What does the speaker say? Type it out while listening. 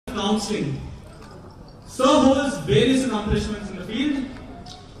counselling. Sir holds various accomplishments in the field.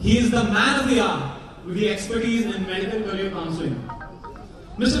 He is the man of the hour with the expertise in medical career counselling.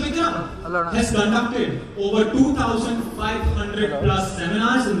 Mr. Vikram has conducted over 2,500 plus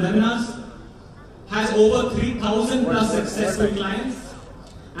seminars and webinars, has over 3,000 plus successful clients,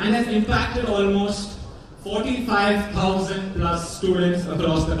 and has impacted almost 45,000 plus students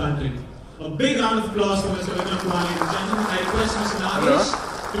across the country. A big round of applause for Mr. Vikram Kumar, ladies and gentlemen. I request Mr. Nagesh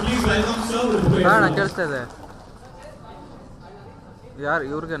to please welcome sir with a great applause. ಯಾರು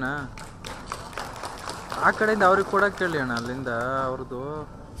ಇವ್ರಿಗೆನಾ ಆ ಕಡೆಯಿಂದ ಅವ್ರಿಗೆ ಕೂಡ ಕೇಳಿ ಅಣ್ಣ ಅಲ್ಲಿಂದ ಅವ್ರದ್ದು.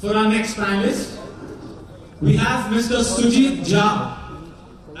 For our next panelist, we have Mr. Sujit Jha.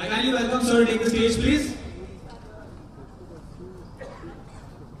 I kindly welcome sir to take the stage, please.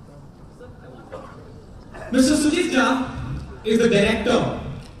 Mr. Sujit Jha is the director,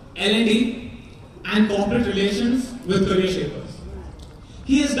 L&D and corporate relations with Career Shapers.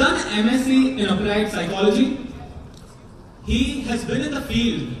 He has done MSc in applied psychology. He has been in the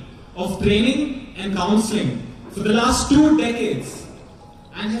field of training and counseling for the last 2 decades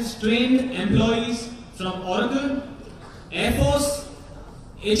and has trained employees from Oracle, Air Force,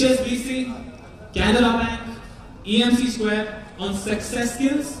 HSBC, Canara Bank, EMC Square on success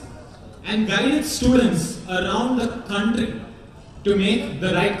skills and guided students around the country to make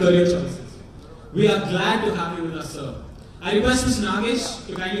the right career choices. We are glad to have you with us, sir. I request Mr. Nagesh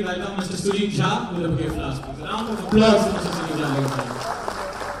to kindly welcome Mr. Sujit Jha with a bouquet of flowers, please. A round of applause for Mr. Sujit Jha, ladies and gentlemen.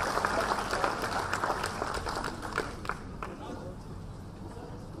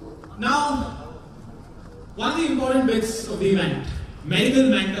 Now, one of the important bits of the event, Medical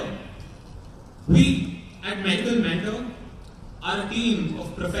Mentor. We at Medical Mentor are a team of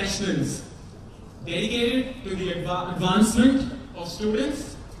professionals dedicated to the advancement of students.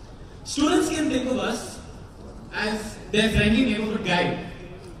 Students can think of us as their friendly neighborhood guide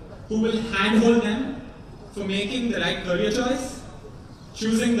who will handhold them for making the right career choice,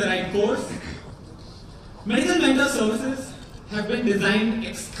 choosing the right course. Medical Mentor services have been designed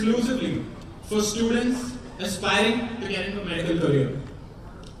exclusively for students aspiring to get into a medical career.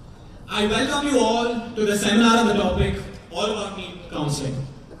 I welcome you all to the seminar on the topic all about NEET Counselling.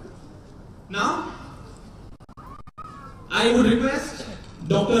 Now, I would request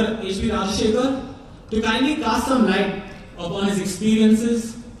Dr. H.P. Rajashekar to kindly cast some light upon his experiences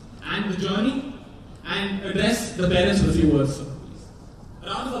and the journey and address the parents with a few words. A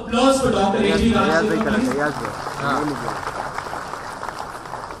round of applause for Dr. H.P. Rajashekar.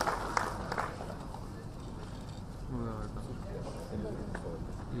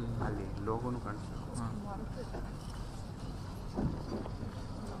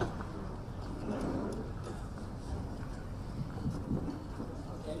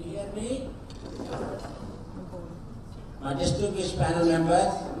 Can you hear me? My distinguished panel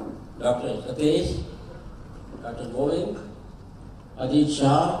members, Dr. Satish, Dr. Govind, Ajit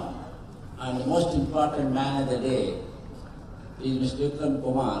Shah, and the most important man of the day is Mr. Vikram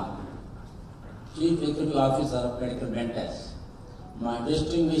Kumar, Chief Executive Officer of Medical Mentors. My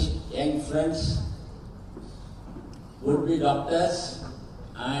distinguished young friends, would-be doctors,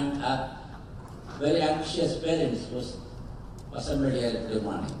 and very anxious parents who assembled here today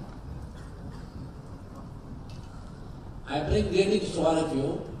morning. I bring greetings to all of you,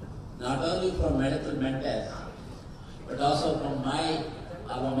 not only from Medical Mentors, but also from my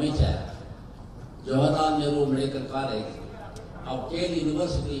alma mater, Jawaharlal Nehru Medical College of Yale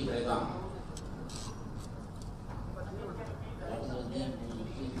University, Belgaum. What is his name?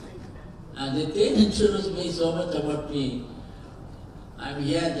 And the thing introduced me so much about me. I'm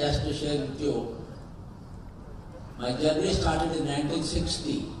here just to share with you. My journey started in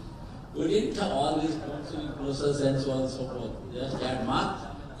 1960. We didn't have all these counseling process and so on and so forth. We just had math,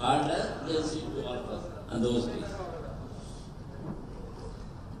 calendar, they seemed to all of us on those days.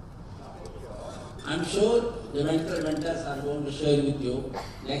 I'm sure the medical mentors are going to share with you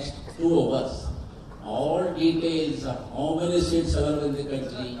next 2 hours all details of how many seats available in the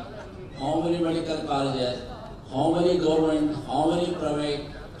country, how many medical colleges, how many government, how many private,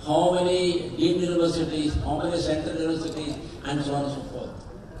 how many deemed universities, how many central universities, and so on and so forth.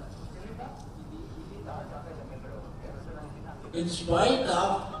 In spite of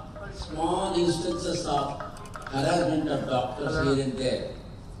small instances of harassment of doctors here and there,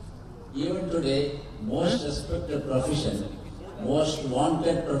 even today, most respected profession, most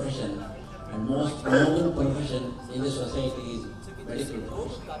wanted profession, and most noble profession in the society is medical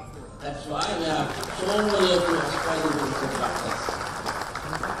profession. That's why we have so many of you aspiring medical doctors.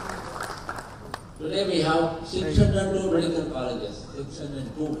 Today we have 602 medical colleges,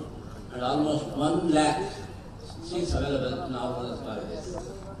 602, and almost 1 lakh seats available in all those colleges.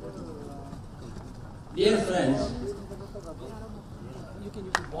 Dear friends,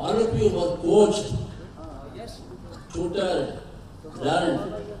 all of you were coached, tutored,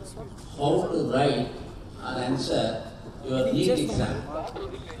 learned how to write or answer your NEET exam.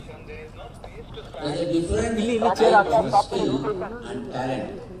 There is a different type of skill and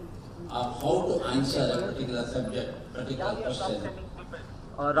talent of how to answer a particular subject, particular question.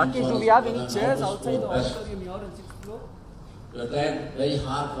 Rakesh, do we have any chairs outside the best. auditorium here on 6th floor? You have tried very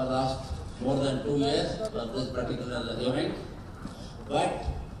hard for the last more than 2 years for this particular event. But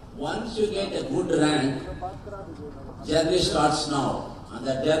once you get a good rank, journey starts now. And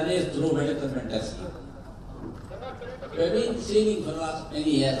the journey is through medical mentors. We have been seeing for the last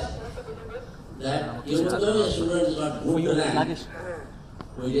many years that even though a student got good rank,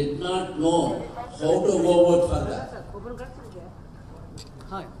 we did not know how to go about further.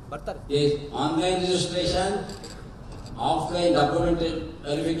 There is online registration, offline document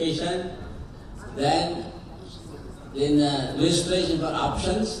verification, then registration for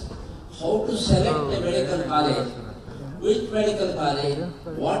options, how to select a medical college, which medical college,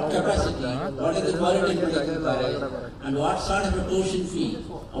 what capacity, what is the quality of medical college, and what sort of a tuition fee,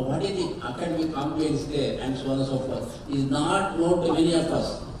 and what is the academic compliance there, and so on and so forth, is not known to many of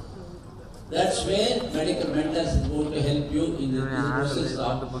us. That's where medical mentors is going to help you in the process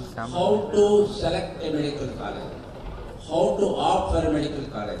of how to select a medical college, how to opt for a medical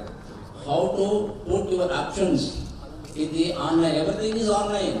college, how to put your options in the online. Everything is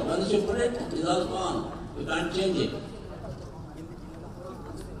online. Once you put it, it's all gone. You can't change it.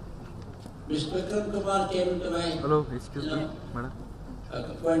 Mr. Vikram Kumar came to my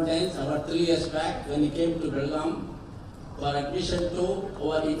acquaintance about 3 years back when he came to Belgaum for admission to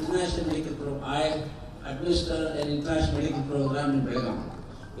our international medical program. I administer an international medical program in Belgaum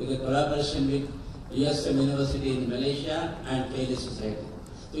with a collaboration with USM University in Malaysia and KD Society.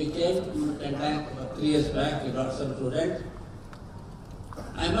 So he came in contact about 3 years back. He brought some students.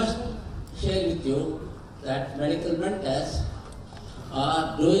 I must share with you that medical mentors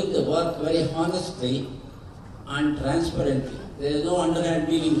are doing the work very honestly and transparently. There is no underhand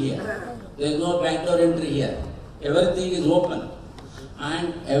dealing here. There is no backdoor entry here. Everything is open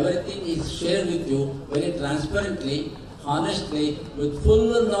and everything is shared with you very transparently, honestly, with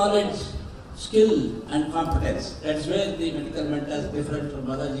full knowledge, skill and competence. That's where the medical mentor is different from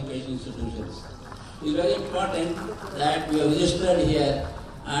other education institutions. It's very important that we are registered here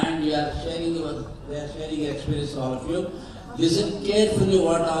and we are sharing your experience, all of you. Listen carefully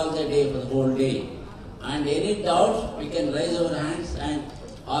what all the day for the whole day. And any doubts, we can raise our hands and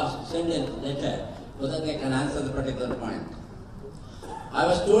or send a letter so that they can answer the particular point. I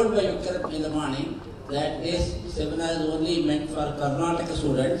was told by Vikram in the morning that this seminar is only meant for Karnataka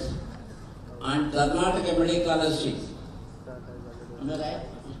students and Karnataka medical college seats. Am I right?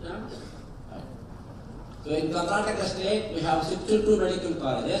 So in Karnataka state, we have 62 medical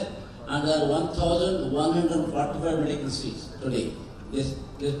colleges and there are 1,145 medical seats today, this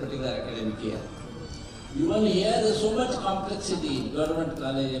particular academic year. Even here, there is so much complexity. Government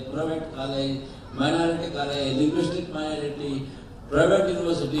college, private college, minority college, linguistic minority, private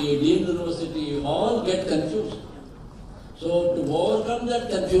university, deemed university, all get confused. So to overcome that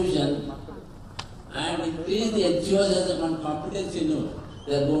confusion and increase the enthusiasm and competence in you,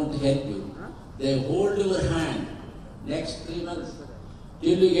 they are going to help you. They hold your hand next 3 months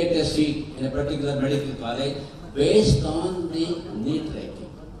till you get a seat in a particular medical college based on the NEET ranking.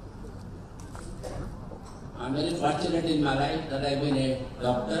 I am very fortunate in my life that I have been a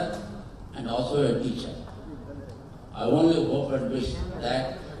doctor and also a teacher. I only hope and wish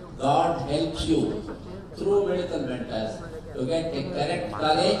that God helps you through medical mentors to get a correct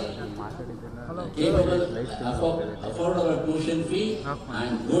college, capable, affordable tuition fee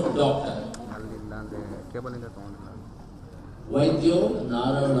and good doctor. Vaidyo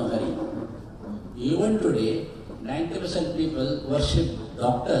Narayana Hari. Even today, 90% people worship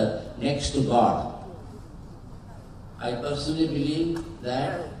doctor next to God. I personally believe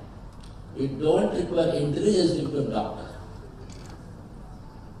that we don't require intelligence to become doctor.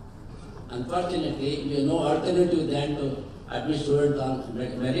 Unfortunately, we have no alternative than to admit students on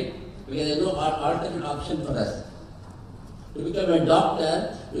merit because there is no alternate option for us. To become a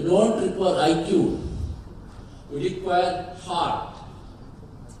doctor, we don't require IQ. We require heart.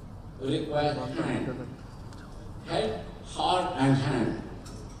 We require hand. Head, heart and hand.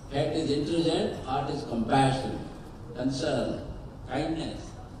 Head is intelligent, heart is compassion, concern, kindness.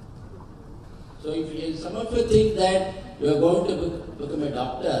 So if some of you think that you are going to become a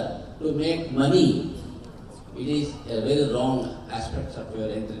doctor to make money, it is a very wrong aspect of your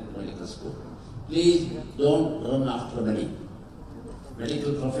entry to medical school. Please don't run after money.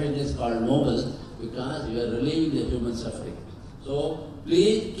 Medical profession is called noble because you are relieving the human suffering. So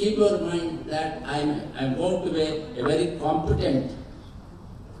please keep your mind that I'm going to be a very competent,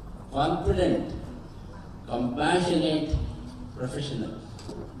 confident, compassionate professional.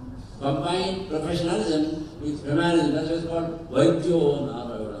 Combine professionalism with humanism. That's what's called Vaidyo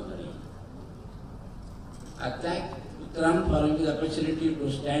Narayanamani. I thank Vikram for giving the opportunity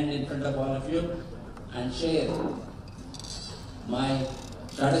to stand in front of all of you and share my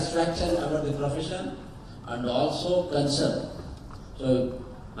satisfaction about the profession and also concern. So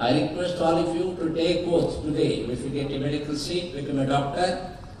I request all of you to take oath today. If you get a medical seat, become a doctor.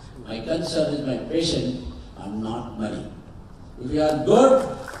 My concern is my patient and not money. If you are good,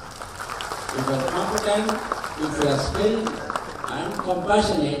 if you are competent, if you are skilled and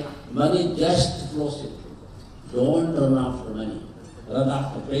compassionate, money just flows in. Don't run after money. Run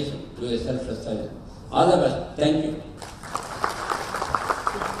after patient. Do a selfless service. All the best. Thank you.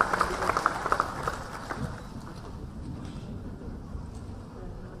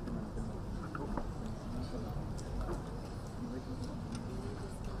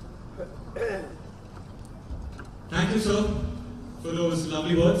 Thank you, sir, for those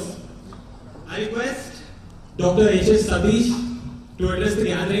lovely words. I request Dr. H.S. Satish to address the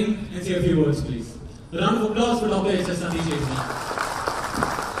gathering and say a few words, please. A round of applause for Dr. H.S. Satish.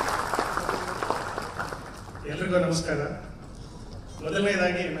 ಎಲ್ರಿಗೂ ನಮಸ್ಕಾರ.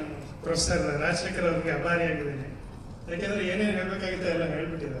 ಮೊದಲನೇದಾಗಿ ನಾನು professor Rajashekhar ಅವರಿಗೆ ಆಭಾರಿಯಾಗಿದ್ದೇನೆ. ಯಾಕೆಂದ್ರೆ ಏನೇನು ಹೇಳಬೇಕಾಗಿತ್ತು ಎಲ್ಲ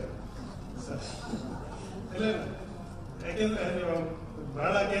ಹೇಳ್ಬಿಟ್ಟಿದ್ದಾರೆ. ಯಾಕೆಂದ್ರೆ ನೀವು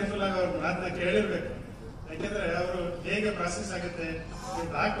ಬಹಳ ಕೇರ್ಫುಲ್ ಆಗಿ ಅವ್ರ ಮಾತನ್ನ ಕೇಳಿರ್ಬೇಕು. ಯಾಕೆಂದ್ರೆ ಅವರು ಹೇಗೆ ಪ್ರಾಸೆಸ್ ಆಗುತ್ತೆ,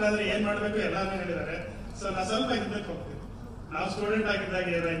 ಡಾಕ್ಟರ್ ಆದ್ರೆ ಏನ್ ಮಾಡ್ಬೇಕು ಎಲ್ಲಾನು ಹೇಳಿದ್ದಾರೆ. ಸೊ ನಾ ಸ್ವಲ್ಪ ಇದಕ್ಕೆ ಹೋಗ್ತೀನಿ. ನಾವು ಸ್ಟೂಡೆಂಟ್ ಆಗಿದ್ದಾಗ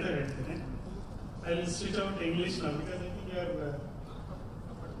ಏನಾಯ್ತು ಹೇಳ್ತೀನಿ. I will switch out English ನಾವು because I think you are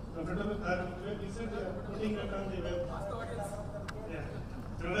comfortable. You said you are putting it on the web. Yeah.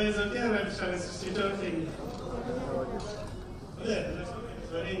 Canada is okay, or shall I switch out English? Yeah, that's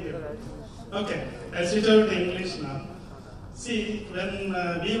very good. Okay, I'll switch out to English now. See, when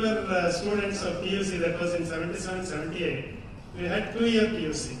we were students of PUC, that was in 77-78, we had 2-year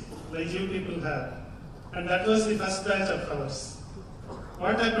PUC, like you people have. And that was the first batch of ours.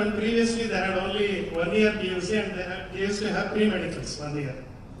 What happened previously, they had only 1-year PUC and they used to have pre-medicals 1 year.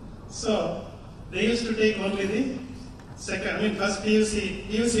 So, they used to take only the first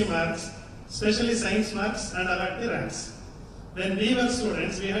PUC marks, especially science marks and allot the ranks. When we were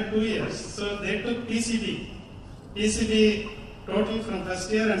students, we had 2 years, so they took PCB total from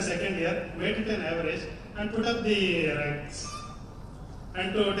first year and second year, made it an average and put up the ranks. And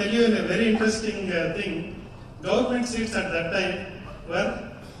to tell you a very interesting thing, government seats at that time were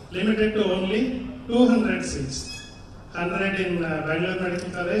limited to only 200 seats. 100 in Bangalore Medical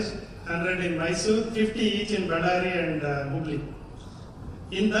College, 100 in Mysore, 50 each in Ballari and Hubli.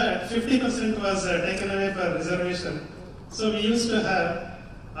 In that, 50% was taken away for reservation. So we used to have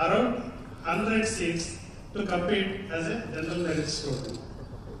around 100 seats to compete as a general merit student.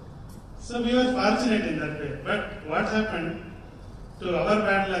 So we were fortunate in that way. But what happened, to our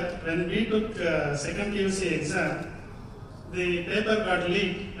bad luck, when we took second PUC exam, the paper got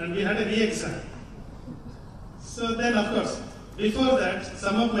leaked and we had a re-exam. So then, of course, before that,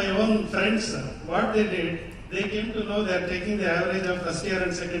 some of my own friends, what they did, they came to know they are taking the average of first year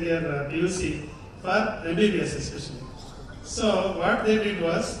and second year PUC for MBBS especially. So what they did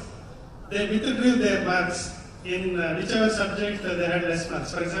was, they withdrew their marks in whichever subject they had less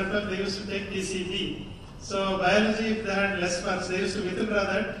marks. For example, they used to take PCB. So biology, if they had less marks, they used to withdraw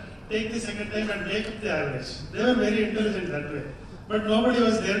that, take the second time and make up the average. They were very intelligent that way. But nobody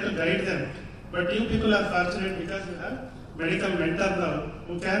was there to guide them. But you people are fortunate because you have medical mentor now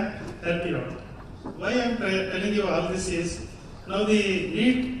who can help you out. Why I am telling you all this is, now the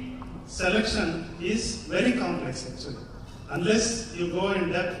NEET selection is very complex actually. Unless you go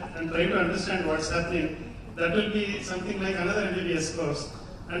in depth and try to understand what's happening, that will be something like another MBBS course.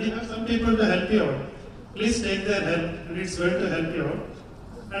 And you have some people to help you out. Please take their help and it's going to help you out.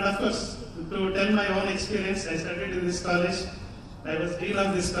 And of course, to tell my own experience, I studied in this college. I was dean of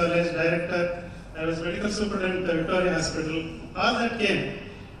this college, director. I was medical superintendent at Victoria Hospital. All that came.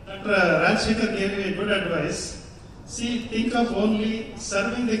 Dr. Rajshekar gave me good advice. See, think of only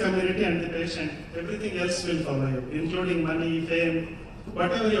serving the community and the patient. Everything else will follow you, including money, fame,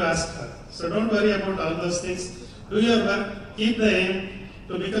 whatever you ask for. So don't worry about all those things. Do your work, keep the aim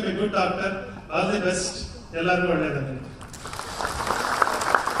to become a good doctor. All the best. Ellargu ಒಳ್ಳೆಯದಾಗಲಿ.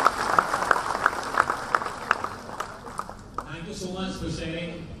 Thank you so much for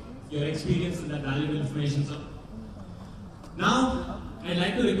sharing your experience and that valuable information, sir. Now, I'd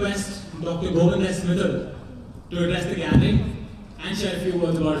like to request Dr. Govind S. Mittal to address the gathering and share a few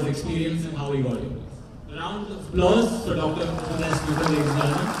words about his experience and how he got here. A round of applause for Dr.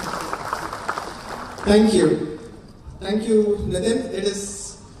 Thank you. Thank you, Nitin. It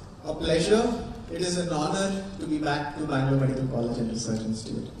is a pleasure. It is an honor to be back to Bangalore Medical College and Research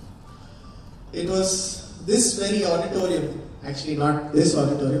Institute. It was this very auditorium, actually not this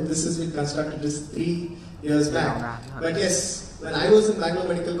auditorium, this has been constructed just 3 years back. But yes, when I was in Bangalore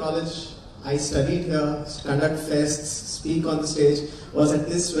Medical College, I studied here, conduct fests, speak on the stage, was at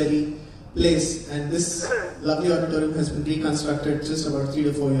this very place, and this lovely auditorium has been reconstructed just about 3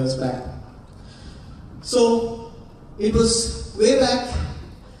 to 4 years back. So, it was way back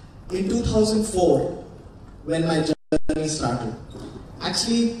in 2004 when my journey started.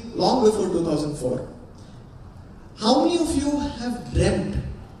 Actually, long before 2004. How many of you have dreamt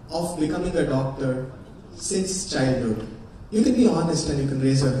of becoming a doctor since childhood? You can be honest and you can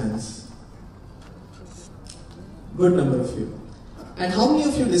raise your hands. Good number of you. And how many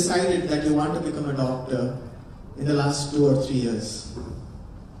of you decided that you want to become a doctor in the last 2 or 3 years?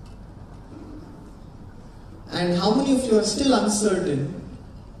 And how many of you are still uncertain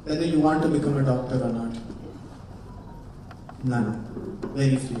whether you want to become a doctor or not? None.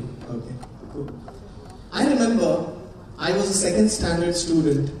 Very few. Okay, cool. I remember I was a 2nd standard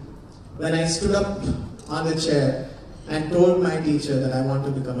student when I stood up on the chair and told my teacher that I want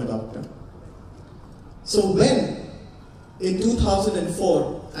to become a doctor. So when in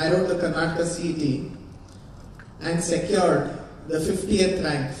 2004 I wrote the Karnataka CET and secured the 50th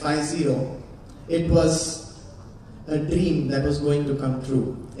rank, 5-0, it was a dream that was going to come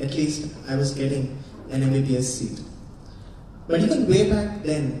true. At least I was getting an MBBS seat. But even way back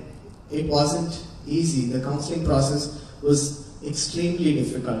then, it wasn't easy. The counseling process was extremely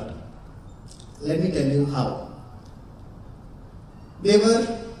difficult. Let me tell you how. There were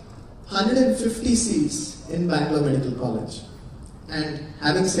 150 seats in Bangalore Medical College. And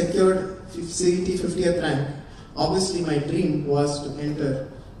having secured CET 50th rank, obviously my dream was to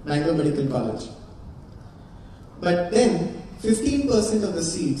enter Bangalore Medical College. But then, 15% of the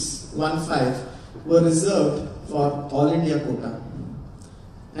seats, 1-5, were reserved for All India Quota.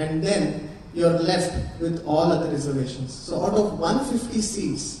 And then, you're left with all other reservations. So out of 150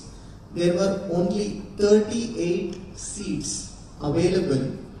 seats, there were only 38 seats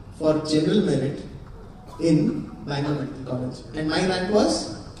available for general merit in Bangalore Medical College. And my rank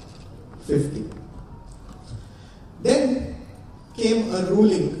was 50. Then came a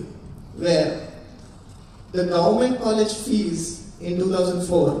ruling where the government college fees in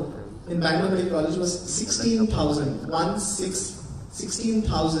 2004 in Bangalore Medical College was 16,000,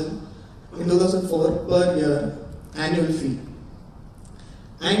 16,000 in 2004 per year annual fee.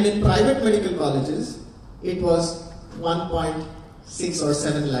 And in private medical colleges, it was 1.6 or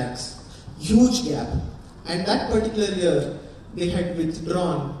 7 lakhs. Huge gap. And that particular year, they had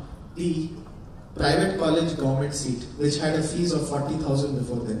withdrawn the private college government seat, which had a fees of 40,000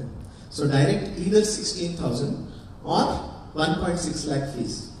 before then. So direct either 16,000 or 1.6 lakh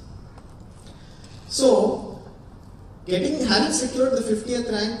fees. So, having secured the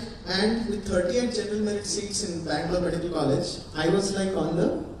 50th rank and with 38 general merit seats in Bangalore Medical College, I was like on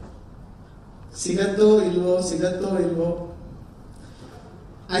the Sigatto Ilvo.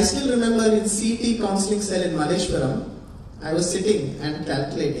 I still remember in CT counseling cell in Malleshwaram, I was sitting and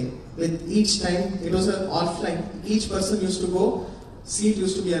calculating. With each time, it was an offline, each person used to go, seat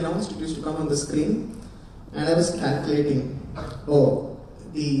used to be announced, it used to come on the screen, and I was calculating, oh,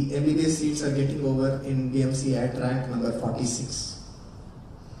 the MBBS seats are getting over in BMC at rank number 46.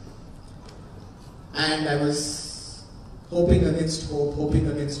 And I was hoping against hope, hoping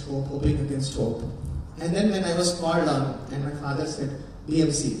against hope, hoping against hope. And then when I was called on, and my father said,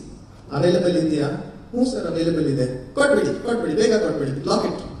 BMC, available idya? Who sir available ide? Kotbidi, bega kotbidi, lock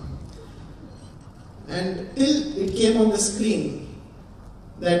it. And till it came on the screen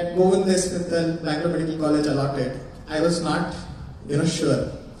that Govind Desmittal, Bangalore Medical College allotted, I was not,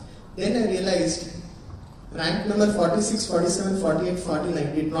 sure. Then I realized rank number 46, 47, 48,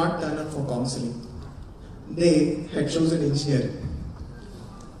 49 did not turn up for counseling. They had chosen engineering.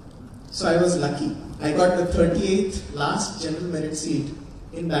 So I was lucky. I got the 38th last general merit seat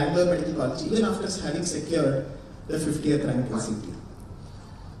in Bangalore Medical College, even after having secured the 50th rank in CT.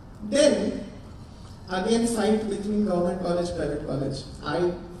 Then, again fight between government college, private college.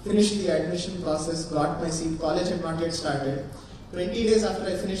 I finished the admission process, got my seat, college had not yet started. 20 days after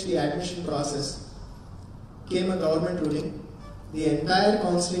I finished the admission process, came a government ruling. The entire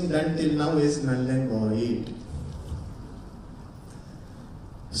counselling done till now is null and void.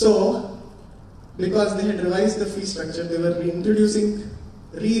 So, because they had revised the fee structure, they were reintroducing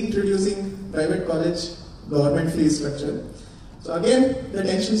private college government fee structure. So again, the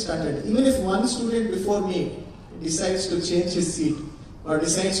tension started. Even if one student before me decides to change his seat or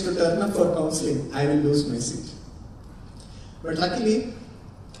decides to turn up for counseling, I will lose my seat. But luckily,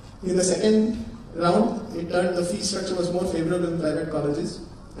 in the second round, the fee structure was more favorable in private colleges,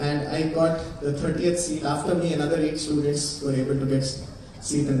 and I got the 30th seat. After me, another 8 students were able to get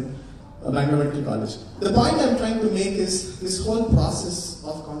seat in Bangalore Medical College. The point I'm trying to make is this whole process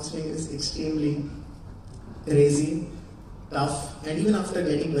of counseling is extremely crazy, tough, and even after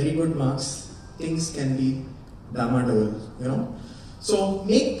getting very good marks, things can be damadole, you know. So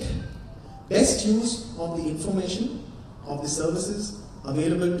make best use of the information, of the services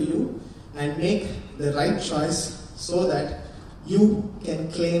available to you, and make the right choice so that you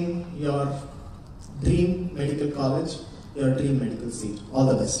can claim your dream medical college, your dream medical seat. All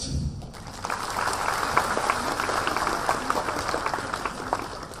the best.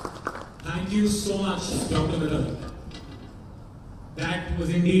 Thank you so much, Dr. Vidal. That was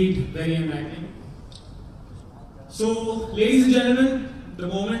indeed very enlightening. So, ladies and gentlemen, the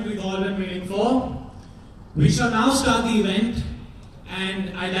moment we've all been waiting for, we shall now start the event,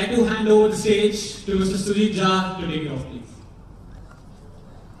 and I'd like to hand over the stage to Mr. Sujit Jha to take it off, please.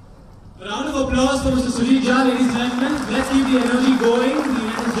 A round of applause for Mr. Sujit Jha, ladies and gentlemen. Let's keep the energy going. The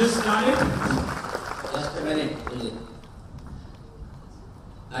event has just started. Just a minute.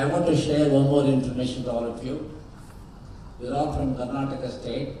 I want to share one more information to all of you. We're all from Karnataka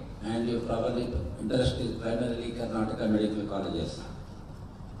state, and you're probably interested in primarily Karnataka medical colleges.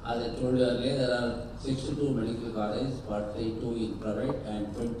 As I told you earlier, there are 62 medical colleges, 42 in private,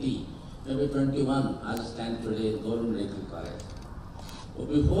 and 20, maybe 21 as it stands today in government medical college. But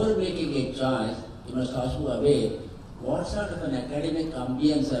before making a choice, you must also be aware what sort of an academic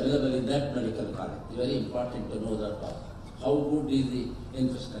ambience available in that medical college. It's very important to know that part. How good is the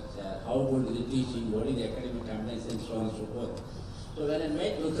infrastructure, how good is the teaching, what is the academic ambience, and so on and so forth. So when I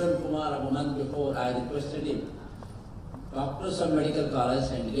met Vikram Kumar a month before, I requested him, talk to some medical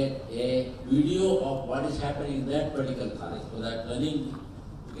college and get a video of what is happening in that medical college, so that learning,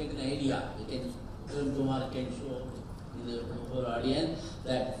 you get an idea. Vikram Kumar can show in the whole audience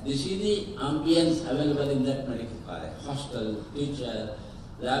that this is the ambience available in that medical college. Hostel, teacher,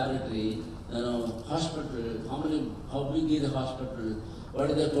 laboratory, hospital, how big is the hospital, what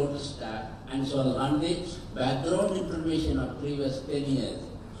is the total staff, and so on. And the background information of previous 10 years,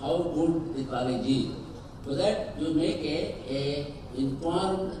 how good the college is. So that you make a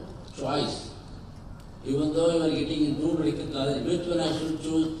informed choice. Even though you are getting into medical college, which one I should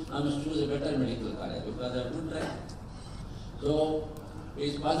choose? I must choose a better medical college because I have good rank. So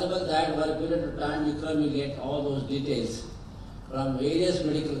it's possible that over a period of time Vikram will get all those details from various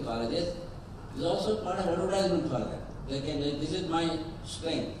medical colleges. It's also part of advertisement for them. This is my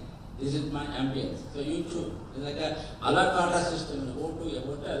strength, this is my ambience. So you choose. It's like a la carte system. You go to a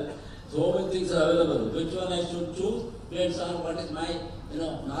hotel, so many things are available. Which one I should choose depends on what is my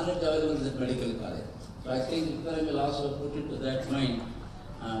knowledge available in the medical college. So I think Vikram will also put it to that mind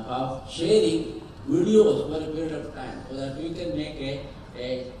of sharing videos for a period of time so that we can make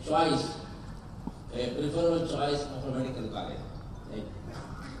a choice, a preferable choice of a medical college. Thank you.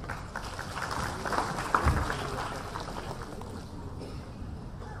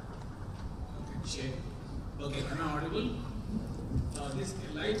 Okay, am I audible? This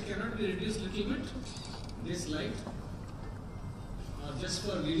light cannot be reduced a little bit. This light. Just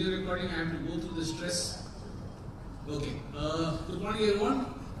for video recording, I have to go through the stress. Okay. Good morning, everyone.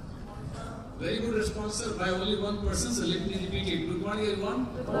 Very good response, sir, by only one person, so let me repeat it. Good morning, everyone.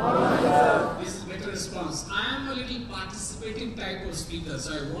 Good morning, sir. This is better response. I am a little participating type of speaker,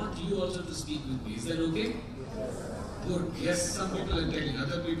 so I want you also to speak with me. Is that okay? Yes. Good. Yes, some people are telling,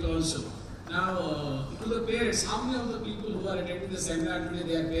 other people also. Now, to the parents, how many of the people who are attending the seminar today,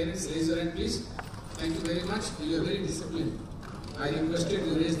 they are parents? Raise your hand, please. Thank you very much. You are very disciplined. I requested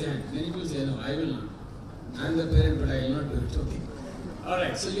you raise the hand. Many people say, no, I will not. I am the parent, but I will not do it. Okay.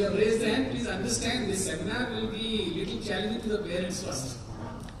 Alright, so you have raised the hand. Please understand this seminar will be little challenging to the parents first.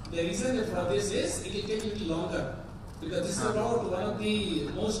 The reason for this is it will take a little longer because this is about one of the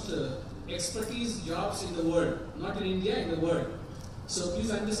most expertise jobs in the world, not in India, in the world. So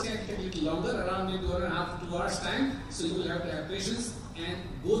please understand it will take a little longer, around maybe 1.5 to 2 hours time. So you will have to have patience and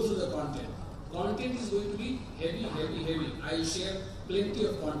go through the content. Content is going to be heavy, heavy, heavy. I will share plenty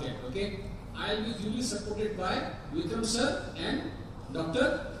of content, okay? I will be duly supported by Vikram sir and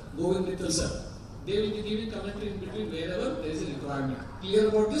Dr. Govind Mittal sir. They will be giving commentary in between wherever there is a requirement. Clear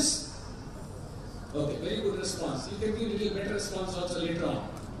about this? Okay, very good response. You can give a little better response also later on.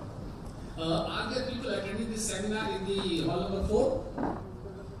 Are there people attending this seminar in the hall number 4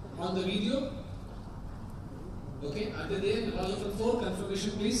 on the video? Okay, are they there? All level 4,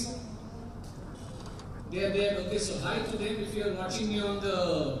 confirmation please. They are there. Okay, so hi to them. If you are watching me on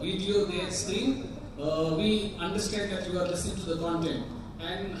the video there screen, we understand that you are listening to the content.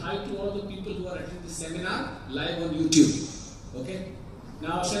 And hi to all the people who are attending this seminar live on YouTube. Okay,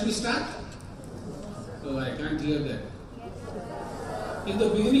 now shall we start? Oh, I can't hear that. In the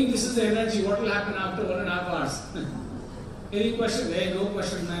beginning, this is the energy. What will happen after 1.5 hours? Any question? Hey, no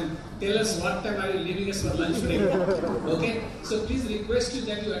question, man. Tell us what time are you leaving us for lunch break. Okay? So please request you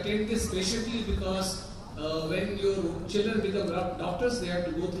that you attend this patiently, because when your children become doctors, they have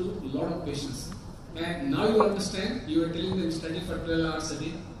to go through a lot of patience. And now you understand, you are telling them study for 12 hours a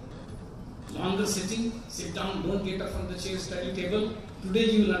day. Longer sitting, sit down, don't get up from the chair, study table. Today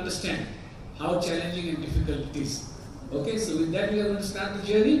you will understand how challenging and difficult it is. Okay, so with that we are going to start the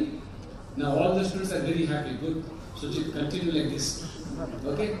journey. Now all the students are very happy. Good. So continue like this.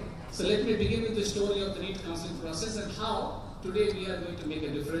 Okay, so let me begin with the story of the NEET counseling process and how today we are going to make a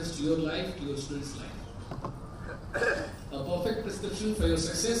difference to your life, to your students' life. A perfect prescription for your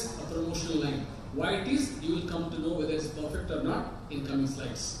success, a promotional line. Why it is, you will come to know whether it's perfect or not in coming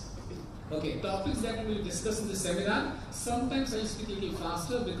slides. Okay, topics that we will discuss in this seminar. Sometimes I will speak a little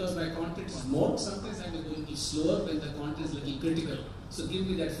faster because my content is more. Sometimes I will go a little slower when the content is a little critical. So give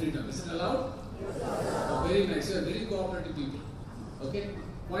me that freedom. Is it allowed? Oh, very nice. You are very cooperative people. Okay.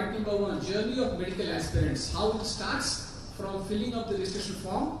 Point number 1, journey of medical aspirants. How it starts from filling up the registration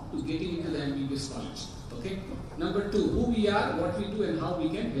form to getting into the MBBS college. Okay. Number 2, who we are, what we do, and how we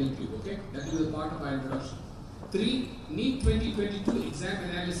can help you. Okay. That is a part of our introduction. 3, NEET 2022 exam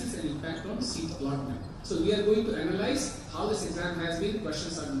analysis and impact on seat allotment. So we are going to analyze how this exam has been,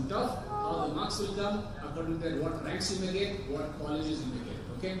 questions are been tough, how the marks will come, according to that what ranks you may get, what colleges you may get,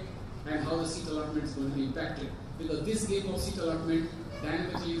 okay? And how the seat allotment is going to be impacted. Because this game of seat allotment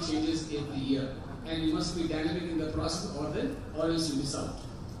dynamically changes every year. And you must be dynamic in the process or else you miss out.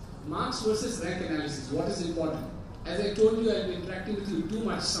 Marks versus rank analysis, what is important? As I told you, I will be interacting with you too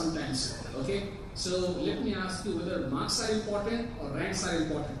much sometimes, okay? So let me ask you whether marks are important or ranks are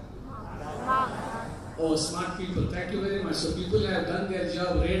important. Oh, smart people, thank you very much. So people have done their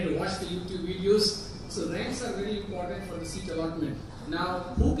job, read, watched the YouTube videos. So ranks are very important for the seat allotment.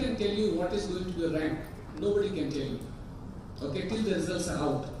 Now, who can tell you what is going to be a rank? Nobody can tell you. Okay, till the results are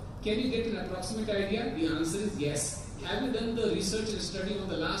out. Can you get an approximate idea? The answer is yes. Have you done the research and study on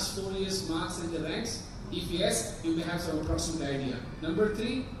the last 4 years' marks and the ranks? If yes, you may have some approximate idea. Number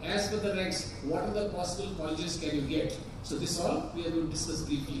 3, as per the ranks, what are the possible colleges can you get? So this all we are going to discuss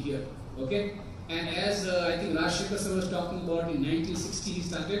briefly here. Okay? And as I think Rajshekar sir was talking about in 1960 he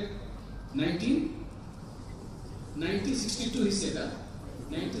started. 1962 he said,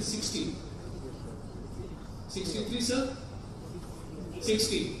 1960. 63 sir?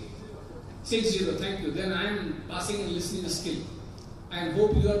 60. 60, thank you. Then I am passing and listening skill. And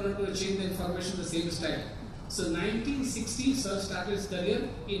hope you are not going to change the information the same style. So 1960, sir started his career.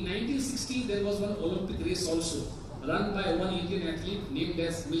 In 1960, there was one Olympic race also, run by one Indian athlete named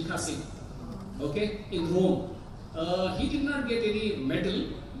as Milkha Singh, okay, in Rome. He did not get any medal,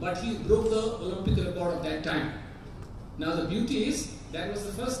 but he broke the Olympic record of that time. Now the beauty is, that was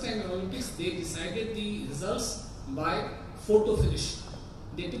the first time in Olympics, they decided the results by photo finish.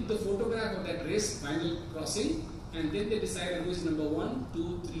 They took the photograph of that race, final crossing, and then they decided who is number 1,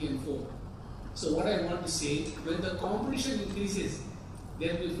 2, 3 and 4. So what I want to say, when the competition increases,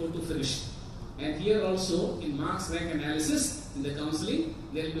 there will be photo finish. And here also in marks rank analysis, in the counseling,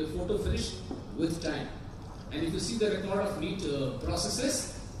 there will be a photo finish with time. And if you see the record of NEET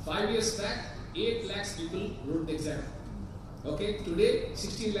processes, 5 years back, 8 lakhs people wrote the exam. Okay, today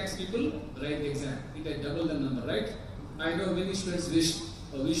 16 lakhs people write the exam. It had doubled the number, right? I know many students wish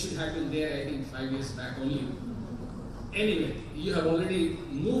we should have been there, I think 5 years back only. Anyway, you have already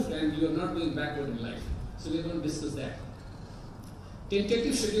moved and you are not going backward in life. So we are going to discuss that.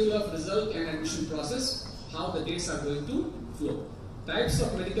 Tentative schedule of result and admission process, how the dates are going to flow. Types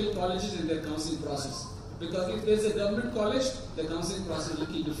of medical colleges and their counseling process. Because if there is a government college, the counseling process is a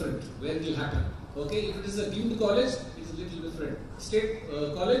little different, where it will happen. Okay, if it is a deemed college, it is a little different. State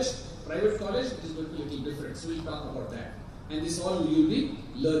college, private college, it is going to be a little different. So we will talk about that. And this all you will be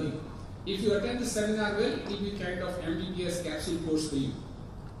learning. If you attend the seminar well, it will be kind of MBBS capsule course for you.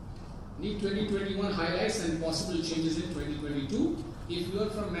 NEET 2021 highlights and possible changes in 2022. If you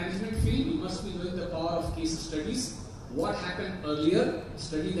are from management field, you must be knowing the power of case studies. What happened earlier,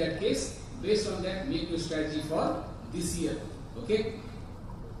 study that case. Based on that, make your strategy for this year. Okay?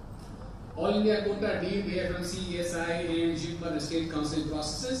 All India Quota, DEEM, AFMC, ESI, ANG, and state counseling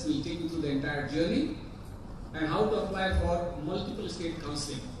processes will take you through the entire journey. And how to apply for multiple state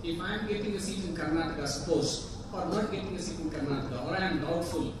counseling. If I am getting a seat in Karnataka, suppose, or not getting a seat in Karnataka, or I am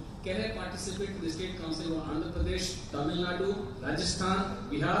doubtful, can I participate in the state council of Andhra Pradesh, Tamil Nadu, Rajasthan,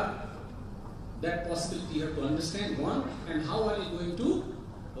 Bihar? That possibility you have to understand, one, and how are you going to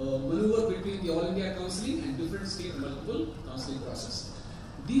maneuver between the All India Counselling and different state multiple counselling process.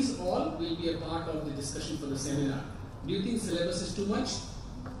 These all will be a part of the discussion for the seminar. Do you think syllabus is too much?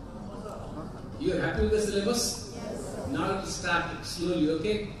 You are happy with the syllabus? Yes. Now it will start slowly,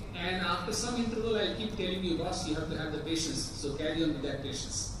 okay? And after some interval, I'll keep telling you, boss, you have to have the patience. So carry on with that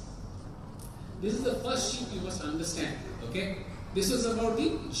patience. This is the first sheet you must understand, okay? This was about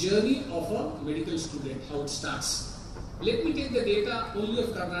the journey of a medical student, how it starts. Let me take the data only of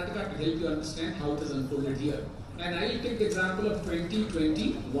Karnataka to help you understand how it is unfolded here. And I will take the example of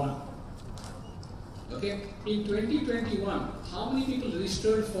 2021. Okay, in 2021, how many people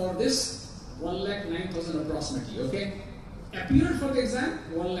registered for this? 1,09,000 approximately, okay? Appeared for the exam,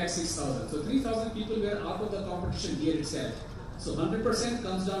 1,06,000. So 3,000 people were out of the competition here itself. So 100%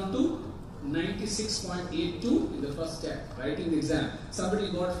 comes down to 96.82 in the first step, writing the exam.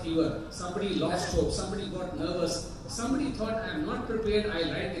 Somebody got fever, somebody lost hope, somebody got nervous, somebody thought I am not prepared,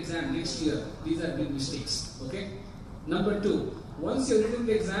 I'll write the exam next year. These are big mistakes, okay? Number two, once you've written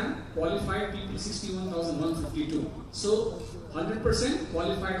the exam, qualified people 61,152. So 100%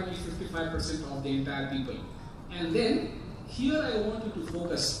 qualified only 55% of the entire people. And then here I want you to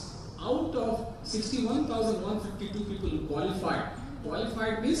focus. Out of 61,152 people who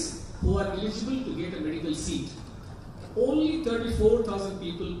qualified means who are eligible to get a medical seat. Only 34,000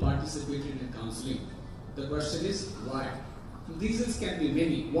 people participated in counseling. The question is why? Reasons can be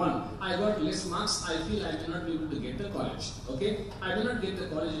many. One, I got less marks, I feel I may not be able to get the college. Okay? I will not get the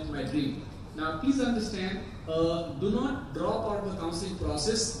college of my dream. Now please understand, do not drop out of the counseling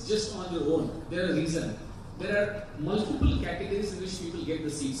process just on your own. There are reasons. There are multiple categories in which people get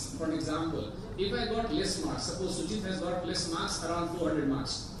the seats. For example, if I got less marks, suppose Sujit has got less marks, around 400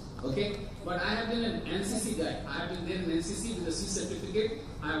 marks. Okay, but I have been an NCC guy. I have been there in NCC with a C certificate.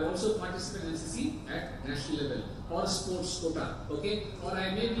 I have also participated in NCC at national level or sports quota. Okay, or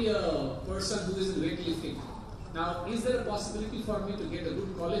I may be a person who is in weightlifting. Now, is there a possibility for me to get a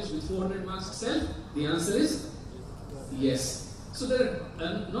good college with 400 marks itself? The answer is yes. So there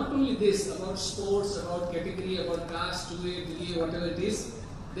are not only this about sports, about category, about caste, 2A, 3A, whatever it is.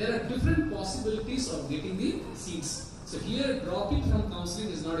 There are different possibilities of getting the seats. So here, dropping from counseling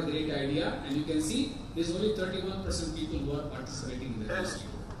is not a great idea, and you can see there's only 31% people who are participating in the counseling.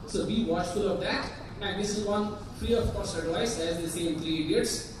 So be watchful of that, and this is one free of cost advice, as they say in 3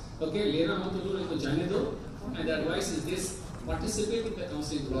 Idiots. Okay, Lena Mantulu to Janido, and the advice is this: participate in the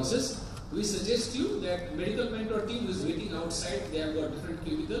counseling process. We suggest you that medical mentor team is waiting outside. They have got different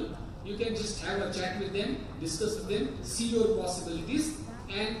cubicle. You can just have a chat with them, discuss with them, see your possibilities,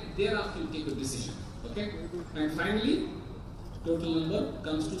 and thereafter you take a decision. Okay, and finally, total number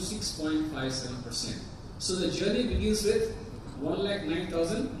comes to 6.57%. So the journey begins with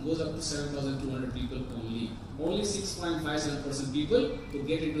 1,09,000, goes up to 7,200 people only. Only 6.57% people to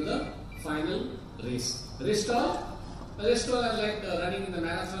get into the final race. Rest all are like running in the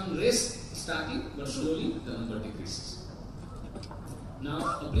marathon race, starting, but slowly the number decreases.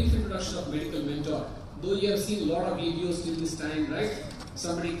 Now, a brief introduction of medical mentor. Though you have seen a lot of videos till this time, right?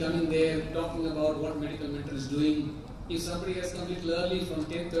 Somebody coming there talking about what medical mentor is doing. If somebody has come a little early from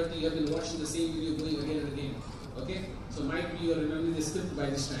 10:30, you have been watching the same video going again and again. Okay? So might be you are remembering the script by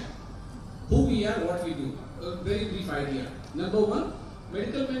this time. Who we are, what we do. A very brief idea. Number one,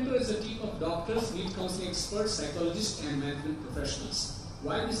 medical mentor is a team of doctors, NEET counseling experts, psychologists, and management professionals.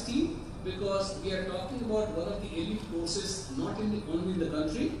 Why this team? Because we are talking about one of the elite courses, not only in the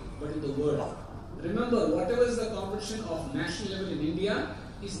country, but in the world. Remember, whatever is the competition of national level in India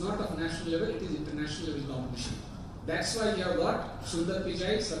is not of national level, it is international level competition. That's why you have got Sundar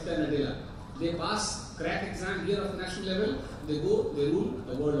Pichai, Satya Nadella. They pass, crack exam here of national level, they go, they rule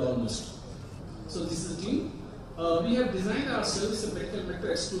the world almost. So this is the team. We have designed our service of medical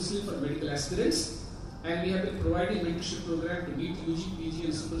mentor exclusively for medical aspirants, and we have been providing mentorship program to NEET, UG, PG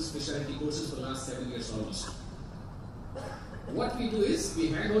and super specialty courses for the last 7 years almost. What we do is, we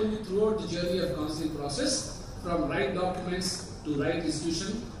handle you throughout the journey of counseling process, from right documents to right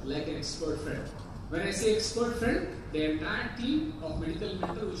institution, like an expert friend. When I say expert friend, the entire team of medical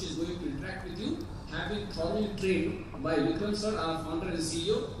mentor which is going to interact with you have been thoroughly trained by Vikram sir, our founder and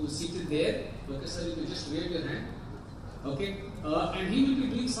CEO, who is seated there. Okay sir, you can just wave your hand. Okay, and he will be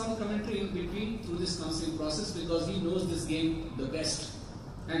doing some commentary in between through this counseling process because he knows this game the best.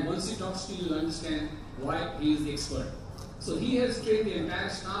 And once he talks to you, you'll understand why he is the expert. So he has trained the entire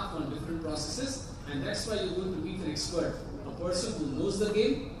staff on different processes, and that's why you're going to meet an expert, a person who knows the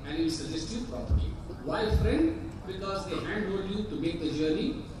game and he will suggest you properly. Why friend? Because they handhold you to make the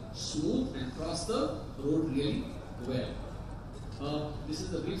journey smooth and cross the road really well. This is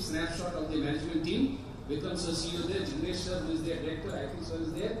the brief snapshot of the management team. Vikram sir, CEO there, Jignesh sir, who is their director, I think so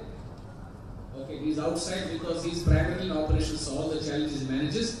is there. Okay, he's outside because he's primarily in operations, so all the challenges he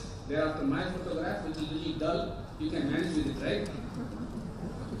manages. Thereafter, my photograph, which is a little dull, you can manage with it, right?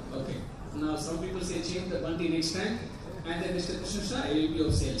 Okay. Now, some people say change the bunty next time. And then Mr. Krishna Shah, AVP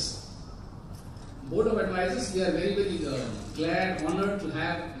of Sales. Board of Advisors, we are very, very glad, honored to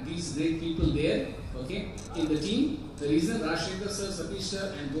have these great people there, okay, in the team. The reason, Rajshekhar sir, Satish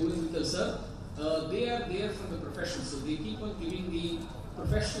sir, and Govind Mittal sir, they are there from the profession, so they keep on giving the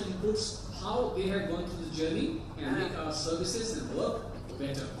professional inputs, how they have gone through the journey and make our services and work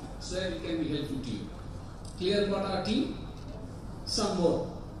better, so that it can be helpful to you. Clear about our team? Some more.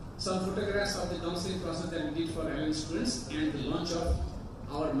 Some photographs of the counseling process that we did for LM students and the launch of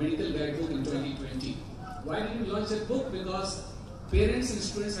our medical guidebook in 2020. Why did we launch that book? Because parents and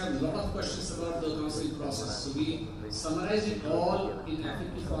students have a lot of questions about the counseling process. So we summarized it all in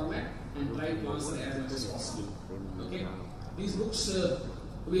FAQ format and tried to answer as much as possible. Okay? These books,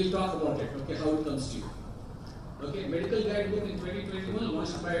 we'll talk about it, okay, how it comes to you. Okay, medical guidebook in 2021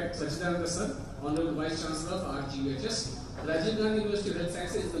 launched by Sachidananda sir, Honorable Vice Chancellor of RGUHS. Rajiv Gandhi University of Health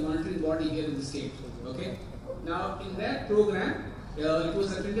Sciences is the monitoring body here in the state. Okay? Now, in that program, it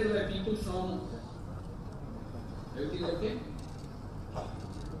was attended by people from... Everything okay?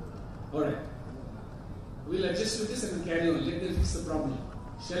 Alright. We'll adjust with this and we'll carry on. Let them fix the problem.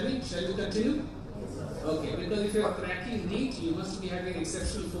 Shall we? Shall we continue? Okay, because if you are cracking NEET, you must be having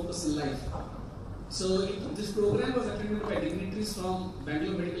exceptional focus in life. So, this program was attended by dignitaries from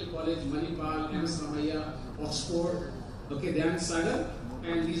Bangalore Medical College, Manipal, MS Ramaiah, Oxford, okay, Dayan Sagar,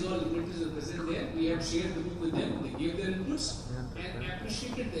 and these all dignitaries were present there. We have shared the book with them, they gave their inputs and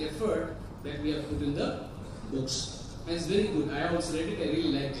appreciated the effort that we have put in the books. And it's very good. I also read it, I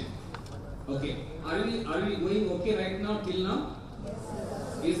really liked it. Okay, are we going okay right now, till now?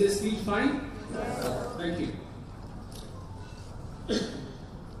 Is the speed fine? Thank you.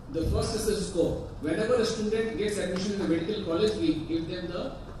 The first is the scope. Whenever a student gets admission in the medical college, we give them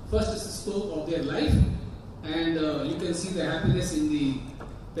the first is the scope of their life, and you can see the happiness in the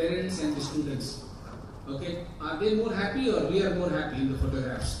parents and the students. Okay, are they more happy or we are more happy in the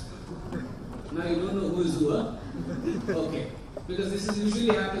photographs? Now you don't know who is who, huh? Okay, because this is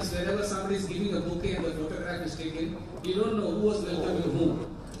usually happens whenever somebody is giving a bouquet and the photograph is taken, you don't know who was welcoming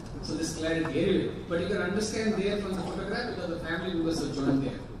whom. So this clarity anyway, but you can understand there from the photograph because the family members have joined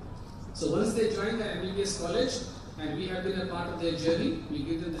there. So once they join the MBBS college and we have been a part of their journey, we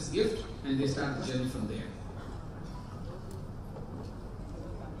give them this gift and they start the journey from there.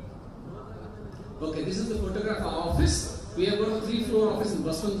 Okay, this is the photograph of our office. We have got a 3-floor office in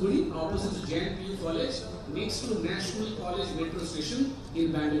Baswantgudi, opposite to Jain PU College, next to National College Metro Station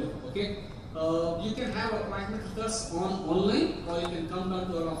in Bangalore. Okay, you can have an appointment with us online, or you can come down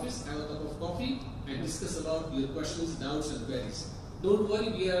to our office, have a cup of coffee, and discuss about your questions, doubts, and queries. Don't worry,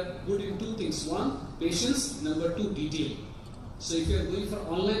 we are good in 2 things. 1, patience. Number 2, detail. So if you are going for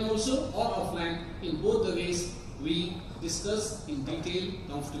online also or offline, in both the ways, we discuss in detail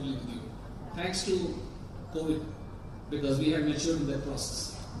comfortably with you. Thanks to COVID, because we have matured in that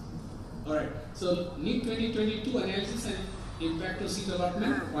process. Alright, so NEET 2022 analysis and impact of seat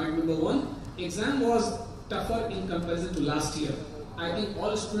allotment. Point number 1, exam was tougher in comparison to last year. I think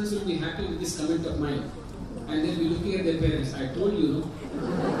all students will be happy with this comment of mine. And they'll be looking at their parents. I told you, no?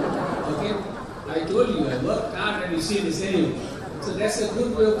 Okay? I told you, I worked hard and you see this anyway. So that's a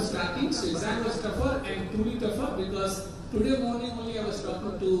good way of starting. So exam was tougher and truly tougher because today morning only I was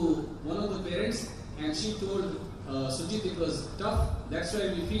talking to one of the parents and she told Sujit it was tough. That's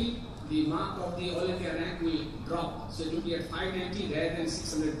why we feel the mark of the All India rank will drop. So it will be at 590 rather than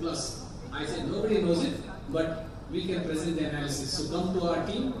 600 plus. I said nobody knows it, but we can present the analysis. So come to our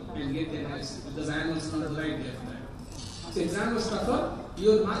team and get the analysis because I am also not the right there for that. So exam was tougher,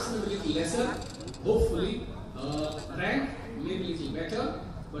 your marks will be a little lesser, hopefully rank maybe a little better,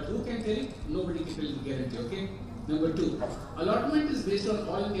 but who can tell it? Nobody can tell it guarantee, okay? Number 2, allotment is based on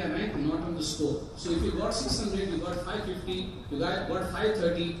All India rank, not on the score. So if you got 600, you got 550, you got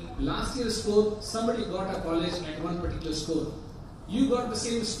 530, last year's score, somebody got a college at one particular score. You got the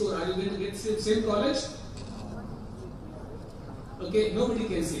same score, are you going to get the same college? Okay, nobody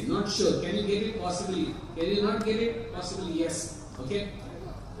can say, not sure. Can you get it? Possibly. Can you not get it? Possibly yes. Okay.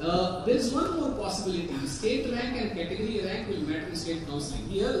 There is one more possibility. State rank and category rank will matter in state counselling.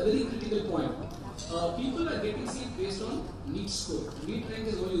 Here, a very critical point. People are getting seat based on NEET score. NEET rank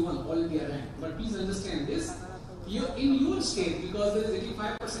is only one, All India rank. But please understand this. In your state, because there is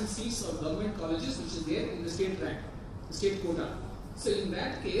 85% seats of government colleges which is there in the state rank, the state quota. So in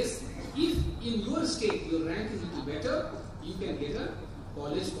that case, if in your state your rank is a little better, you can get a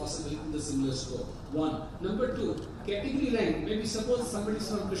college possibly in the similar score. One. Number two, category rank. Maybe suppose somebody is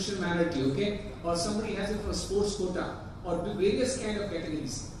from Christian minority, okay, or somebody has it from sports quota, or various kind of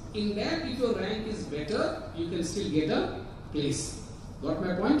categories. In that, if your rank is better, you can still get a place. Got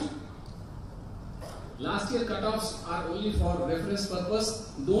my point? Last year cutoffs are only for reference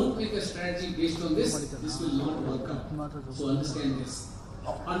purpose. Don't make a strategy based on this. This will not work out. So understand this.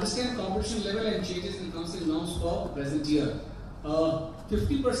 Understand competition level and changes in counseling norms for present year.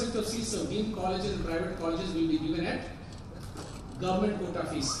 50% of seats of deemed colleges and private colleges will be given at government quota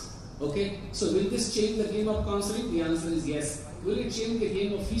fees. Okay? So will this change the game of counseling? The answer is yes. Will it change the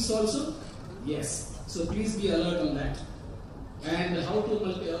game of fees also? Yes. So please be alert on that. And how to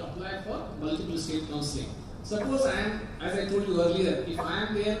apply for multiple state counseling. Suppose I am, as I told you earlier, if I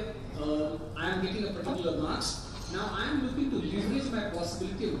am there, I am getting a particular marks. Now I am looking to leverage my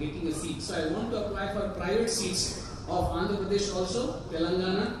possibility of getting a seat. So I want to apply for private seats of Andhra Pradesh also,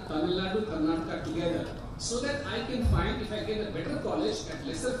 Telangana, Tamil Nadu, Karnataka together. So that I can find if I get a better college at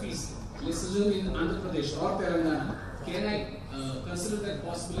lesser fees, let's assume in Andhra Pradesh or Telangana, can I consider that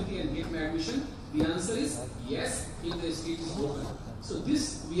possibility and get my admission? The answer is yes, if the state is open. So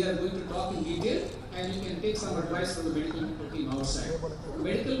this we are going to talk in detail, and you can take some advice from the medical mentor team outside.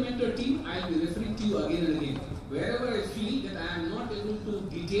 Medical mentor team, I will be referring to you again and again. Wherever I feel that I am not able to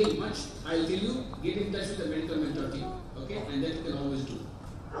detail much, I will tell you, get in touch with the medical mentor team. Okay, and that you can always do.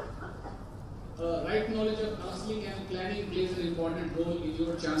 Right knowledge of counseling and planning plays an important role in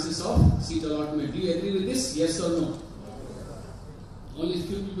your chances of seat allotment. Do you agree with this? Yes or no? Only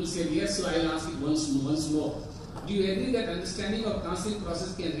few people said yes, so I will ask it once more. Do you agree that understanding of counseling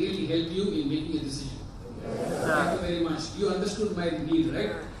process can really help you in making a decision? Thank you very much. You understood my need,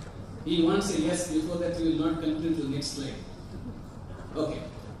 right? He wants a yes, before that you will not continue to the next slide. Okay.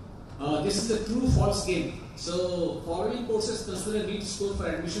 This is a true-false game. So, following courses consider NEET score for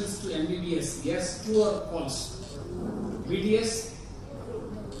admissions to MBBS. Yes, true or false? BDS,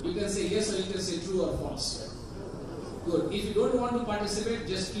 you can say yes or you can say true or false. Good. If you don't want to participate,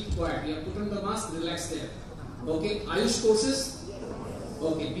 just keep quiet. You have put on the mask, relax there. Okay. Ayush courses?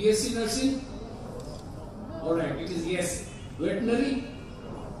 Okay. BSc nursing? Alright, it is yes. Veterinary?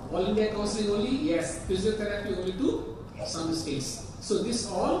 All India counseling only? Yes. Physiotherapy only to some states. So this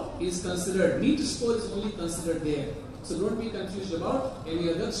all is considered. NEET score is only considered there. So don't be confused about any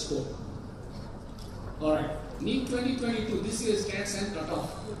other score. Alright. NEET 2022, this year's stats and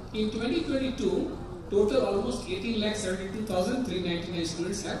cutoff. In 2022, total almost 18,72,399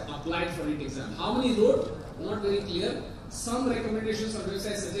 students have applied for NEET exam. How many wrote? Not very clear. Some recommendations on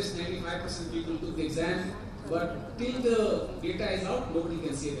website suggest 95% people took the exam, but till the data is out, nobody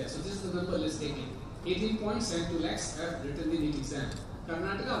can say that. So this is the number, let's take it. 18.72 lakhs have written the NEET exam.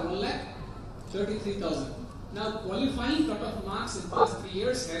 Karnataka 1,33,000. Now qualifying cutoff marks in past 3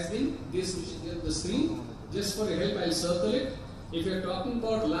 years has been this, which is there on the screen. Just for your help, I'll circle it. If you are talking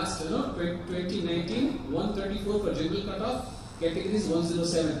about last 2019, 134 for general cutoff, categories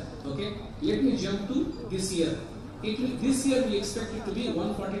 107. Okay. Let me jump to this year. This year we expect it to be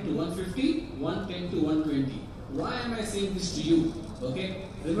 140 to 150, 110 to 120. Why am I saying this to you? Okay.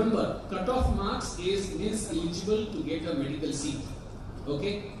 Remember, cutoff marks means eligible to get a medical seat.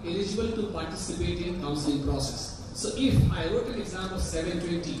 Okay. Eligible to participate in counseling process. So if I wrote an exam of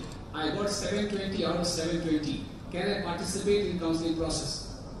 720, I got 720 out of 720. Can I participate in counseling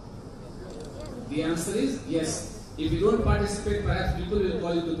process? The answer is yes. If you don't participate, perhaps people will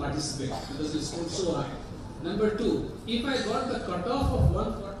call you to participate because you scored so high. Number two, if I got the cutoff of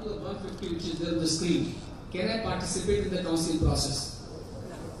 140 or 150, which is there on the screen, can I participate in the counseling process?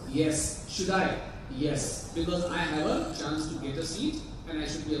 Yes. Should I? Yes. Because I have a chance to get a seat and I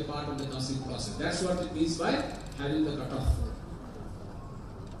should be a part of the counseling process. That's what it means by having the cutoff.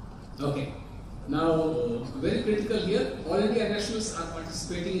 Okay. Now, very critical here, all India nationals are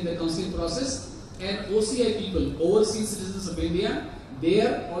participating in the counseling process, and OCI people, overseas citizens of India, they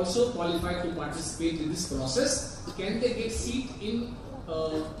are also qualified to participate in this process. Can they get seat in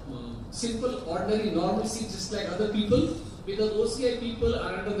simple, ordinary, normal seats just like other people? Because OCI people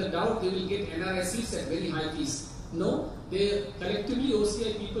are under the doubt they will get NRI seats at very high fees. No, they collectively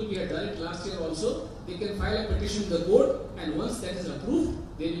OCI people, we had done it last year also, they can file a petition to the board, and once that is approved,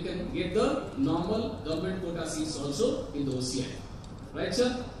 then you can get the normal government quota seats also in the OCI. Right,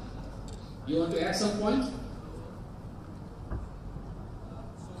 sir? You want to add some point?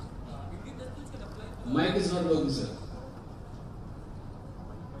 Mic is not working, sir.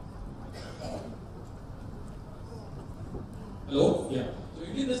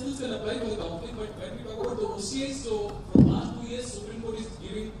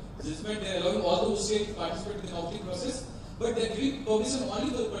 judgment, they are allowing all the OCI to participate in the counseling process, but they are giving permission only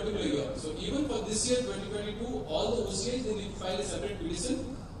for a particular year. So even for this year, 2022, all the OCIs, they need to file a separate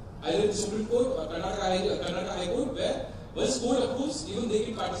petition, either in the Supreme Court or Karnataka High Court, where once court approves, even they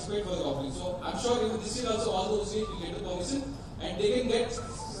can participate for the counseling. So I'm sure even this year also all the OCIs will get the permission, and they can get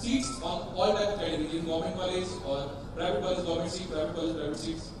seats on all type of categories, in government college or private college, government seat, private college, private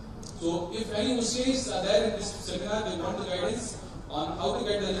seats. So if any OCIs are there in this seminar, they want the guidance on how to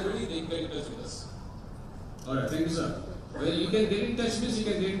get the eligibility, they can get in touch with us. Alright, thank you, sir. Well, you can get in touch with us, you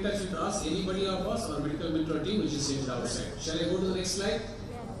can get in touch with us, anybody of us, or medical mentor team, which is seated outside. Shall I go to the next slide?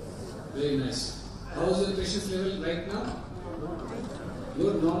 Very nice. How is your patience level right now?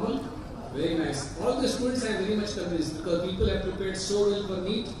 Good, normal? Very nice. All the students I am very much convinced, because people have prepared so well for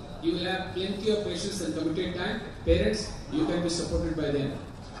NEET, you will have plenty of patience and committed time. Parents, you can be supported by them.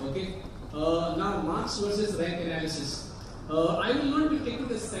 Okay? Now, marks versus rank analysis. I will not be taking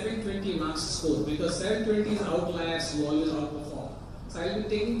the 720 marks score, because 720 is outliers who always outperform. So I will be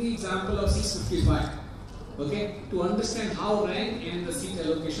taking the example of 655. Okay? To understand how rank and the seat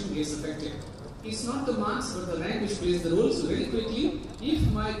allocation gets affected. It's not the marks but the rank which plays the role. So very quickly, if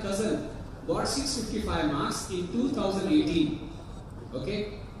my cousin got 655 marks in 2018,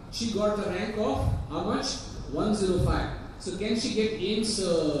 okay, she got the rank of how much? 105. So can she get AIMS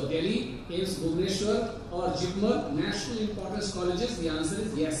Delhi, AIMS Bhubaneswar or JIPMER, national importance colleges? The answer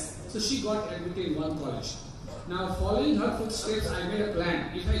is yes. So she got admitted in one college. Now following her footsteps, I made a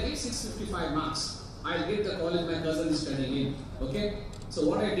plan. If I get 655 marks, I'll get the college my cousin is studying in. Okay? So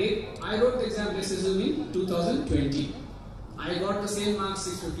what I did, I wrote the exam, let's assume in 2020. I got the same marks,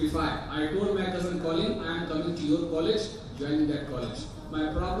 655. I told my cousin Colin, I am coming to your college, joining that college.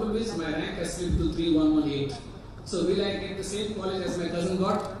 My problem is my rank has slipped to 3118. So will I get the same college as my cousin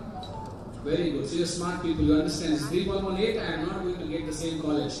got? Very good. So you're smart people, you understand this. 3118, I am not going to get the same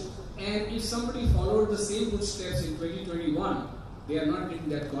college. And if somebody followed the same footsteps in 2021, they are not getting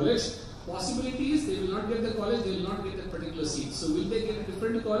that college. Possibility is they will not get the college, they will not get that particular seat. So will they get a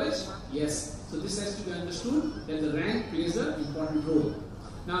different college? Yes. So this has to be understood that the rank plays an important role.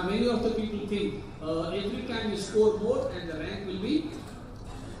 Now many of the people think every time you score more and the rank will be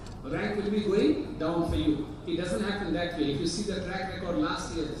going down for you. It doesn't happen that way. If you see the track record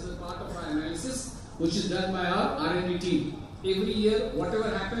last year, this is a part of our analysis which is done by our R&D team. Every year, whatever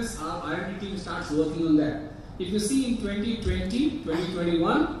happens, our R&D team starts working on that. If you see in 2020,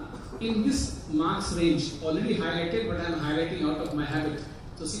 2021, in this marks range, already highlighted, but I am highlighting out of my habit.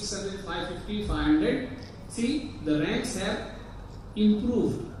 So 600, 550, 500. See, the ranks have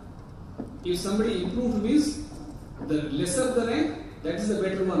improved. If somebody improved means the lesser the rank, that is the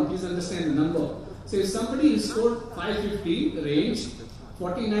better one. Please understand the number. So if somebody scored 550 range,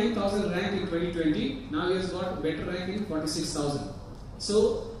 49,000 rank in 2020, now he has got better rank in 46,000.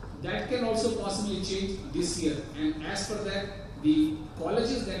 So that can also possibly change this year. And as for that, the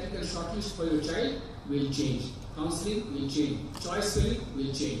colleges that you can shortlist for your child will change. Counseling will change. Choice filling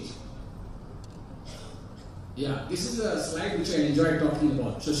will change. Yeah, this is a slide which I enjoyed talking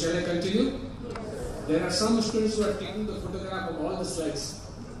about. So shall I continue? There are some students who are taking the photograph of all the slides.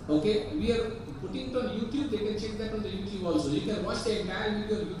 Okay, we are putting it on YouTube. They can check that on the YouTube also. You can watch the entire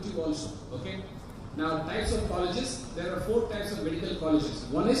video on YouTube also. Okay. Now types of colleges. There are 4 types of medical colleges.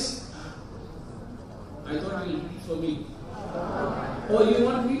 One is, I thought you will read for me. Oh, you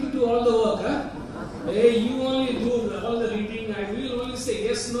want me to do all the work, huh? Hey, you only do all the reading. I will only say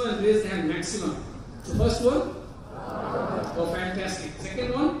yes, no, and raise the hand maximum. So first one. Oh, fantastic.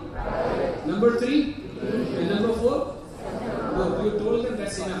 Second one. Number 3. And number 4. No, you told them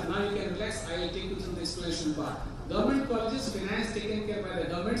that's enough. Now you can relax. I will take you through the explanation part. Government colleges, finance taken care by the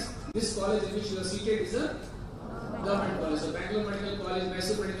governments. This college in which you are seated is a government college. So Bangalore Medical College,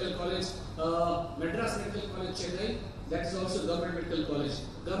 Mysore Medical College, Madras Medical College, Chennai, that is also government medical college.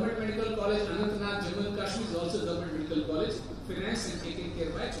 Government Medical College, Anantnag, Jammu and Kashmir is also government medical college. Finance and taken care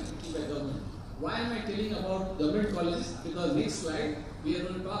by government. Why am I telling about government colleges? Because next slide we are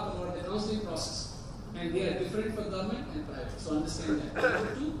going to talk about the counseling process. And they are different for government and private. So understand that.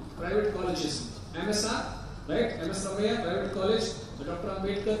 Number 2, private colleges. MSR, right? MS Ramaiah, private college. Dr.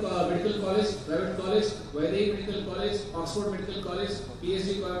 Ambedkar Medical College, private college. Vaidehi Medical College, Oxford Medical College,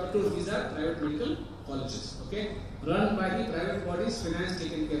 PhD Coimbatore. These are private medical colleges. Okay? Run by the private bodies, finance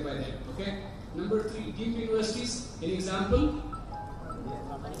taken care by them. Okay? Number 3, deemed universities. An example,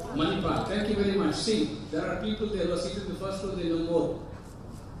 Manipal. Thank you very much. See, there are people there who are seated in the first row, they know more.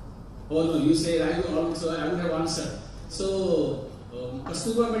 Oh no, you say I would have answered. So,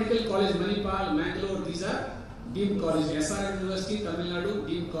 Kasturba Medical College, Manipal, Mangalore, these are deemed colleges. SR University, Tamil Nadu,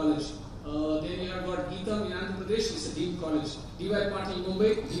 deemed college. Then you have got Geetam in Andhra Pradesh, it's a deemed college. D.Y. Patil,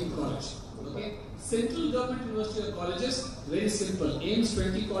 Mumbai, deemed college. Okay. Central government university or colleges, very simple. AIMS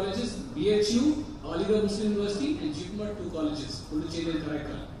 20 colleges, BHU, Aligarh Muslim University, and JIPMER 2 colleges, Puducherry and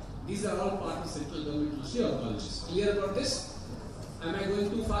Karaikal. These are all part of central government university or colleges. Clear about this? Am I going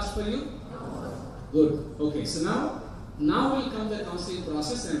too fast for you? Good. Okay. So now will come the counseling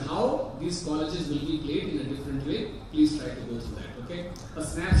process and how these colleges will be played in a different way. Please try to go through that. Okay. A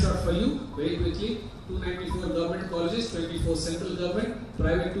snapshot for you very quickly. 294 government colleges, 24 central government,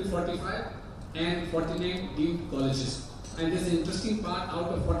 private 245, and 49 deemed colleges. And there's an interesting part, out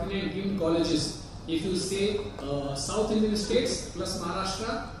of 49 deemed colleges, if you say South Indian states plus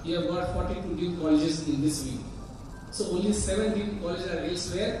Maharashtra, you have got 42 deemed colleges in this wing. So only 7 deemed colleges are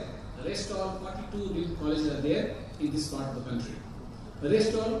elsewhere. The rest all 42 deemed colleges are there in this part of the country. The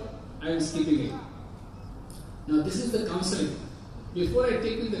rest all I am skipping it. Now this is the counseling. Before I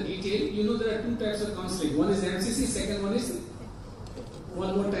take in the detail, you know there are 2 types of counseling. One is MCC, second one is,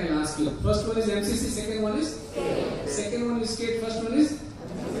 one more time I'll ask you. First one is MCC, second one is state. Second one is state, first one is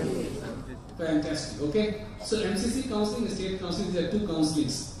fantastic. Okay. So MCC counseling and state counseling, there are 2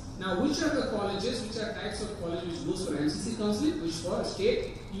 counselings. Now which are the colleges, which are types of colleges which goes for MCC counseling, which for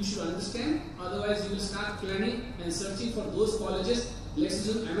state, you should understand. Otherwise you will start planning and searching for those colleges. Let's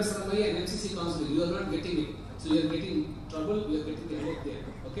assume MS Ramaiah and MCC counseling. You are not getting it. So you are getting trouble, you are getting the headache there.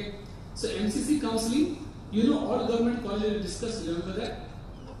 Okay. So MCC counseling, you know all government colleges we discussed, remember that?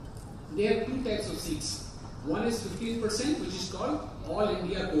 They have 2 types of seats. One is 15%, which is called All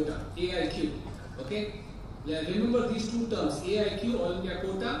India Quota, AIQ. Okay? Remember these 2 terms, AIQ, All India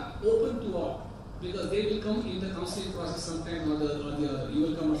Quota, open to all. Because they will come in the counseling process sometime or the other. You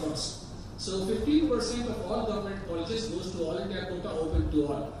will come across. So 15% of all government colleges goes to All India Quota, open to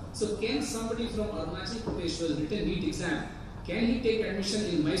all. So can somebody from Arunachal Pradesh who has written NEET exam, can he take admission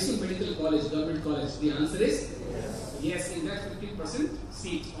in Mysore Medical College, government college? The answer is yes, in that 15%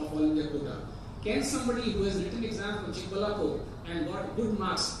 seat of All India Quota. Can somebody who has written exam from Chikbalapur and got good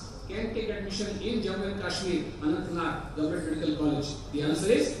marks, can take admission in Jammu and Kashmir, Anantnag, government medical college? The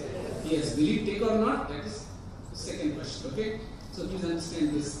answer is yes. Will he take or not? That is the second question. Okay. So please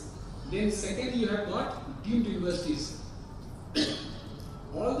understand this. Then second, you have got deemed universities.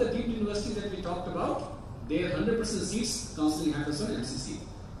 All the deemed universities that we talked about, their 100% seats, counseling happens on MCC.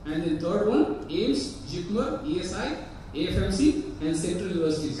 And then third one, AIMS, JIPMER, ESI, AFMC, and central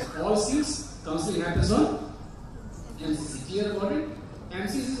universities. All seats, counseling happens on MCC. Clear about it?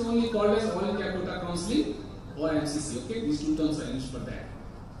 MCC is only called as All India Quota Counseling or MCC. Okay, these 2 terms are used for that.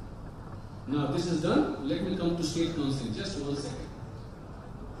 Now this is done. Let me come to state counseling. Just 1 second.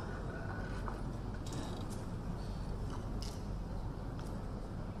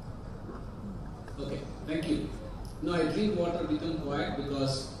 Okay, thank you. Now I drink water, become quiet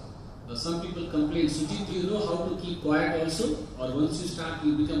because some people complain, Sujit, do you know how to keep quiet also? Or once you start,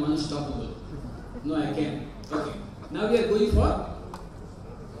 you become unstoppable? No, I can. Okay. Now we are going for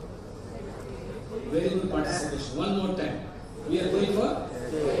very good participation. One more time. We are going for?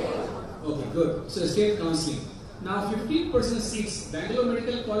 Okay, good. So state counseling. Now 15% seats, Bangalore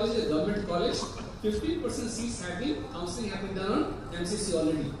Medical College is a government college. 15% seats have been, counseling have been done on MCC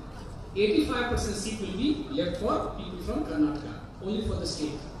already. 85% seat will be left for people from Karnataka, only for the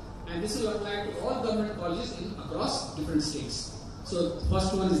state. And this will apply to all government colleges across different states. So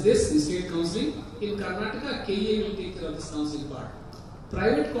first one is this, in state counseling. In Karnataka, KA will take care of this counseling part.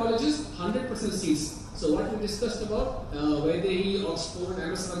 Private colleges, 100% seats. So what we discussed about, Vaidehi, Oxford,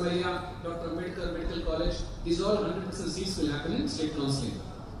 MS Ramaiah, Dr. Ambedkar Medical College, these all 100% seats will happen in state counseling.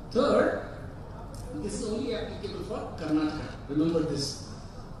 Third, this is only applicable for Karnataka. Remember this.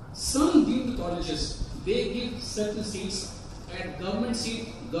 Some deemed colleges, they give certain seats at government seat,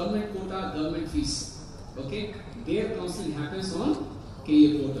 government quota, government fees. Okay, their counseling happens on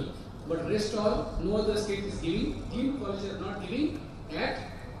KA portal. But rest all, no other state is giving. Deemed colleges are not giving at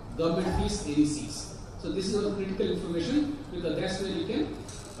government fees any seats. So this is all critical information because that's where you can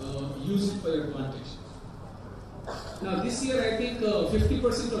use it for your advantage. Now this year I think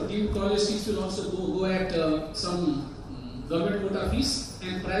 50% of deemed college seats will also go at some government quota fees.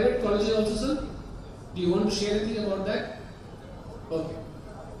 And private colleges also, sir? Do you want to share anything about that? Okay.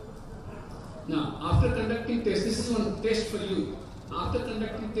 Now, after conducting test, this is one test for you. After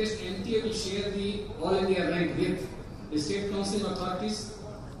conducting test, NTA will share the All India rank with the state counseling authorities,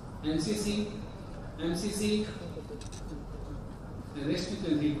 MCC, and rest you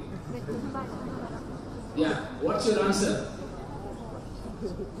can read. Yeah, what's your answer?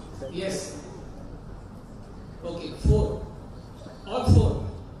 Yes. Okay, 4. All 4.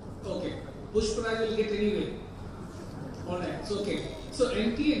 Okay. Pushparaj will get anyway. Alright, it's okay. So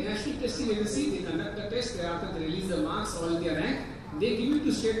NTA, National Testing Agency, they conduct the test, thereafter they release the marks, all India rank. They give it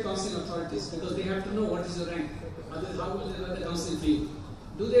to state counseling authorities because they have to know what is your rank. Otherwise, how will they run the counseling for you?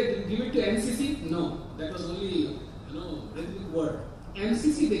 Do they give it to NCC? No, that was only rhythmic word.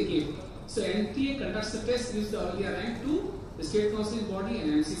 MCC they gave. So NTA conducts the test, gives the all India rank to the state counseling body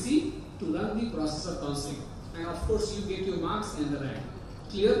and MCC to run the process of counseling. And of course, you get your marks and the rank.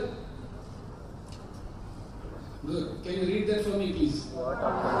 Clear? Good. Can you read that for me, please?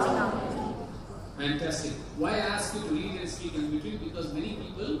 Fantastic. Why I ask you to read and speak in between? Because many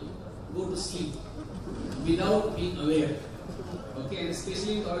people go to sleep without being aware. Okay, and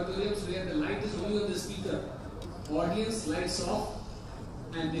especially in auditoriums where the light is only on the speaker. Audience lights off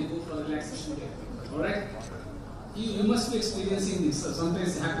and they go for relaxation there. Alright? You must be experiencing this. So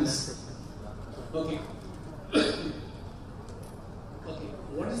sometimes it happens. Okay. Okay.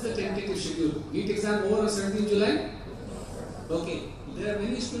 What is the tentative schedule? NEET exam over on 17th July? Okay. There are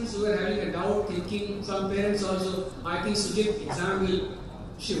many students who are having a doubt, thinking, some parents also, I think Sujit, exam will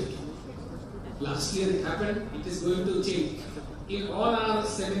shift. Last year it happened, it is going to change. In all our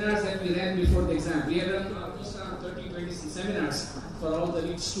seminars that we ran before the exam, we have run almost around 30-20 seminars for all the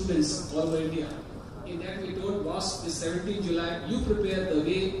NEET students all over India. In that we told, boss, this 17th July, you prepare the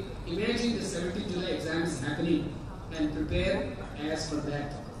way, imagine the 17th July exam is happening and prepare as for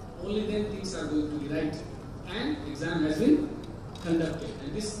that. Only then things are going to be right. And exam has been conducted.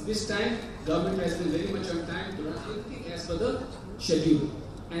 And this time, government has been very much on time to run everything as per the schedule.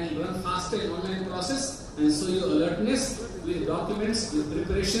 And run faster in online process, and so your alertness with documents, with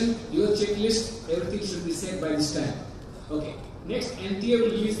preparation, your checklist, everything should be set by this time. Okay. Next, NTA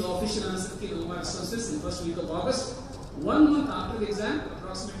will release the official answer key and responses in first week of August. 1 month after the exam,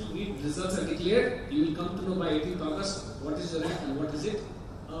 approximately NEET results are declared. You will come to know by 18th August what is your rank and what is it.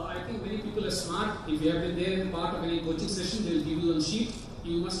 I think many people are smart. If you have been there in part of any coaching session, they will give you a sheet.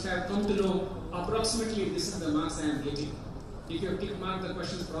 You must have come to know approximately this is the marks I am getting. If you have tick marked the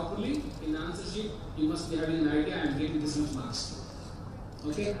questions properly in the answer sheet, you must be having an idea I am getting this much marks.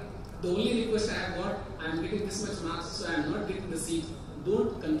 Okay? The only request I have got, I am getting this much marks, so I am not getting the seat.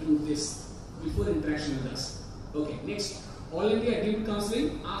 Don't conclude this before interaction with us. Okay, next. All India NEET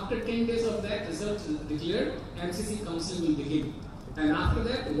Counselling. After 10 days of that, results declared, MCC counselling will begin. And after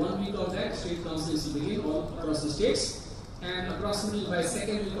that, 1 week of that, state counselling will begin all across the states. And approximately by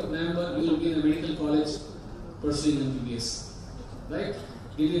 2nd week of November, you will be in a medical college pursuing MBBS. Right?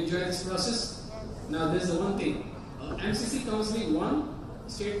 Did you enjoy this process? Now there is the one thing. MCC counselling 1,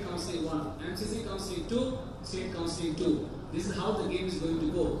 state counselling 1. MCC counselling 2, state counselling 2. This is how the game is going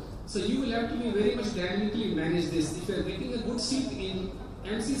to go. So you will have to be very much dynamically manage this. If you are getting a good seat in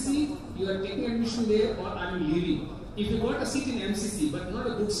MCC, you are taking admission there or are you leaving? If you got a seat in MCC but not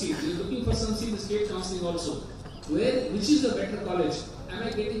a good seat, you are looking for some seat in state counselling also. Which is the better college? Am I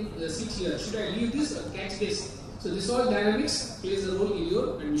getting a seat here? Should I leave this or catch this? So this all dynamics plays a role in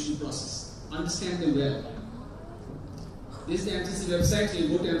your admission process. Understand them well. This is the MCC website. You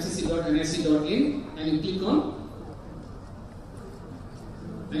go to mcc.nsc.in and you click on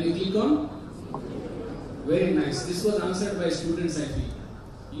very nice. This was answered by students I feel.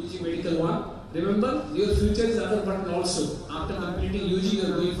 UG Medical 1. Remember, your future is other button also. After completing UG, you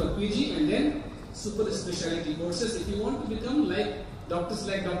are going for PG and then super specialty courses. If you want to become like doctors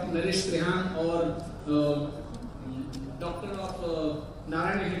like Dr. Naresh Trehan or Doctor of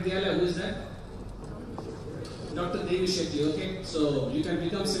Narayana Vidyalaya, who is that? Dr. Devi Shetty, okay? So you can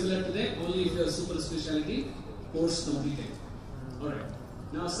become similar to them only if you have super specialty course completed. Alright.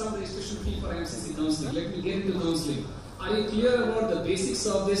 Now some registration fee for MCC counselling. Let me get into counselling. Are you clear about the basics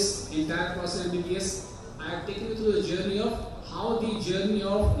of this entire process MBBS? I have taken you through a journey of how the journey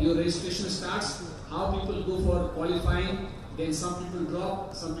of your registration starts, how people go for qualifying, then some people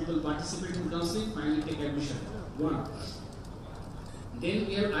drop, some people participate in counselling, finally take admission. One. Then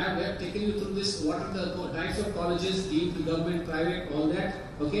I have taken you through this, what are the types of colleges, deemed to government, private, all that.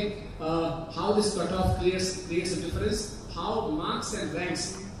 Okay. How this cutoff creates a difference, how marks and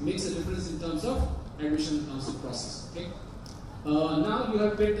ranks makes a difference in terms of admission and counseling process. Okay. Now you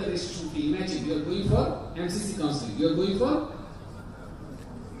have paid the registration fee. Imagine you are going for MCC counseling. You are going for,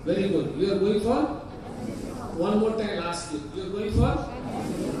 very good. You are going for, one more time I'll ask you. You are going for,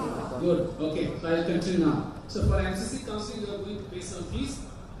 good. Okay. So I will continue now. So for MCC counseling, you are going to pay some fees.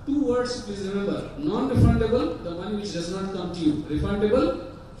 2 words, please remember. Non-refundable, the money which does not come to you. Refundable,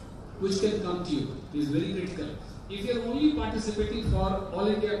 which can come to you. It is very critical. If you are only participating for All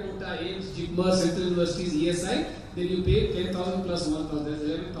India Quota, AIMS, JIGMA, Central Universities, ESI, then you pay 10,000 plus 1,000, that is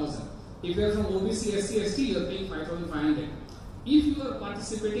 11,000. If you are from OBC, SC, ST, you are paying 5,500. If you are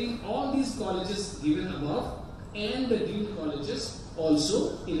participating all these colleges given above and the deemed colleges,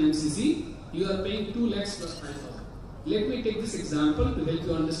 Also, in MCC, you are paying 2 lakhs plus 5,000. Let me take this example to help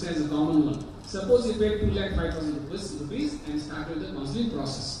you understand as a common one. Suppose you paid 2 lakh 5,000 rupees and started the counseling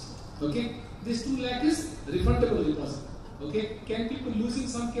process. Okay, this 2 lakh is refundable deposit. Okay, can people lose in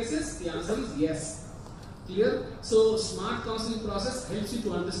some cases? The answer is yes. Clear? So, smart counseling process helps you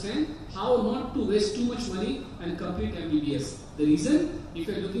to understand how not to waste too much money and complete MBBS. The reason, if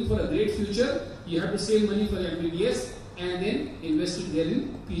you are looking for a great future, you have to save money for MBBS and then invest it there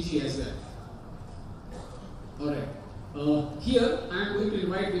in PG as well. Alright. Here I am going to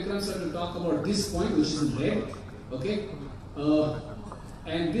invite Vikram sir to talk about this point which is in red. Okay.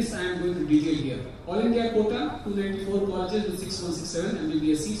 And this I am going to detail here. All India quota, 294 colleges with 6167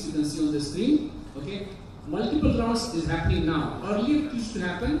 MBBS seats you can see on the screen. Okay. Multiple rounds is happening now. Earlier it used to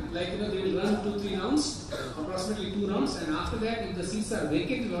happen, like they will run 2-3 rounds, approximately 2 rounds, and after that, if the seats are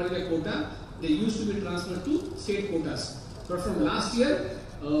vacant in All India quota, they used to be transferred to state quotas. But from last year,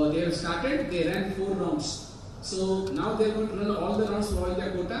 they have started, they ran 4 rounds. So now they are going to run all the rounds for All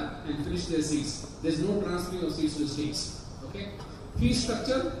India quota and finish their seats. There is no transferring of seats to states. Okay. Fee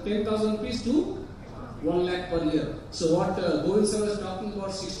structure 10,000 rupees to 1 lakh per year. So what Govind sir was talking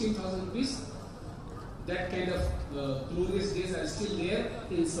about 16,000 rupees. That kind of glorious days are still there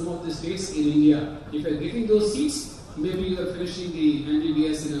in some of the states in India. If you are getting those seats, maybe you are finishing the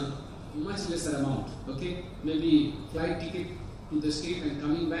MBBS in a much lesser amount. Okay, maybe flight ticket to the state and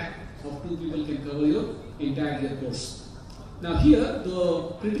coming back of 2 people can cover your entire year course. Now here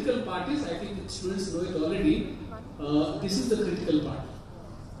the critical part is, I think students know it already. This is the critical part.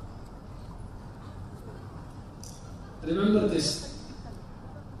 Remember this.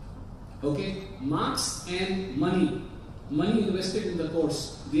 Okay, marks and money invested in the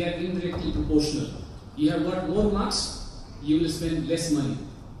course, they are indirectly proportional. You have got more marks, you will spend less money.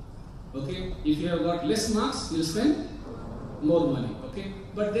 Okay, if you have got less marks, you will spend more money. Okay,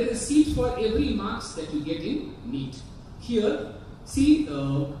 but there is seat for every marks that you get in NEET. Here, see,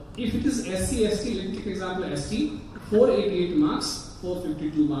 if it is SC, ST, let me take example ST, 488 marks,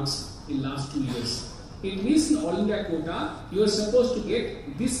 452 marks in last 2 years. It means in All India quota, you are supposed to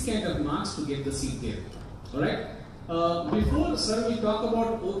get this kind of marks to get the seat there. Alright? Before sir will talk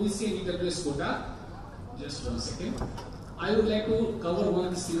about OBC and EWS quota, just 1 second. I would like to cover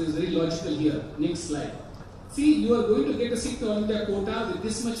one thing that is very logical here. Next slide. See, you are going to get a seat to All India quota with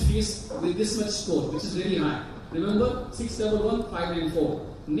this much fees, with this much score, which is very high. Remember, 611,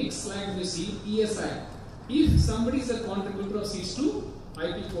 594. Next slide we see ESI. If somebody is a contributor of seats to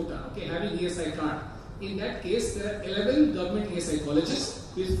IP quota, okay, having ESI card. In that case, there are 11 government ESI colleges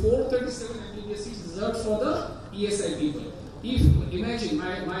with 437 MBBS seats reserved for the ESI people. If, imagine,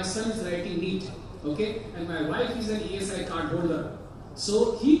 my son is writing NEET, okay, and my wife is an ESI card holder.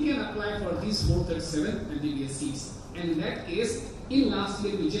 So, he can apply for these 437 MBBS seats. And in that case, in last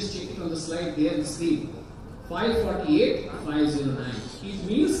year, we just checked it on the slide there on the screen. 548, 509. It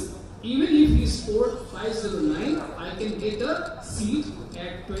means, even if he scored 509, I can get a seat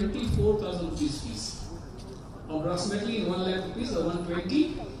at 24,000 rupees fees. Approximately in 1 lakh rupees or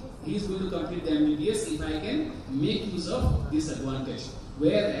 120, he is going to complete the MBBS if I can make use of this advantage.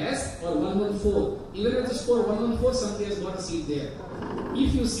 Whereas for 114, even if the score 114, somebody has got a seat there.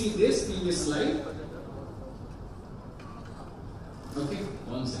 If you see this previous slide, okay,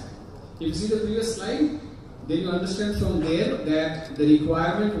 1 second. If you see the previous slide, then you understand from there that the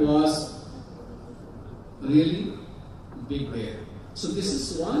requirement was really big there. So this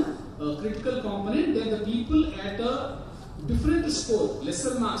is one critical component, that the people at a different score,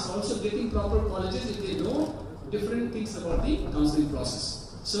 lesser marks, also getting proper colleges if they know different things about the counseling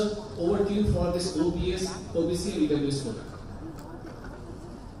process. So over to you for this OBS, OBC and EWS quota.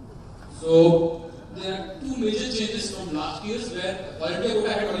 So there are 2 major changes from last year's, where All India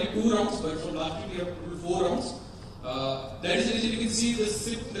quota had only 2 rounds, but from last year we have 4 rounds. That is the reason you can see the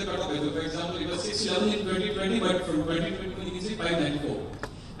SIP in the cutoff value. For example, it was 611 in 2020, but from 2021 you can see 594.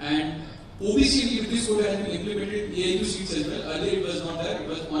 And OBC and EWS quota has been implemented in AIQ seats as well. Earlier it was not there, it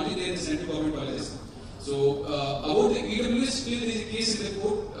was only there in the central government colleges. So about the EWS, still there is a case in the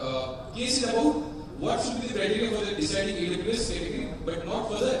court. Case is about what should be the criteria for the deciding EWS category, but not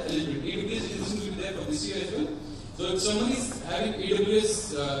for the eligibility. EWS eligibility will be there for this year as well. So if someone is having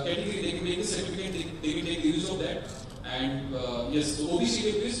EWS category, they can make a certificate, they can take the use of that. And yes, so OBC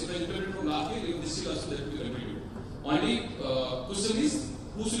EWS, if I implemented from last year, this year also that will be continued. Only question is,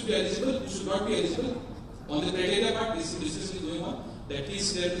 who should be eligible, who should not be eligible. On the criteria part, this discussion is going on. That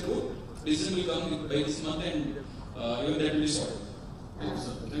is there in the court. Decision will come by this month, and even that will be solved. Thank you,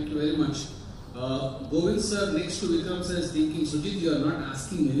 sir. Thank you very much. Govind sir, next to Vikram sir, is thinking, Sujit, you are not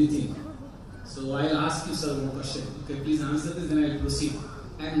asking anything. So I'll ask you sir one question. Okay, please answer this, then I'll proceed.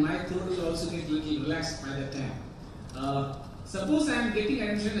 And my throat will also get a little relaxed by that time. Suppose I am getting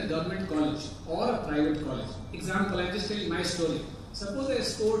admission in a government college or a private college. Example, I'm just telling my story. Suppose I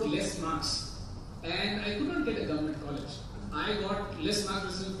scored less marks and I could not get a government college. I got less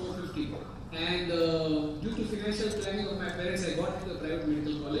marks than 450. And due to financial planning of my parents, I got into a private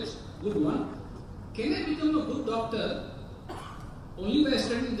medical college. Good one. Can I become a good doctor only by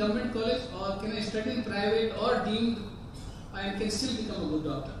studying government college, or can I study in private or deemed and can still become a good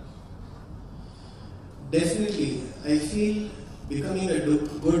doctor? Definitely. I feel becoming a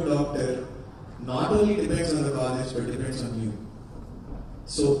good doctor not only depends on the college but depends on you.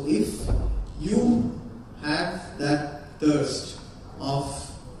 So if you have that thirst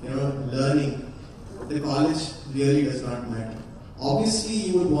of learning, the college really does not matter. Obviously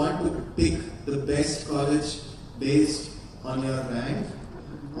you would want to pick the best college based on your rank,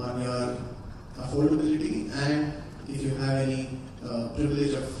 on your affordability, and if you have any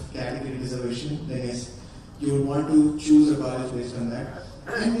privilege of category reservation, then yes, you would want to choose a college based on that.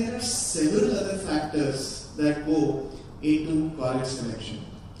 And there are several other factors that go into college selection.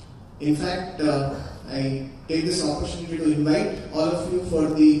 In fact, I take this opportunity to invite all of you for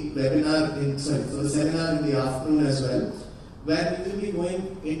the for the seminar in the afternoon as well, where we will be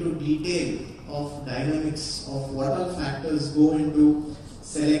going into detail of dynamics of what all factors go into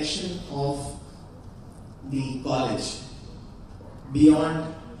selection of the college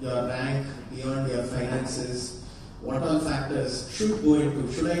beyond your rank, beyond your finances. What all factors should go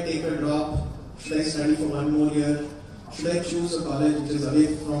into? Should I take a drop? Should I study for one more year? Should I choose a college which is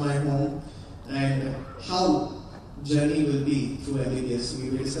away from my home? And how journey will be through MBBS. We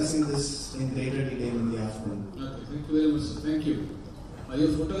will be discussing this in greater detail in the afternoon. Okay, thank you very much, sir. Thank you.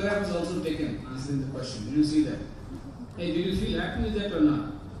 Your photograph was also taken answering the question. Did you see that? Hey, did you feel happy with that or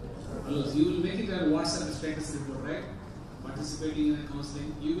not? Hello, so you will make it on WhatsApp status report, right? Participating in a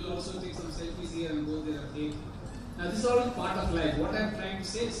counseling. You will also take some selfies here and go there and take. Now this is all part of life. What I am trying to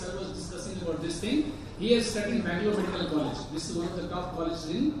say, sir was discussing about this thing. He has studied in Bangalore Medical College. This is one of the top colleges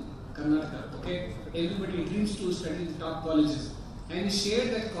in Karnataka. Okay, everybody dreams to study in the top colleges, and he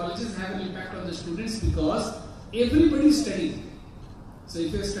shared that colleges have an impact on the students because everybody is studying. So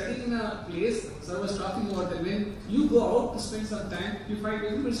if you are studying in a place, sir was talking about that when you go out to spend some time, you find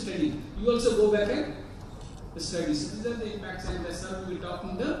everybody studying. You also go back and study. So these are the impacts, and the sir will be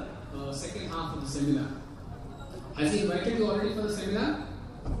talking the second half of the seminar. Has he invited you already for the seminar?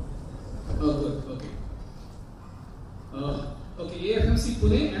 Oh, good. Okay. Okay, AFMC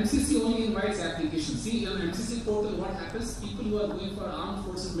Pune, MCC only invites applications. See, on MCC portal what happens, people who are going for Armed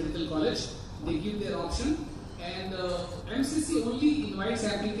Forces Medical College, they give their option, and MCC only invites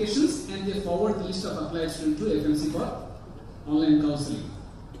applications and they forward the list of applied students to FMC for online counseling.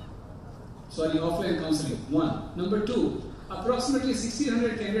 Sorry, offline counseling. One. Number two, approximately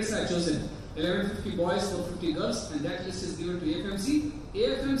 1600 candidates are chosen. 1150 boys, 450 girls, and that list is given to AFMC.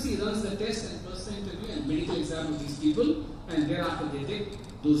 AFMC runs the test and personal interview and medical exam of these people, and thereafter they take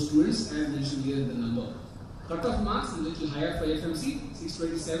those students as mentioned here in the number. Cut-off marks a little higher for AFMC,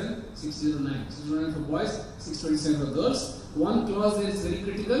 627, 609. 609 for boys, 627 for girls. One clause there is very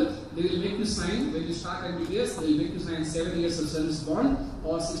critical. They will make you sign, when you start MBBS, they will make you sign 7 years of service bond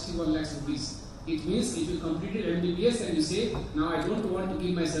or 61 lakhs rupees. It means if you completed MBBS and you say, now I don't want to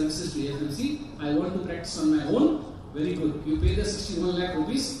give my services to AFMC, I want to practice on my own, very good. You pay the 61 lakh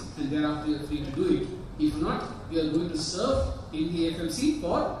rupees and thereafter you are free to do it. If not, you are going to serve in the AFMC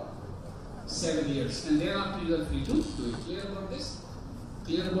for 7 years and thereafter you are free to do it. Clear about this?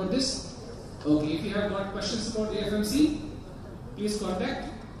 Clear about this? Okay, if you have got questions about the AFMC, please contact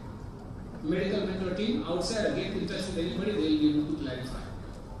medical mentor team outside or get in touch with anybody, they will be able to clarify.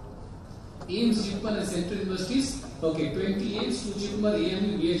 AIMS, JIPMER and Central Universities. Okay, 20 AIMS, 2 JIPMER,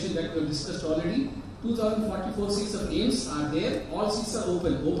 AMU, BHU that we have discussed already. 2044 seats of AIMS are there. All seats are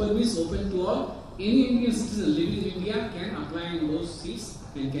open. Open means open to all. Any Indian citizen living in India can apply in those seats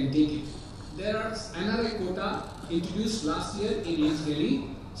and can take it. There are NRI quota introduced last year in AIMS Delhi.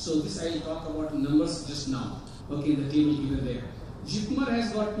 So this I will talk about in numbers just now. Okay, the table given there. JIPMER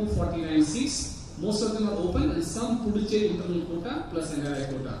has got 249 seats. Most of them are open and some Puducherry internal quota plus NRI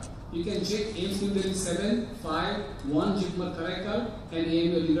quota. You can check AIMS New Delhi 7, 5, 1 JIPMER Karaikal and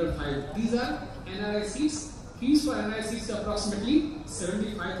AMU Leader 5. These are NRI seats. Fees for NRI seats are approximately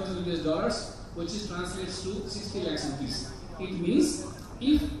 $75,000 US, which is translates to 60 lakhs rupees. It means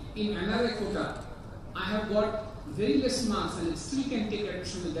if in NRI quota I have got very less marks and it still can take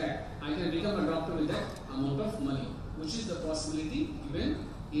admission with that, I can become a doctor with that amount of money, which is the possibility given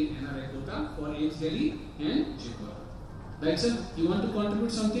in NRI quota for AIMS Delhi and JIPMER. Right, sir? You want to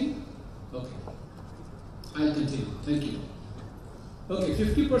contribute something? Okay. I'll continue. Thank you. Okay,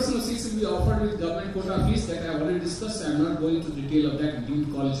 50% of seats will be offered with government quota fees that I have already discussed. I am not going into detail of that in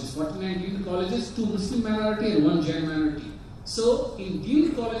deemed colleges. 49 deemed colleges, 2 Muslim minority and 1 Jain minority. So, in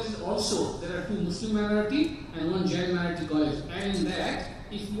deemed colleges also, there are 2 Muslim minority and 1 Jain minority college. And in that,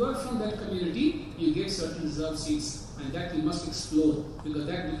 if you are from that community, you get certain reserved seats. And that you must explore, because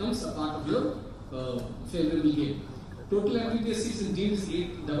that becomes a part of your favorable game. Total MBBS seats in deemed is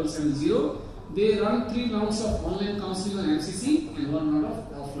 8770. They run 3 rounds of online counseling on MCC and 1 round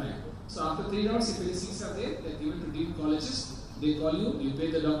of offline. So after 3 rounds, if any seats are there, they are given to deemed colleges. They call you, you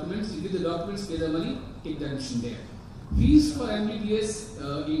pay the documents, you give the documents, pay the money, take the admission there. Fees for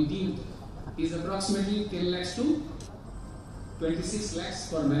MBBS in deemed is approximately 10 lakhs to 26 lakhs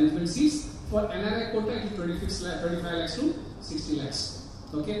for management seats. For NRI quota, it is 25 lakhs to 60 lakhs.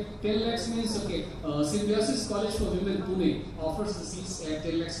 Okay, 10 lakhs means, okay, Symbiosis College for Women Pune offers the seats at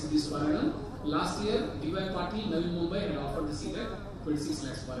 10 lakhs rupees per annum. Last year, DY Patil, Navi Mumbai had offered the seat at 26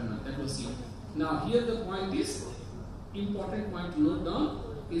 lakhs per annum. That was seen. Now, here the point is, important point to note down,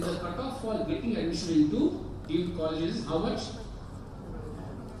 is the cutoff for getting admission into deemed colleges. How much?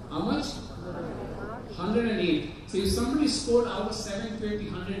 How much? 108. So, if somebody scored out of 720,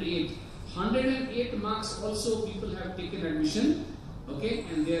 108 marks also people have taken admission. Okay,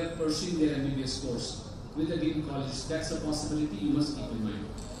 and they are pursuing their MBBS course with the deemed colleges. That's a possibility you must keep in mind.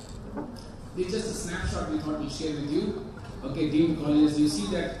 This is just a snapshot we thought we'll share with you. Okay, deemed colleges. You see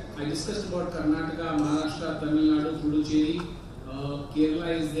that I discussed about Karnataka, Maharashtra, Tamil Nadu, Puducherry, Kerala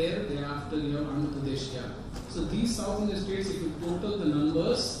is there. Thereafter, you have Andhra Pradesh. Yeah. So these South Indian states, if you total the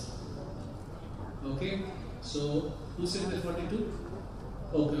numbers, okay. So who said that 42?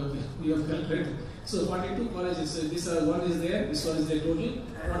 Okay, you have calculated. So 42 colleges. So this one is there. This one is there total.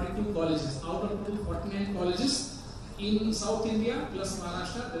 42 colleges. Out of total 49 colleges in South India plus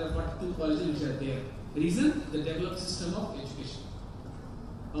Maharashtra, there are 42 colleges which are there. Reason? The developed system of education.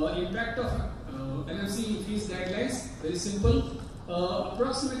 Impact of NMC fees guidelines. Very simple.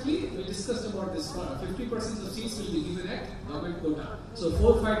 Approximately, we discussed about this. 50% of seats will be given at government quota. So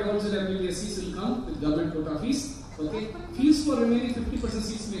 4-5 dollars in MBBS seats will come with government quota fees. Okay, fees for remaining 50%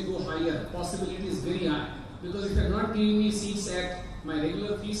 seats may go higher. Possibility is very high, because if you are not giving me seats at my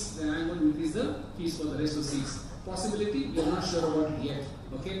regular fees, then I am going to increase the fees for the rest of seats. Possibility, you are not sure about it yet.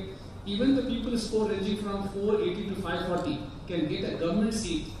 Okay, even the people who score ranging from 480 to 540 can get a government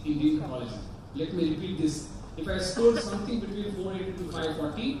seat in deemed college. Let me repeat this. If I scored something between 480 to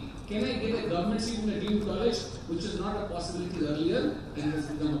 540, can I get a government seat in a deemed college, which is not a possibility earlier and has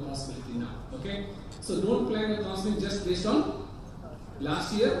become a possibility now. Okay. So don't plan your counseling just based on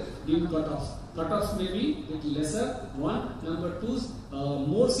last year deemed cutoffs. Cutoffs may be a little lesser. 1. Number 2,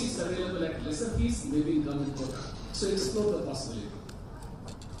 more seats available at lesser fees, maybe in government quota. So explore the possibility.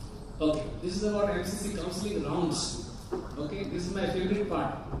 Okay, this is about MCC counseling rounds. Okay, this is my favorite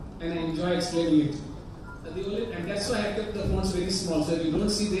part, and I enjoy explaining it. And that's why I kept the fonts very small. So if you don't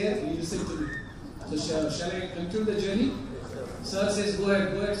see there, you listen to me. So shall I continue the journey? Sir says, go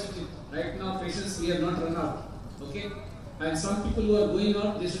ahead, Suchit. Right now, patients, we have not run out. Okay? And some people who are going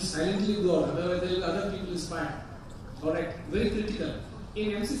out, they should silently go out. Otherwise, there will other people inspired. Alright, very critical. In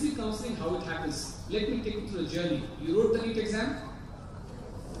MCC counseling, how it happens. Let me take you through the journey. You wrote the NEET exam?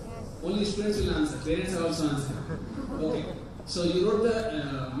 Only students will answer. Parents are also answering. Okay. So you wrote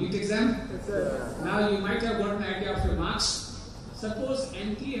the NEET exam? Yes, sir. Now you might have got an idea of your marks. Suppose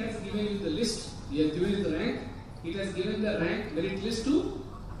NT has given you the list. He has given you the rank. It has given the rank merit list to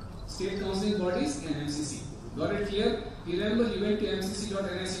state counseling bodies and MCC. Got it clear? You remember you went to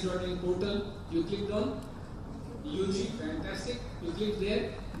mcc.nic.in portal, you clicked on UG, fantastic. You click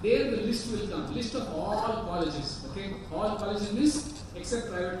there. There the list will come. List of all colleges. Okay? All colleges means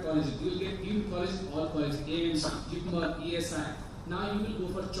except private colleges. You will get deemed colleges, all colleges, AMC, JIPMER, ESI. Now you will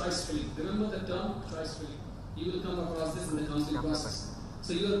go for choice filling. Remember the term choice filling. You will come across this in the counseling process.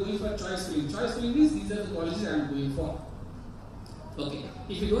 So you are going for choice filling. Choice filling means these are the colleges I am going for. Okay.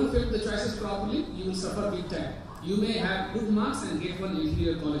 If you don't fill the choices properly, you will suffer big time. You may have good marks and get one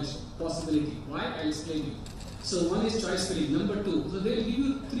inferior college. Possibility. Why? I will explain you. So one is choice filling. Number 2. So they will give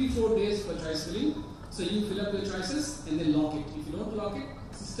you 3-4 days for choice filling. So you fill up your choices and then lock it. If you don't lock it,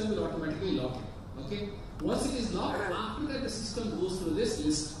 system will automatically lock it. Okay. Once it is locked, after that the system goes through this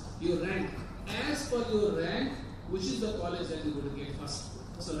list, your rank. As per your rank, which is the college that you are going to get first.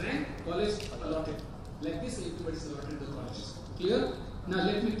 So rank, college allotted. Like this, everybody is allotted the colleges. Clear? Now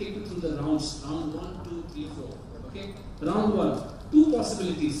let me take you through the rounds. Round 1, 2, 3, 4. Okay. Round 1. 2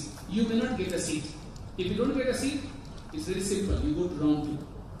 possibilities. You may not get a seat. If you don't get a seat, it's very simple. You go to round 2.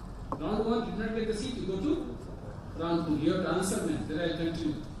 Round 1, you did not get the seat, you go to round 2. You have to answer them. Then I will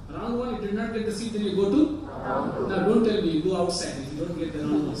continue. Round 1, you did not get the seat, then you go to? Now don't tell me, you go outside if you don't get the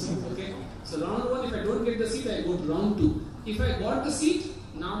round 1 seat, okay? So round 1, if I don't get the seat, I go to round 2. If I got the seat,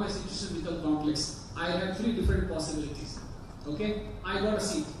 now my situation becomes complex. I have 3 different possibilities, okay? I got a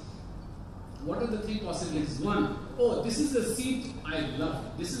seat. What are the 3 possibilities? 1, oh, this is the seat I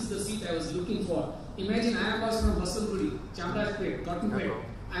love. This is the seat I was looking for. Imagine I am from Basalgudi, Chamrajpet, Cottonpet,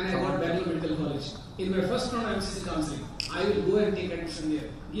 and I got Bangalore Medical College. In my first round of MCC counseling, I will go and take admission there.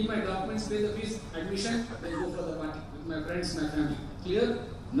 Give my documents, pay the fees, admission, then go for the party with my friends, my family. Clear?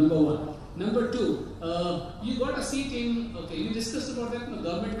 Number 1. Number 2, you got a seat in, okay, you discussed about that,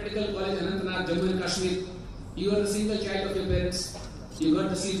 Government Medical College, Anantnag, Jammu and Kashmir. You are the single child of your parents. You got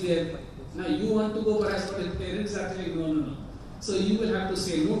the seat there. Now you want to go perhaps, but your parents are telling no. So you will have to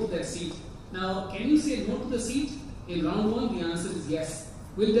say no to that seat. Now, can you say no to the seat? In round 1, the answer is yes.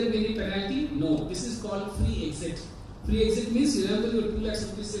 Will there be any penalty? No. This is called free exit. Free exit means you remember your 2 lakhs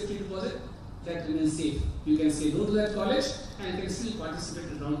rupees safety deposit? That remains safe. You can say no to that college and can still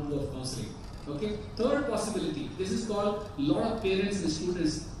participate in round 2 of counseling. Okay. Third possibility. This is called, a lot of parents and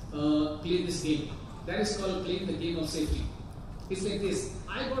students play this game. That is called playing the game of safety. It's like this.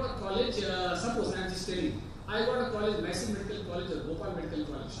 I got a college, suppose I am just telling, I got a college, Mysore Medical College or Bhopal Medical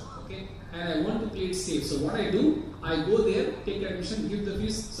College, okay, and I want to play it safe. So what I do, I go there, take admission, give the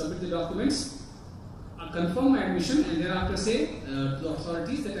fees, submit the documents, confirm my admission, and thereafter say to the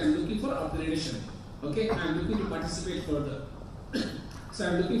authorities that I am looking for upgradation. Okay, I am looking to participate further. So I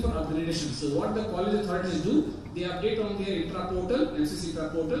am looking for upgradation. So what the college authorities do, they update on their intra portal, MCC intra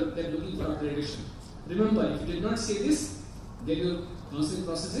portal, they are looking for upgradation. Remember, if you did not say this, then your counseling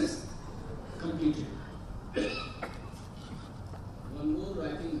process is completed. One more,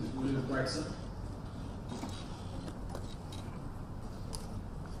 I think you will be required, sir.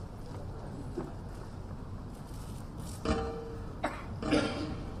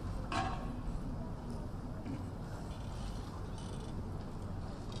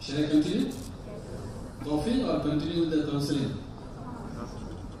 Shall I continue? Coughing or continue with the counseling?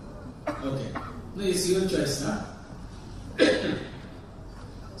 Okay. No, it's your choice, huh?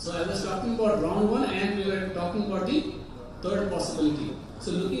 So I was talking about round 1 and we were talking about the third possibility.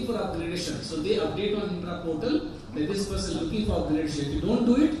 So looking for upgradation. So they update on intra portal that this person is looking for upgradation. If you don't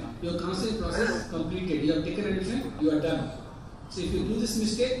do it, your counseling process is completed. You have taken admission, you are done. So if you do this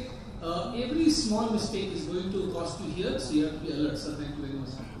mistake, every small mistake is going to cost you here. So you have to be alert. So thank you very much.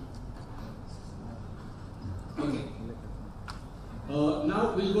 Okay.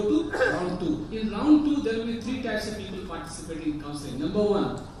 Now we'll go to round 2. In round 2, there will be 3 types of people participating in counseling. Number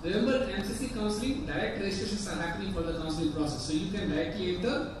 1, remember MCC counseling, direct registrations are happening for the counseling process. So you can directly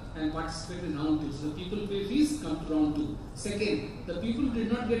enter and participate in round 2. So the people who pay fees come to round 2. Second, the people who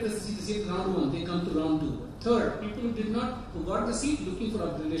did not get the seat in round 1, they come to round 2. Third, people who got the seat looking for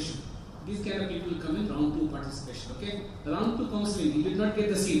upgradation. These kind of people will come in round 2 participation. Okay? Round 2 counseling, you did not get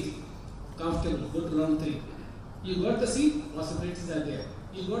the seat. Comfortable, go to round 3. You got the seat, possibilities are there.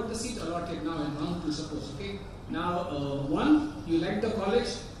 You got the seat allotted now in round 2, suppose, okay? Now, 1, you like the college,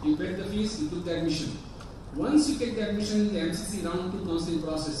 you paid the fees, you took the admission. Once you take the admission in the MCC round 2 counseling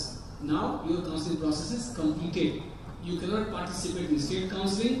process, now your counseling process is completed. You cannot participate in state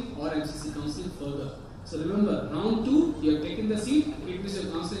counseling or MCC counseling further. So remember, round 2, you have taken the seat, it means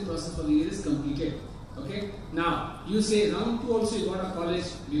your counseling process for the year is completed. Okay? Now, you say round 2 also you got a college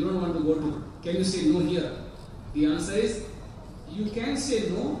you don't want to go to. Can you say no here? The answer is, you can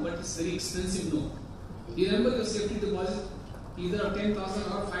say no, but it's very expensive no. Remember your safety deposit, either of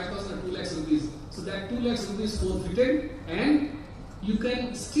 10,000 or 5,000 or 2 lakhs rupees. So that 2 lakhs rupees forfeited, and you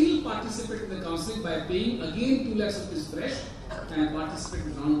can still participate in the counseling by paying again 2 lakhs rupees fresh and participate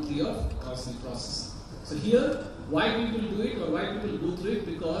in round 3 of counseling process. So here, why people do it or why people go through it?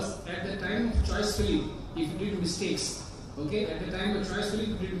 Because at the time of choice filling, if you did mistakes, okay, at the time of choice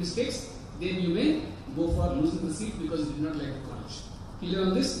filling, if you did mistakes, then you may go for losing the seat because you did not like the college. Clear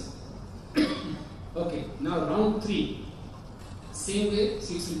on this? Okay, now round 3. Same way,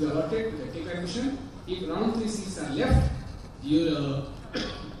 seats will be allotted, you can take admission. If round 3 seats are left, you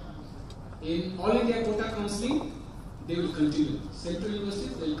in all India quota counseling, they will continue. Central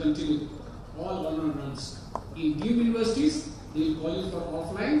universities, they will continue. All 1 rounds. In deemed universities, they will call you for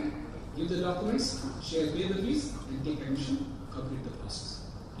offline, give the documents, pay the fees, and take admission, complete the process.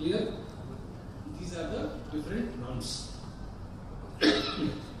 Clear? These are the different rounds.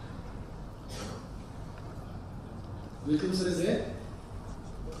 Vikram sir is there?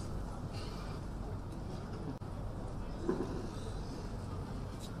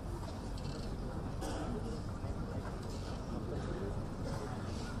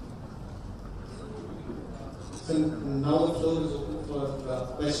 So now the floor is open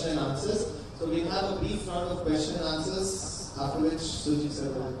for question and answers. So we'll have a brief round of question and answers, after which Sujit sir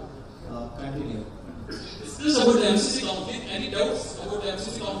will continue. Discuss about the MCC conflict. Any doubts about the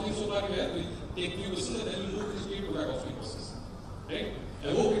MCC conflict so far? We'll take few questions and then we'll move to the state quota conflict process. Right? I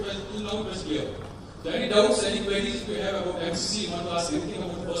hope it was till now it was clear. So any doubts, any queries you have about MCC? You want to ask anything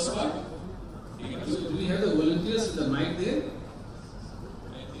about the first part? So do we have the volunteers with the mic there?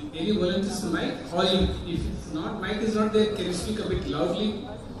 Any volunteers with the mic? Or if it's not, mic is not there, can you speak a bit loudly?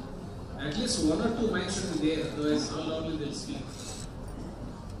 At least one or two mics should be there, otherwise how loudly they'll speak.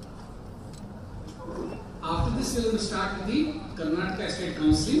 After this, we are going to start with the Karnataka State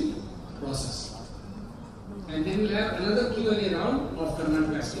Counselling process. And then we'll have another Q&A round of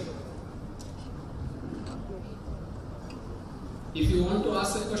Karnataka State. If you want to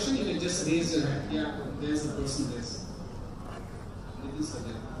ask a question, you can just raise your hand. Yeah, there's the person there.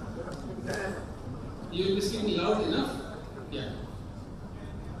 You will be speaking loud enough? Yeah.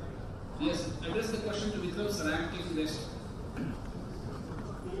 Yes, address the question to Vikram sir. I am taking this.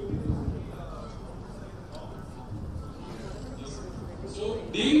 So,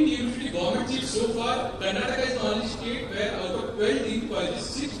 deemed university government seats so far, Karnataka is the only state where out of 12 deemed colleges,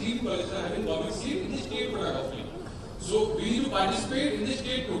 6 deemed colleges are having government seat in the state quota conflict. So, we need to participate in the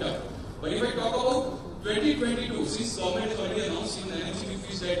state quota. But if I talk about 2022, since government has already announced in the NMC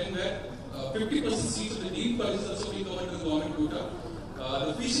fees guideline where 50% seats of the deemed colleges also will come under the government quota.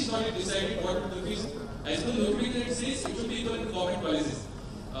 The fees is not yet decided what the fees. As the notification it says, it should be equal in government colleges.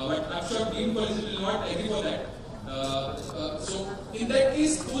 But I'm sure deemed colleges will not agree for that. So in that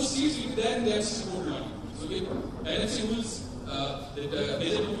case, those seats will be there in the MCC portal only. So if NMC rules that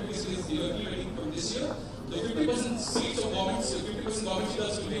major notification is implementing from this year, the 50% seats of government, 50% government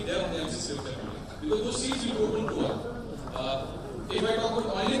seats will be there on the MCC website only. Because those seats will be open to all. If I talk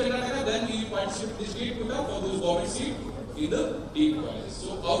about only Karnataka, then we participate in the state quota for those government seats in the deemed colleges. So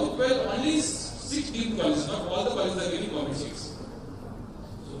out of 12, only 6 deemed colleges, not all the colleges are getting government seats.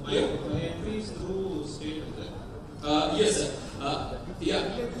 So my entry is through state. Yes, sir. Yeah.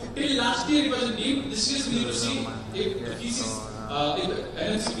 Till last year it was deemed. This year we need to see if the fees is, if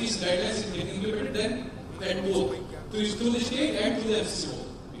NMC fees guidelines is getting implemented, then that both through the state and through the MCC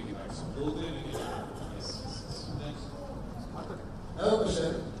both. I have a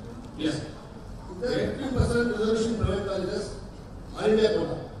question. Yes. If there is 50% reservation in private colleges, all India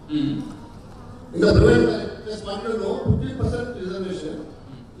quota. In the private college, just want to know 50% reservation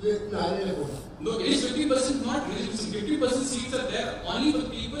in all India quota. No, it is 50% not reservation. 50% seats are there only for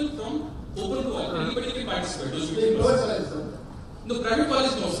people from open to all. Anybody can participate. Those 50%. No, private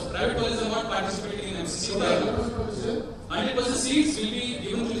colleges no, sir. Private colleges are not participating in MCC. 100% seats will be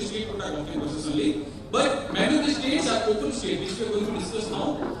given to the state quota conflict process only. But many of the states are open states, which we are going to discuss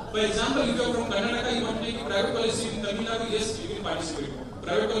now. For example, if you are from Karnataka, you want to take a private college seat in Tamil Nadu, yes, you can participate.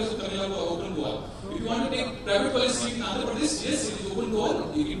 Private colleges in Tamil Nadu are open to all. If you want to take private college seat in Andhra Pradesh, yes, it is open to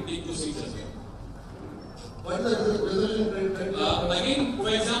all. You can take those seats as well. What is the reservation rate? Again, for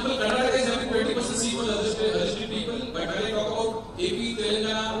example, Karnataka is having 20% seat for the other state people, but when I talk about AP,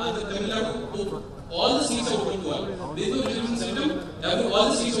 Telangana, Tamil Nadu, all the seats are open to all. There is no reservation system. All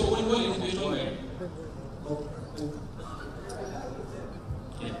the seats are open to all. It is based on merit.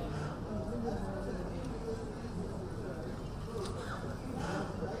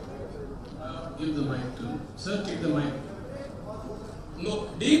 Give the mic to sir. Take the mic. No,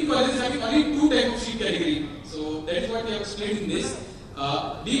 deemed colleges having only 2 types of seat category. So that is what we have explained in this.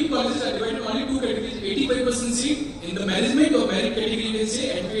 Deemed colleges are divided into only 2 categories: 85% seat in the management or merit category, you can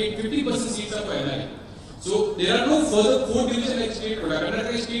say, and 50% seats are for NRI. So there are no further 4 divisions like state.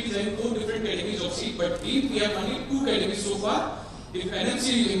 Karnataka state is having 4 different categories of seat, but deemed we have only 2 categories so far. If NMC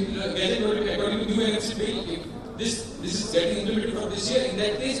gazette according to new NMC bill, if this is getting implemented for this year, in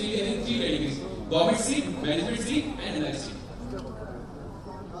that case we are having 3 categories: government seat, management seat, and NRI seat.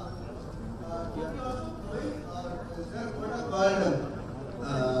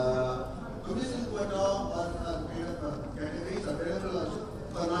 Commission quota or categories available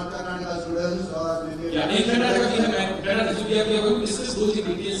for non-Karnataka students or maybe. Yeah, in Karnataka we are going to discuss those in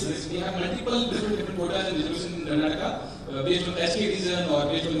details. We have multiple different quotas and resolutions in Karnataka based on SK region or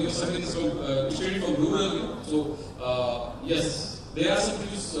based on something from from rural. So yes, there are some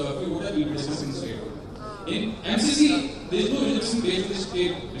few quotas we will be discussing straight. In MCC, there is no restriction based on the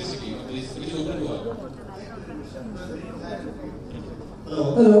state basically. It is open to all.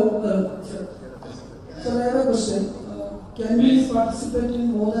 Hello, sir. Sir, I have a question. Can we participate in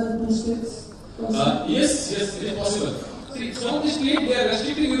more than 2 states? Yes, it is possible. See, some of the states they are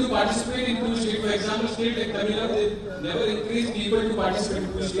restricting you to participate in 2 states. For example, state like Tamil Nadu, they never encourage people to participate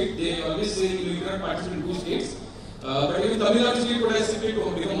in 2 states. They always say you cannot participate in 2 states. But even Tamil Nadu state would have simply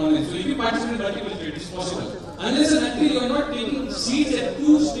become online. So if you participate in multiple states, it is possible. Unless and until you are not taking seats at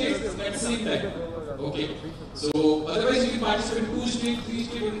 2 states at the same time. Okay. So otherwise you can participate in 2 states, 3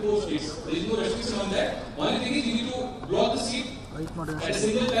 states, and 4 states. There is no restriction on that. Only thing is you need to block the seat at a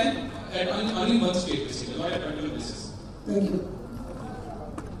single time at only one state basically, not at continual basis. Thank you.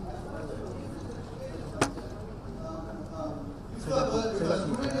 If a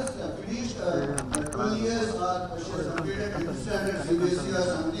student has finished 12 years or she has completed 5th standard CBSE or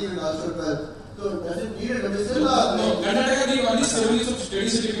something and also 12, so does it need a revision or? No, Karnataka give only 7 years of study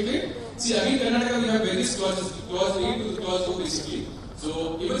certificate. See, again, Karnataka we have various clauses, clause 8 to clause 4 basically. So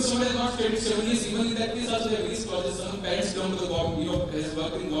even someone has not studied 7 years, even in that case also there are various clauses. Some parents come to the government, has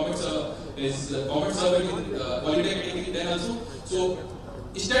worked in government, is government servant in holiday category then also. So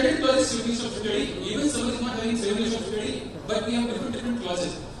standard clause is 7 years of study. Even someone is not having 7 years of study, but we have different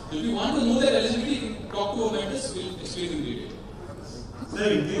clauses. So if you want to know their eligibility, you can talk to our mentors. We'll explain in detail. Sir,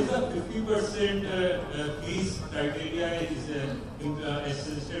 in case of 50% fees criteria is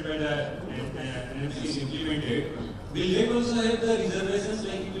assisted by the NMC is implemented, will they also have the reservations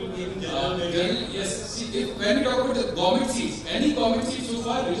like it will be in general? Yes. See, when we talk about the government seats, any government seat so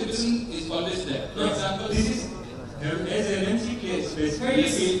far, reservation is always there. For example, this is as NMC specified,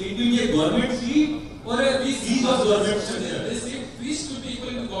 it will be a government seat or a fees of government structure. The seat fees should be equal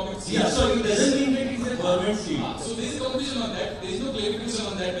to government seat. Yeah, so it doesn't mean that it is a government seat. So there is a confusion on that. There is no clarification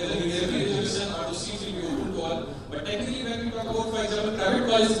on that whether there is a reservation or the seats will be open to all. But technically, when we talk about, for example, private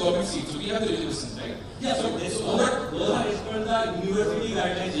college government seats, so we have the reservation, right? Yeah, so those are as per the university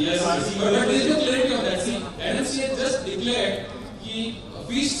guidelines. Yes, but there is no clarity on that. See, NMC has just declared that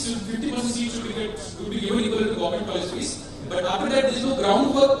fees should 50% seats should be given equal to government college fees. But after that, there is no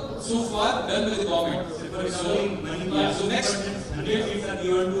groundwork so far done by the government. For example, so next 100 seats are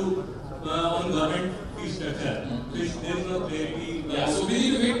given to on government fee structure. So there is no clarity. Yeah, so we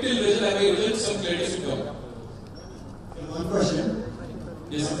need to wait till result, some clarity should come. One question.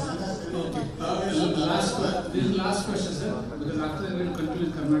 Yes, sir. Okay. This is the last question, sir, because after I'm going to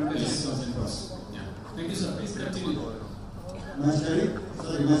conclude Karnataka Counselling process. Yeah. Thank you, sir. Please continue. My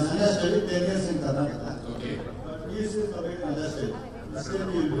son has studied 10 years in Karnataka. Okay. But he is away in other state. Which state he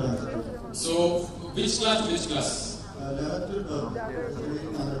will belong? So, which class? 11th to 12th.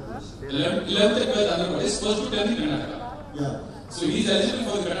 11th and 12th Andhra Pradesh, first to 10th in Karnataka. Yeah. So he is eligible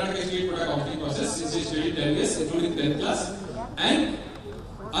for the Karnataka State Quota counseling process since he studied 10 years, including 10th class. And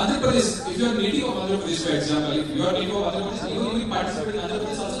Andhra Pradesh, if you are native of Andhra Pradesh, for example, if you are native of Andhra Pradesh, you will participate in Andhra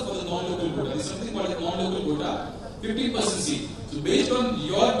Pradesh also for the non-local quota. There is something called a non-local quota, 15% seat. So based on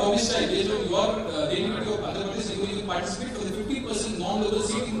your domicile, based on your nativity of Andhra Pradesh, you will participate for the 15% non-local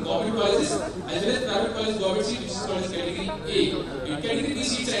seat in government colleges as well as private college government seat, which is called as category A. In category B,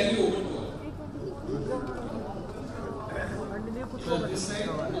 seats are annually open to all. So this side,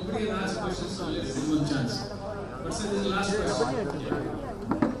 nobody has asked questions, so let's give one chance. But sir, this is the last question.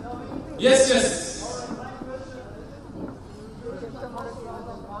 Yes.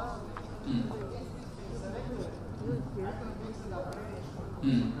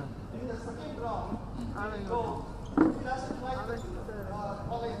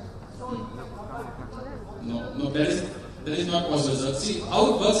 No, that is not possible, sir. See,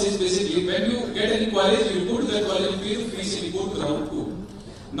 how it works is basically when you get any college, you go to that college, you pay the fees, and you go to the round 2.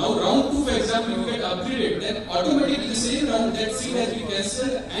 Now, round 2, for example, you get upgraded, then automatically the same round, that seat has been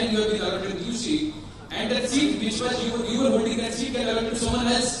cancelled and you have been allotted a new seat. And that seat, which was you were holding, that seat get allotted to someone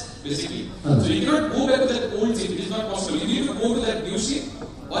else, basically. So you cannot go back to that old seat, it is not possible. You need to go to that new seat,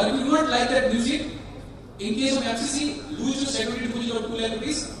 or if you do not like that new seat, in case of FCC, lose your security deposit of 2 lakh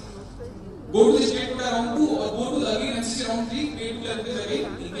rupees, go to the state quota round 2, or go to the again FCC round 3, pay 2 lakh rupees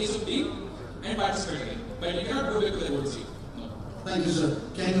again, in case of D, and participate again. But you cannot go back to that old seat. Thank you, sir.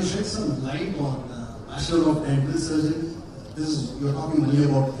 Can you shed some light on Bachelor of Dental Surgery? This is, you are talking only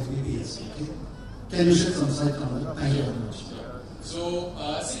about MBBS, okay? Can you shed some light on that? Thank you very much. So,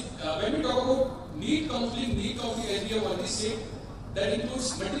 see, when we talk about NEET counselling, as we have already said, that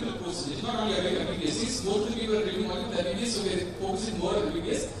includes multiple courses. It's not only MBBS. Most of the people are reading only MBBS, so we are focusing more on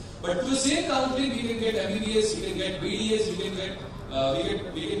MBBS. But through the same counselling, we can get MBBS, we can get BDS, we can get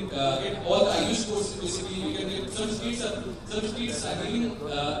all the IUS courses basically. We can get some states are giving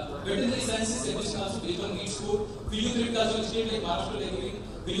veterinary sciences education also based on NEET score. Physiotherapy also state like Maharashtra they are giving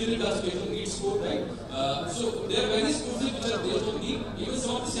physiotherapy also based on NEET score, right? So there are various courses which are based on NEET. Even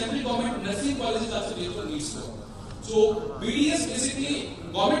some of the central government nursing colleges are also based on NEET score. So BDS basically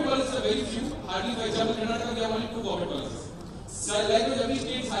government colleges are very few. Hardly, for example, Karnataka they have only 2 government colleges. So likewise, every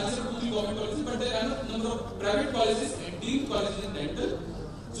state has 2-3 government colleges, but there are a number of private colleges and deemed colleges in dental.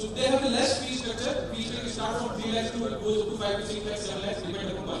 So So they have a less fee structure. Fee structure starts from 3 lakhs to goes up to 5 to 6 lakhs, 7 lakhs,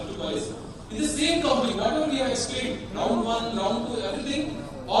 depending upon college to college. In the same company, whatever we have explained, round 1, round 2, everything,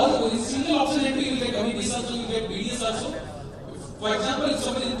 all in single option entry, you will get MBBS also, you will get BDS also. For example, if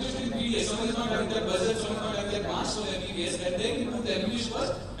someone is interested in BDS, someone is not having that budget, someone is not having that marks for MBBS, then they can put the MBBS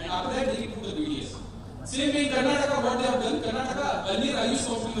first, and after that they can put the BDS. Same way in Karnataka, what they have done, Karnataka, earlier Ayush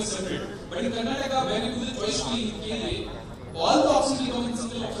counseling was separate. But in Karnataka, when you do the choice tree in KLA, all the options will come in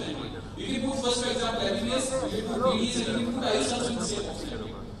single option entry. You can put first, for example, MBBS, you can put BDS, and you can put Ayush also in the same option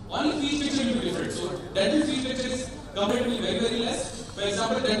entry. Only fee structure will be different. So, dental fee structure is comparatively very, very less. For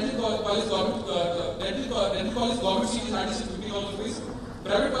example, dental college government seat is hardly 50,000 rupees.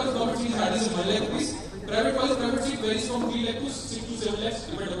 Private college government seat is hardly 1 lakh rupees. Private college private seat varies from 3 lakh to 6 to 7 lakhs,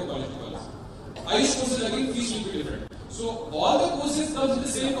 depending on college to college. Ayush courses again fees will be different. So all the courses comes in the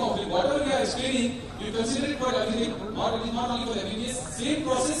same company. Whatever we are explaining, you consider it for everything. It is not only for MBBS. Same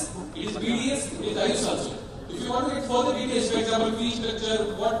process. It is BDS. It is Ayush also. If you want to get further details, for example, fee structure,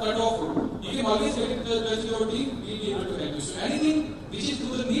 what cutoff, you can always get in touch with your team. We will be able to help you. So anything which is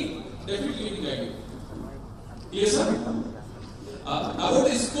through the NEET, definitely we can guide you. Yes, sir. About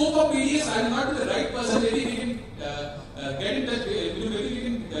the scope of BDS, I am not the right person. Maybe we can get in touch. Maybe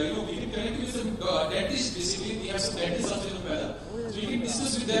we can connect you with some dentists. Basically, we have some dentists also in the panel. So you can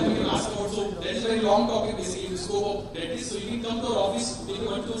discuss with them. You can ask about. So that is a very long topic. Basically, the scope of dentists. So you can come to our office, take a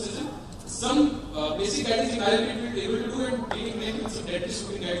 1-2 session. Some basic guidance I will be able to do, and we can connect with some dentists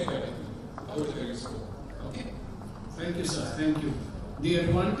who can guide you better about the career scope. Okay. Thank you, sir. Thank you. The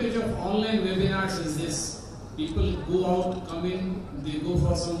advantage of online webinars is this. People go out, come in, they go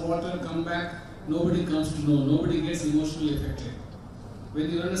for some water, come back, nobody comes to know, nobody gets emotionally affected. When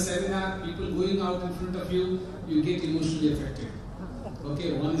you run a seminar, people going out in front of you, you get emotionally affected.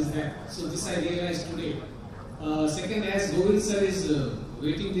 Okay, one is that. So this I realized today. Second, as Govind sir is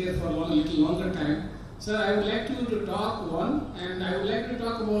waiting there for a little longer time, sir, I would like you to talk and I would like to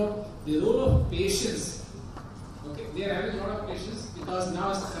talk about the role of patience. Okay, they are having a lot of patience because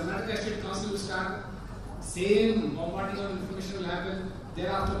now Karnataka State Council will start. Same bombarding of information will happen.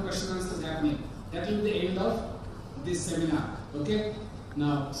 Thereafter, question answers happening. That will be the end of this seminar. Okay.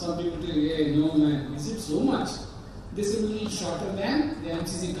 Now, some people say, "Hey, no man, is it so much?" This is a little shorter than the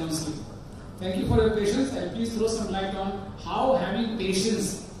NCC counseling. Thank you for your patience, and please throw some light on how having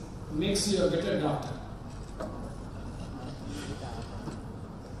patience makes you a better doctor.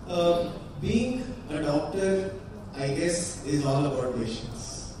 Being a doctor, I guess, is all about patience.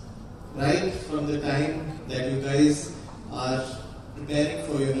 Right from the time that you guys are preparing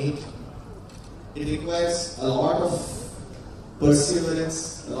for your NEET, it requires a lot of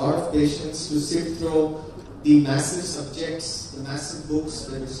perseverance, a lot of patience to sit through the massive subjects, the massive books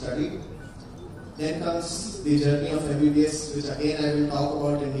that you study. Then comes the journey of MBBS, which again I will talk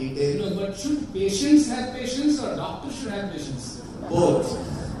about in detail. No, but should patients have patience or doctors should have patience? Both.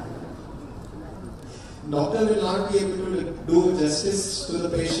 Doctor will not be able to do justice to the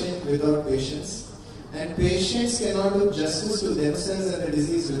patient without patience, and patients cannot do justice to themselves and the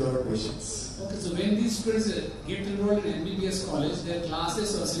disease without patience. Okay, so when these students get enrolled in MBBS college, their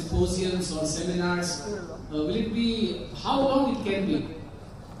classes or symposiums or seminars, will it be, how long it can be?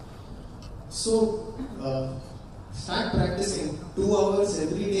 So, start practicing 2 hours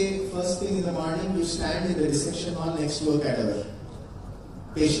every day, first thing in the morning, you stand in the dissection hall next to a cadaver.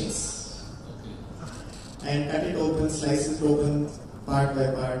 Patience. And cut it open, slice it open, part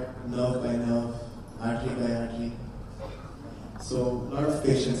by part, nerve by nerve, artery by artery. So, a lot of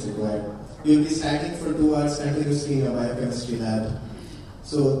patience required. You will be standing for 2 hours continuously in a biochemistry lab.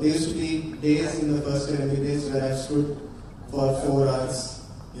 So, there used to be days in the first year MBBS where I stood for 4 hours,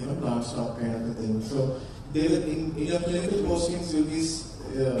 non-stop kind of a thing. So, they will, in your clinical postings, you will be,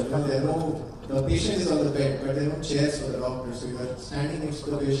 the patient is on the bed, but there are no chairs for the doctor. So, you are standing next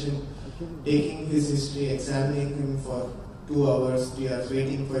to the patient, taking his history, examining him for 2 hours, 3 hours,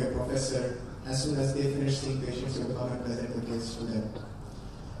 waiting for a professor. As soon as they finish seeing patients, you come and present the case to them.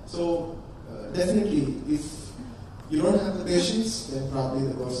 So, definitely, if you don't have the patience, then probably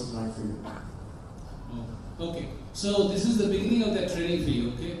the course is not for you. Okay, so this is the beginning of that training for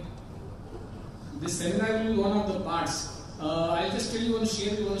you, okay? This seminar will be one of the parts. I'll just share you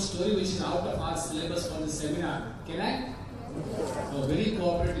one story which is out of our syllabus for this seminar. Can I? Oh, very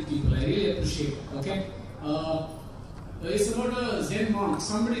cooperative people, I really appreciate it, okay? It's about a Zen monk.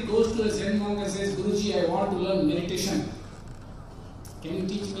 Somebody goes to a Zen monk and says, "Guruji, I want to learn meditation. Can you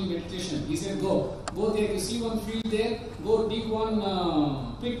teach me meditation?" He said, go there, you see one field there, go dig one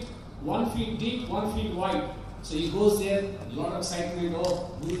pit, 1 feet deep, 1 feet wide. So he goes there, a lot of excitement,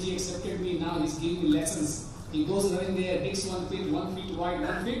 oh, Guruji accepted me, now he's giving me lessons. He goes running there, digs 1 feet, 1 feet wide,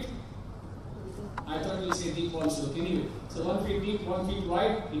 1 feet. I thought you say deep also. Anyway, so 1 feet deep, 1 feet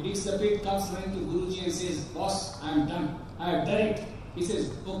wide. He digs the pit, comes running to Guruji and says, "Boss, I am done. I have done it." He says,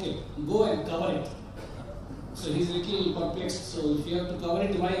 "Okay, go and cover it." So he's a little perplexed. So if you have to cover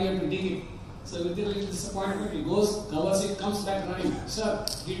it, why you have to dig it? So with a little disappointment, he goes, covers it, comes back running. "Sir,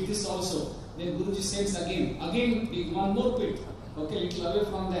 did this also." Then Guruji says again dig 1 more pit. Okay, little away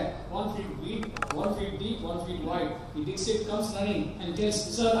from there. 1 feet deep, 1 feet deep, 1 feet wide. He digs it, comes running and tells,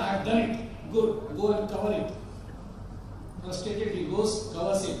 "Sir, I have done it. Good, go and cover it." Frustrated, he goes,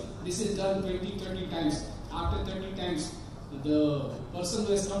 covers it. This is done 20, 30 times. After 30 times, the person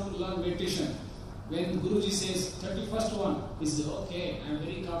who has come to learn meditation, when Guruji says 31st one, he says, "Okay, I am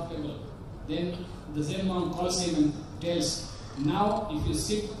very comfortable." Then the Zen monk calls him and tells, "Now if you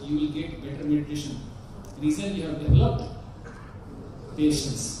sit, you will get better meditation. Reason you have developed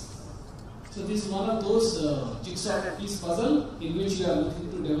patience." So this is one of those jigsaw piece puzzle in which you are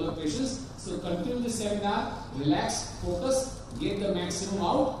looking to develop patience. So continue the seminar, relax, focus, get the maximum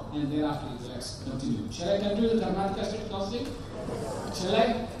out, and thereafter relax. Continue. Shall I continue the Karnataka State Counselling? Shall I?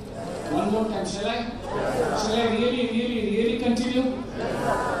 One more time, shall I? Shall I really continue?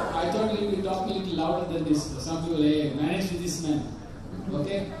 I thought you would be talking a little louder than this. Some people, "Hey, manage with this man."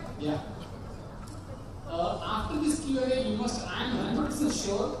 Okay? Yeah. After this Q&A, you must, I am 100%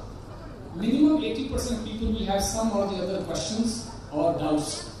 sure, minimum 80% people will have some or the other questions or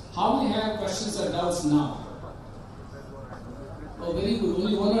doubts. How many have questions or doubts now? Oh, very good.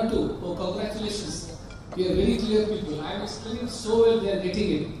 Only 1 or 2. Oh, congratulations. You are very clear people. I am explaining so well, they are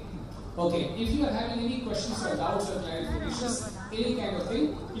getting it. Okay. If you are having any questions or doubts or clarifications, any kind of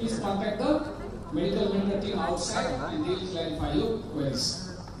thing, please contact the medical mentor team outside and they will clarify your queries.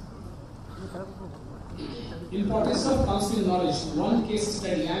 Importance of counseling knowledge. 1 case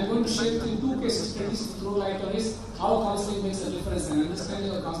study. I am going to share with you 2 case studies to throw light on is how counseling makes a difference and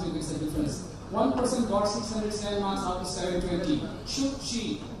understanding of counseling makes a difference. 1 person got 607 marks out of 720. Should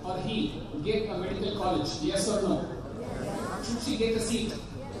she or he get a medical college? Yes or no? Should she get a seat?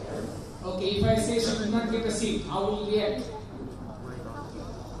 Okay, if I say she did not get a seat, how will you react?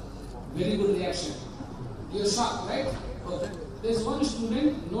 Very good reaction. You are shocked, right? Okay. There is one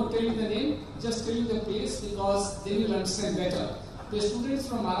student, not telling the name, just telling the place because then you will understand better. The student is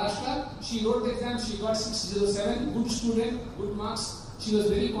from Maharashtra. She wrote the exam, she got 607, good student, good marks. She was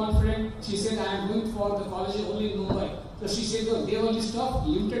very confident. She said, "I am going for the college only in Mumbai." So she said, "Gave a list of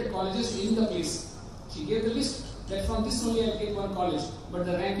limited colleges in the place." She gave the list that from this only I will get 1 college. But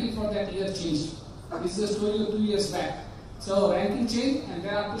the ranking for that year changed. This is a story of 2 years back. So ranking changed and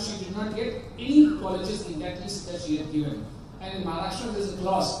thereafter she did not get any colleges in that list that she had given. And in Maharashtra there is a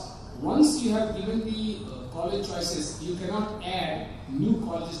clause. Once you have given the college choices, you cannot add new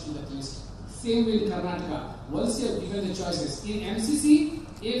colleges to that list. Same way in Karnataka. Once you have given the choices. In MCC,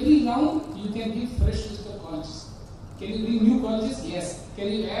 every round you can give fresh list of colleges. Can you bring new colleges? Yes.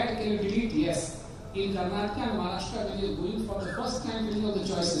 Can you add? Can you delete? Yes. In Karnataka and Maharashtra, when you are going for the first time filling out the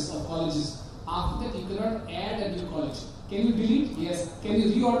choices of colleges, after that you cannot add a new college. Can you delete? Yes. Can you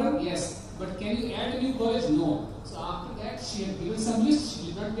reorder? Yes. But can you add a new college? No. So after that, she had given some list, she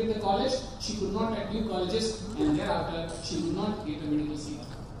did not get the college, she could not add new colleges, and thereafter, she could not get a medical seat.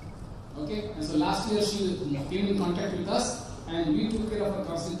 Okay? And so last year, she came in contact with us, and we took care of her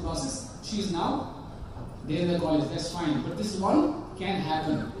counseling process. She is now there in the college, that's fine. But this one can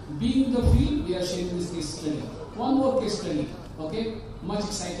happen. Being in the field, we are sharing this case study. One more case study, okay? Much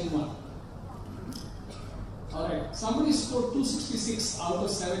exciting one. Alright, somebody scored 266 out of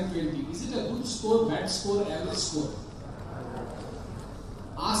 720. Is it a good score, bad score, average score?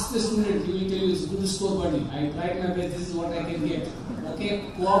 Ask the student, he will tell you it's a good score, buddy. I tried my best, this is what I can get.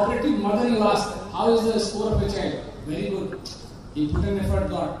 Okay, cooperative mother you ask, how is the score of a child? Very good. He put an effort,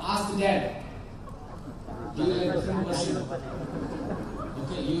 God. Ask the dad. He will have a different version.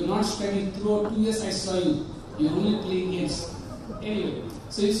 Okay, you are not studying throughout 2 years, I saw you. You are only playing games. Anyway,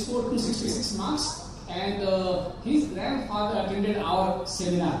 so he scored 266 marks. And his grandfather attended our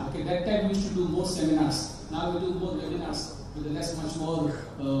seminar. Okay, that time we used to do more seminars. Now we do more webinars because that's much more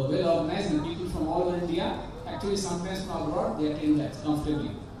well organized and people from all over India, actually sometimes from abroad, they attend that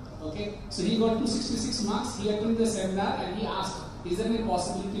comfortably. Okay, so he got 266 marks. He attended the seminar and he asked, "Is there any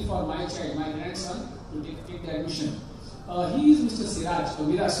possibility for my child, my grandson, to take the admission?" He is Mr.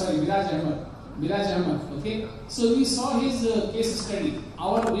 Viraj Ahmed. Okay, so we saw his case study.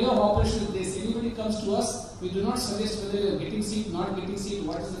 Our way of operation is this: anybody comes to us, we do not suggest whether you are getting seat, not getting seat,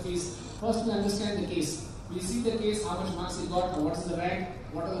 what is the case. First we understand the case. We see the case, how much marks he got, what is the rank,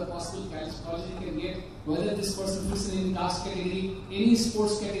 what are the possible colleges he can get, whether this person fits in any caste category, any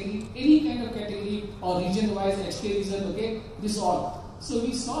sports category, any kind of category, or region-wise HK region, okay, this all. So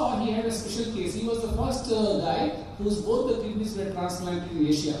we saw he had a special case. He was the first guy whose both the kidneys were transplanted in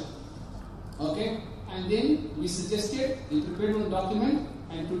Asia. Okay, and then we suggested, we prepared one document,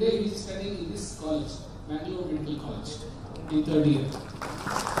 and today he is studying in this college, Bangalore Medical College, in 3rd year.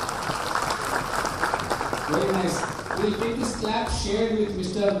 Very nice. We will take this clap shared with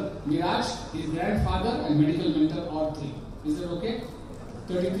Mr. Miraj, his grandfather, and medical mentor, all three. Is that okay?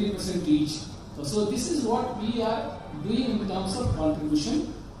 33% each. So this is what we are doing in terms of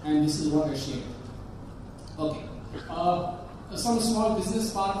contribution, and this is what I shared. Okay. Some small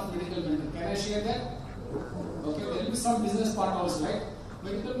business part of medical mentor. Can I share that? Okay, there will be some business part also, right?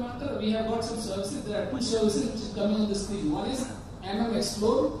 Medical mentor, we have got some services. There are 2 services which is coming on the screen. One is MM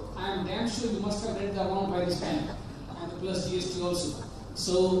Explore. I am damn sure you must have read the amount by this time, and the plus GST also.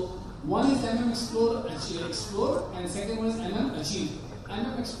 So one is MM Explore, and second one is MM Achieve.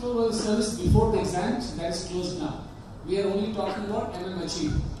 MM Explore was a service before the exams that is closed now. We are only talking about MM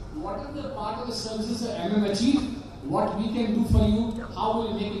Achieve. What are the part of the services of MM Achieve? What we can do for you? How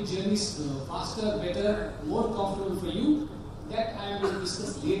will we make your journeys faster, better, more comfortable for you? That I am going to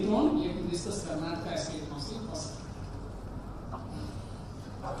discuss later on. Let me discuss Karnataka State Counselling first.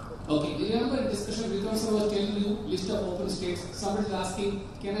 Okay, remember in discussion because I was telling you list of open states. Somebody is asking,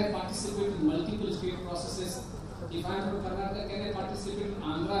 can I participate in multiple state processes? If I am from Karnataka, can I participate in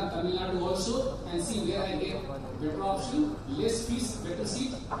Andhra and Tamil Nadu also and see where I get better option, less fees, better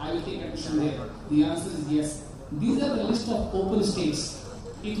seat? I will take admission there. The answer is yes. These are the list of open states.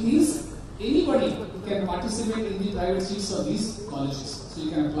 It means anybody can participate in the private seats of these colleges. So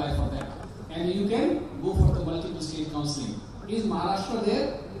you can apply for that. And you can go for the multiple state counseling. Is Maharashtra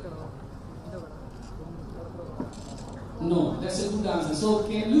there? No, that's a good answer. So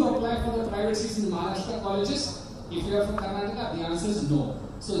can you apply for the private seats in Maharashtra colleges? If you are from Karnataka, the answer is no.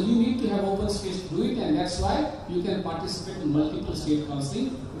 So you need to have open space to do it, and that's why you can participate in multiple state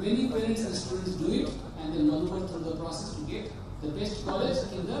counseling. Many parents and students do it, and then maneuver through the process to get the best college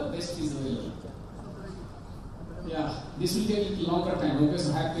in the best fees available. Yeah, this will take a little longer time. Okay,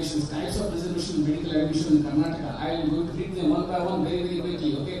 so have patience. Types of reservation, medical admission in Karnataka. I am going to read them one by one very, very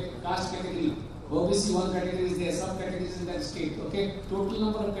quickly. Okay, caste category. OBC 1 category is there, sub-categories in that state. Okay, total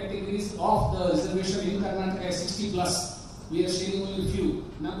number of categories of the reservation in Karnataka is 60 plus. We are sharing only a few.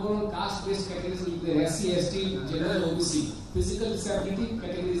 Number 1 caste-based categories will be there, SC, ST, general, OBC. Physical disability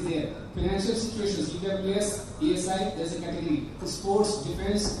category is there. Financial situations, EWS, ESI, there is a category. Sports,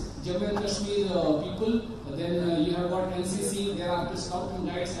 defense, Jammu and Kashmir people. Then you have got NCC, thereafter Scout and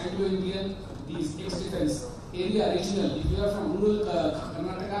Guides, Anglo-Indian, these ex-defense. Area, regional. If you are from rural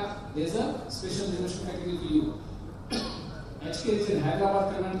Karnataka, there is a special reservation category for you. HK region,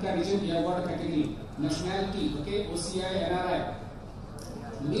 Hyderabad, Karnataka region, you have got a category. Nationality, okay, OCI, NRI.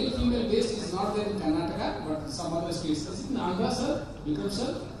 Male female based is not there in Karnataka, but some other states. Is it in Andhra, sir? Vikram,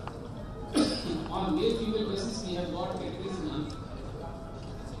 sir? On male female basis, we have got categories in Andhra.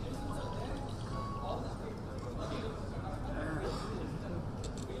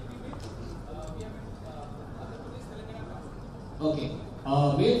 Okay.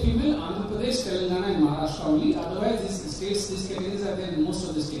 Male, female, Andhra Pradesh, Telangana, and Maharashtra only. Otherwise, these states, these categories are there in most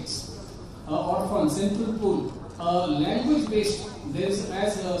of the states. Orphan, central pool, language based. There is,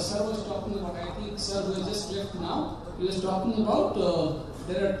 as Sir was talking about, I think Sir who has just left now, he was talking about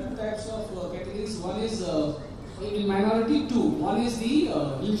there are 2 types of categories. One is in minority, 2. One is the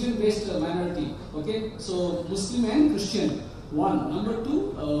religion based minority. Okay, so Muslim and Christian. 1. Number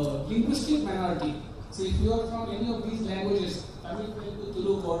 2, linguistic minority. So if you are from any of these languages, Tamil, Telugu,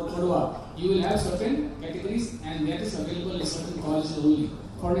 Tulu, Quota, you will have certain categories, and that is available in certain colleges only.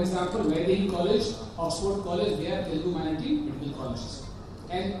 For example, Vedic College, Oxford College, they are Telugu minority medical colleges.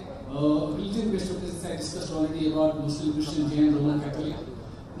 And religion-based categories I discussed already about Muslim, Christian, Jain, Roman Catholic.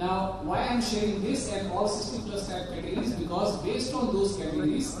 Now, why I am sharing this and all 60 plus type categories? Because based on those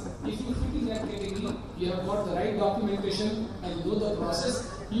categories, if you fit in that category, you have got the right documentation and you know the process,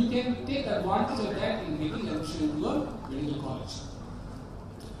 you can take advantage of that in getting admission into a medical college.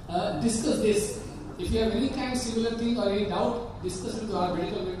 Discuss this. If you have any kind of similar thing or any doubt, discuss with our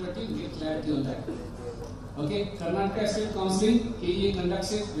medical mentor team, get clarity on that. Okay, Karnataka State Counselling, KEA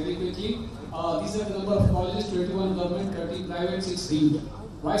conducts it very quickly. These are the number of colleges, 21 government, 30 private, 6 deemed.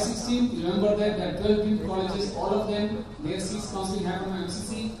 Why 16? Remember that there are 12 deemed colleges, all of them, their seats counselling happen on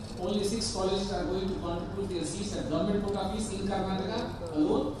MCC. Only 6 colleges are going to contribute their seats at government quota fees in Karnataka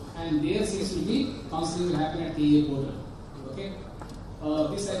alone, and their seats will be, counselling will happen at KEA portal. Okay?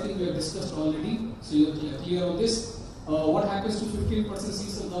 This I think we have discussed already, so you are clear on this. What happens to 15%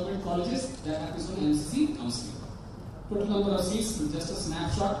 seats of government colleges? That happens on NMC Counselling. Total number of seats is just a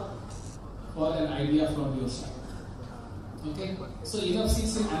snapshot for an idea from your side. Okay, so enough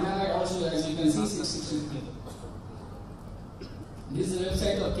seats in NRI also, as you can see, 663. This is the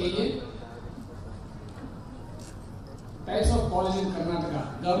website of KA. Types of college in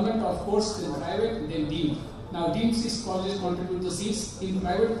Karnataka. Government, of course, then private, then deemed. Now, deemed seats colleges contribute the seats. In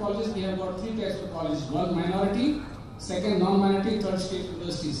private colleges, we have got three types of colleges. One, minority. Second, non-minority. Third, state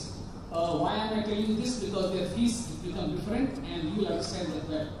universities. Why am I telling you this? Because their fees become different and you will understand that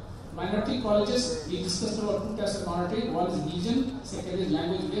well. Minority colleges, we discussed about two types of minority. One is religion, second is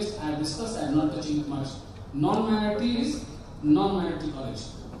language based. I have discussed, I am not touching it much. Non-minority is non-minority college.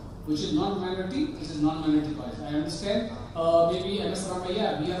 Which is non-minority, this is non-minority college. I understand, maybe MS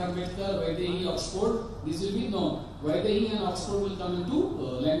Ramaiah, B.R. Ambedkar, Vaidehi, Oxford, this will be no. Vaidehi and Oxford will come into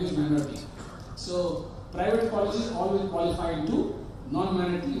language minority. So, private colleges all will qualify into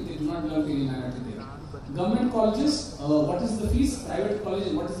non-minority if they do not belong to any minority there. Government colleges, what is the fees? Private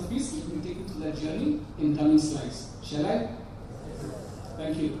colleges, what is the fees? Let me take you through that journey in coming slides. Shall I?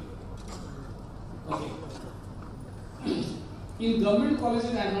 Thank you. Okay. In government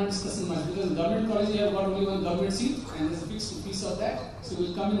colleges, I am not discussing much because in government colleges you have got only one government seat and there is a fixed fees of that. So we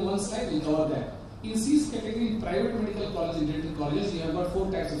will come in one slide, we will cover that. In seats category, in private medical college and dental colleges, you have got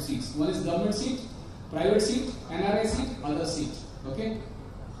four types of seats. One is government seat, private seat, NRI seat, other seat. Okay?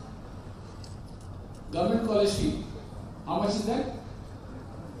 Government college fee. How much is that?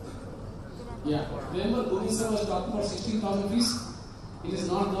 Yeah. Remember, Govind sir was talking about 16,000 fees. It has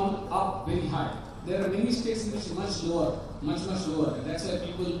not gone up very high. There are many states in which it is much lower, much lower. And that's why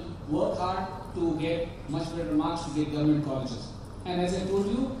people work hard to get much better marks to get government colleges. And as I told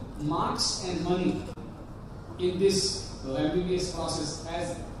you, marks and money in this MBBS process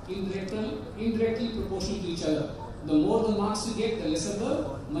as indirectly proportional to each other. The more the marks you get, the lesser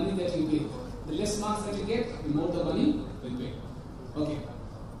the money that you pay. The less marks that you get, the more the money you pay. Okay.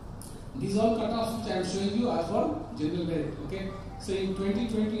 These all cutoffs which I am showing you are for general merit. Okay. So in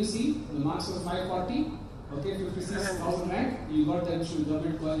 2020, you see the marks were 540. Okay, 56,000 rank. You got the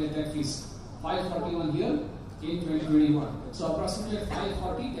government college at that fees. 541 here in 2021. So approximately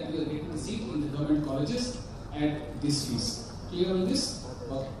 540 that we are getting the seat in the government colleges at this fees. Clear on this?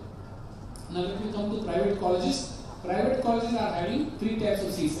 Okay. Now let me come to private colleges. Private colleges are having three types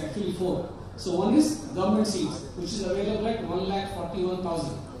of seats, actually four. So one is government seats, which is available at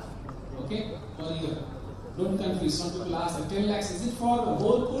 1,41,000. Okay, per year. Don't confuse. Some people ask, 10 lakhs, is it for the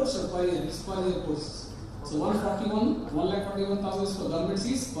whole course or per year? It's per year courses. So 1,41,000 is for government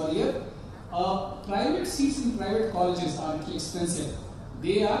seats per year. Private seats in private colleges are little expensive.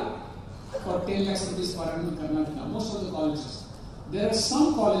 They are for 10 lakhs rupees per annum in Karnataka, most of the colleges. There are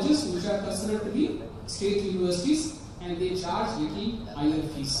some colleges which are considered to be state universities and they charge little higher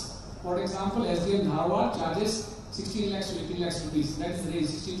fees. For example, SDM Dharwad charges 16 lakhs to 18 lakhs rupees. That is the range,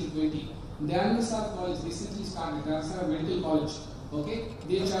 16 to 20. Dayanasar College recently started, Dayanasar Medical College. Okay,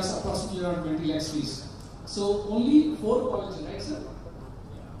 they charge approximately around 20 lakhs fees. So only 4 colleges, right sir?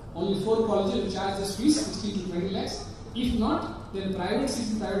 Only 4 colleges will charge this fees, 16 to 20 lakhs. If not, then private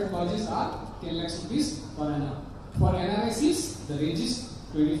seats in private colleges are 10 lakhs rupees per annum. For NRI seats, the range is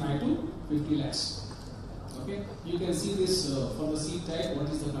 25 to 50 lakhs. Okay, you can see this for the seat type, what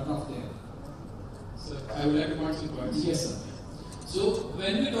is the cutoff there? Sir, I would like to point some points. Yes sir. So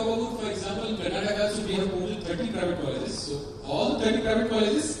when we talk about, for example, in Karnataka, so we have total 30 private colleges. So all the 30 private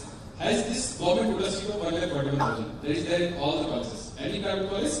colleges has this government quota seat of 1,41,000. That is there in all the colleges. Any private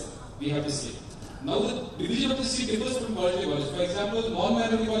college, we have this seat. Now the division of the seat differs from college to college. For example,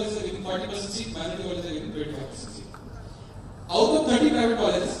 non-minority colleges are given 40% seat, minority colleges are given 25% seat. Out of 30 private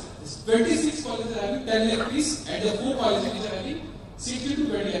colleges, 26 colleges are having 10 lakh fees and the 4 colleges which are having 60 to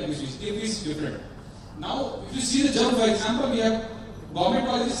 20 lakh fees. Their fees is different. Now, if you see the jump, for example, we have government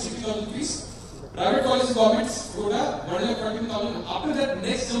colleges 60,000 fees, private colleges governments quota 1,41,000. After that,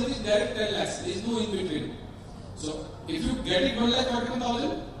 next jump is direct 10 lakhs. There is no in between. So, if you get it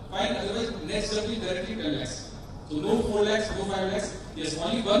 1,41,000, fine. Otherwise, next jump is directly 10 lakhs. So, no 4 lakhs, no 5 lakhs. Yes,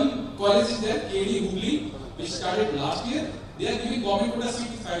 only one college is there, KD Hooghly, which started last year. They are giving government quota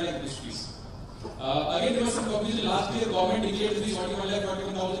seat 5 lakh fees. Again, there was some confusion last year. Government declared the fees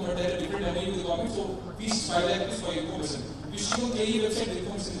 41,41,000, but there are different revenue to the government. So, fees 5 lakh fees for information. If you see on KE website, the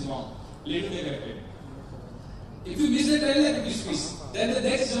information is wrong. Later they corrected. If you miss the 10 lakh fees, then the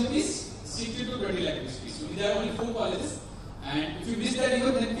next jump is 60 to 20 lakh fees. So, there are only 4 colleges. And if you miss that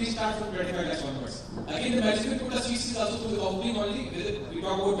even, then fees start from 25 lakhs onwards. Again, the management quota seats is also through the counseling only. We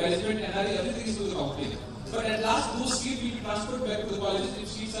talk about management, NRI, everything is through the counseling. But at last, those seats will be transferred back to the colleges if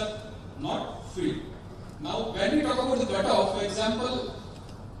seats are not filled. Now, when we talk about the cutoff, for example,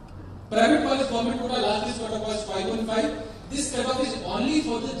 private college government quota last year's cutoff was 515. This cutoff is only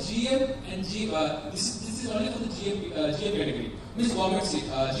for the GM and this is only for the GM category. Means government seat,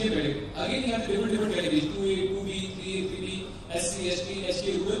 GM category. Again, you have different categories: 2A, 2B, 3A, 3B, SC, ST, HK,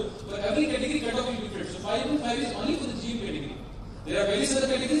 rural. For every category, cutoff will be different. So 515 is only for the GM category. There are various other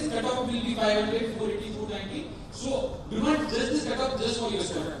categories. Cutoff will be 500, 480, 490. So do not judge this cutoff just for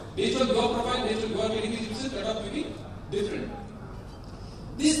yourself. Based on your profile, based on your category, cutoff will be different.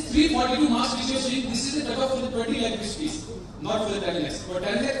 This 342 marks which you are seeing, this is the cutoff for the 20 lakh fees, not for the 10 lakhs. For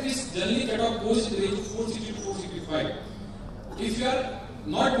 10 lakh fees, generally cutoff goes in the range of 460 to 465. If you are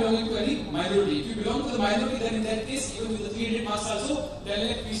not belonging to any minority, if you belong to the minority, then in that case, even with the 300 marks also, 10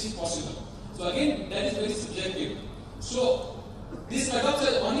 lakh fees is possible. So again, that is very subjective. So these cutoffs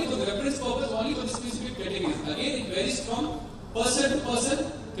are only for the reference purpose, only for the specific categories. Again, it varies from person to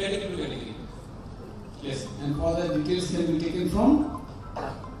person, category to category. Yes. And further details can be taken from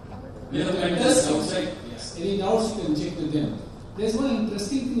the mentors outside. Yes. Any doubts you can check with them. There's one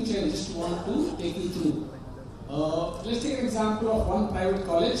interesting thing which I just want to take you through. Let's take an example of one private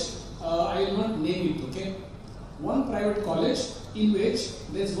college. I will not name it, okay? One private college in which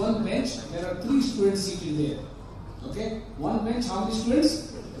there's one bench, there are 3 students seated there. Okay? One bench, how many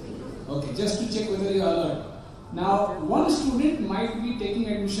students? Okay, just to check whether you are alert. Now, one student might be taking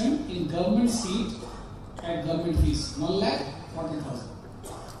admission in government seat at government fees, 1,40,000.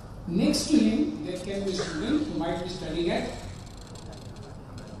 Next to him, there can be a student who might be studying at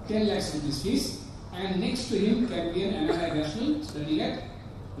 10 lakhs rupees fees, and next to him can be an NRI national studying at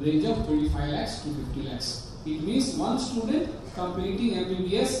range of 25 lakhs to 50 lakhs. It means one student completing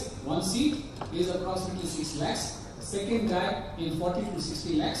MBBS, one seat is approximately 6 lakhs. Second guy in 40 to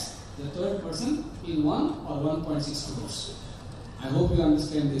 60 lakhs. The third person in 1 or 1.6 crores. I hope you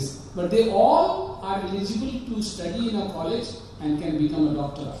understand this. But they all are eligible to study in a college and can become a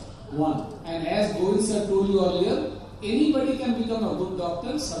doctor. One. And as Govind sir told you earlier, anybody can become a good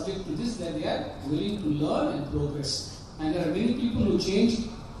doctor subject to this, that they are willing to learn and progress. And there are many people who change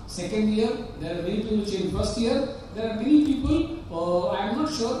second year, there are many people who change first year, there are many people, I am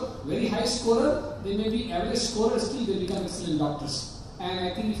not sure, very high scorer, they may be average scorer, still they become excellent doctors. And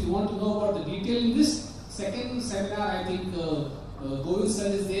I think if you want to know about the detail in this, second seminar, I think Govind sir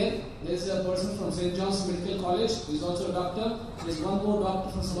is there. There is a person from St. John's Medical College who is also a doctor. There is one more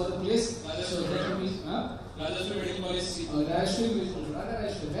doctor from some other place. So that will be Rajashri Medical College.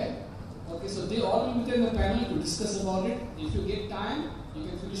 Rajashri, right? Okay, so they all will be there in the panel to discuss about it. If you get time, you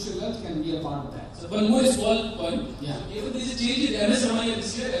can finish your lunch, can be a part of that. So one more small point. Yeah. Even there is a change in MS Ramaiah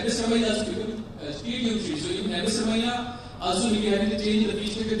this year. MS Ramaiah has become state university. So even MS Ramaiah also will be having to change the fee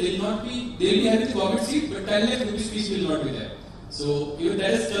structure. They will be having the government seat, but 10 lakh rupees fees will not be there. So even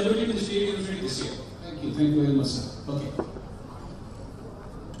that is converted to the state university this year. Thank you very much, sir. Okay.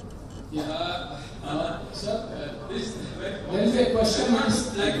 Yeah. Sir, there is a question.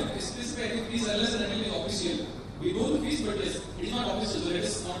 Like specific fees unless and until official. We know the fees, but yes, it is not official, so let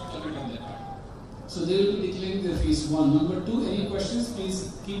us not comment on that part. So they will be declaring their fees. 1. Number 2, any questions?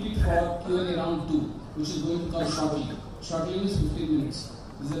 Please keep it for Q&A round 2, which is going to come shortly. Shortly means 15 minutes.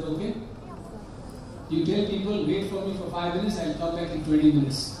 Is that okay? You tell people, wait for me for 5 minutes, I will come back in 20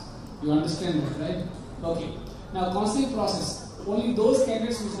 minutes. You understand that, right? Okay. Now, counseling process. Only those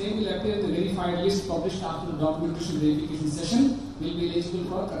candidates whose name will appear in the verified list published after the documentation verification session will be eligible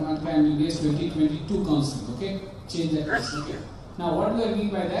for Karnataka MBBS 2022 counseling. Okay? Change that list. Okay. Now, what do I mean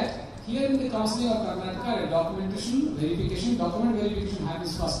by that? Here in the counseling of Karnataka, document verification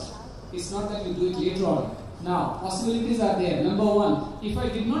happens first. It's not that you do it later on. Now, possibilities are there. Number 1, if I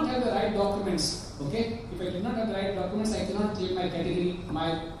did not have the right documents, okay? If I did not have the right documents, I cannot claim my category,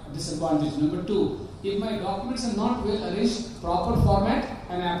 my disadvantage. Number 2, if my documents are not well arranged, proper format,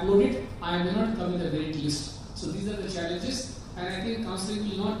 and I upload it, I may not come in the merit list. So these are the challenges, and I think counseling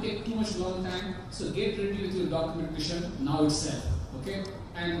will not take too much long time. So get ready with your documentation now itself, okay?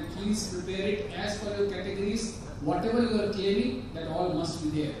 And please prepare it as per your categories. Whatever you are claiming, that all must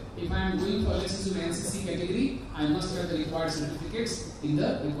be there. If I am going for lessons in NCC category, I must have the required certificates in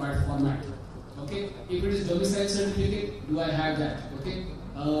the required format. Okay? If it is domicile certificate, do I have that? Okay?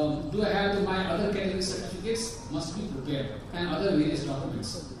 Do I have my other category certificates? Must be prepared, and other various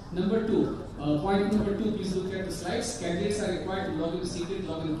documents. Number 2, point number 2, please look at the slides. Candidates are required to log in secret,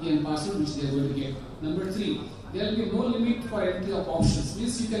 login key and password, which they are going to get. Number 3, there will be no limit for entry of options.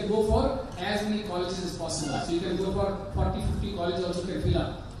 Means you can go for as many colleges as possible. So you can go for 40, 50 colleges also can fill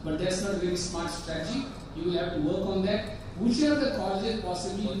up. But that's not a very smart strategy. You will have to work on that. Whichever the colleges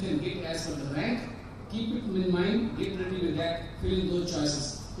possibly you can get as per the rank, keep it in mind, get ready with that, fill in those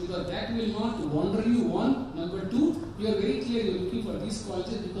choices. Because that will not wander you, one. Number two, you are very clear you are looking for these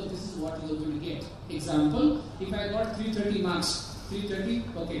colleges because this is what you are going to get. Example, if I got 330 marks,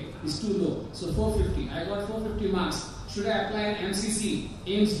 330, okay, is too low. So 450, I got 450 marks. Should I apply an MCC,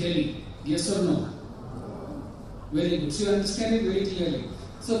 AIMS Delhi? Yes or no? Very good. So you understand it very clearly.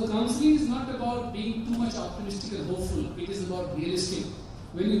 So counseling is not about being too much optimistic and hopeful. It is about realistic.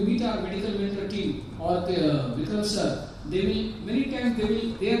 When you meet our medical mentor team or the Vikram sir, they will many times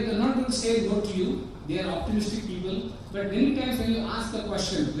they are not going to say no to you. They are optimistic people, but many times when you ask a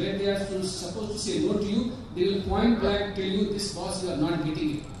question where they are supposed to say no to you, they will point blank tell you, this boss, you are not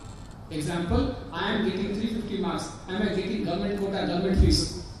getting it. Example, I am getting 350 marks. Am I getting government quota, government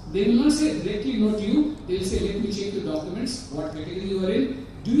fees? They will not say directly no to you. They will say, let me check your documents, what category you are in.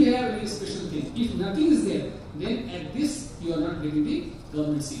 Do you have any special thing? If nothing is there, then at this you are not getting the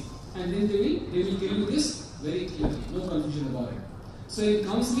government seat. And then they will tell you this very clearly, no confusion about it. So in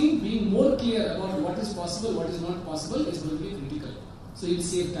counseling, being more clear about what is possible, what is not possible is going to be critical. So it will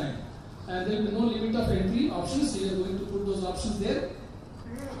save time. And there will be no limit of entry options, so you are going to put those options there.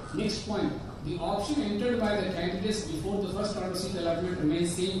 Next point, the option entered by the candidates before the first round of seat allotment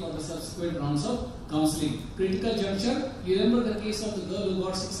remains same for the subsequent rounds of counseling. Critical juncture, you remember the case of the girl who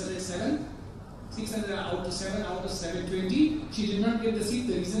got 607? 600 out of 7 out of 720. She did not get the seat.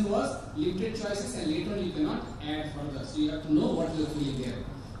 The reason was limited choices and later on you cannot add further. So you have to know what you are filling there.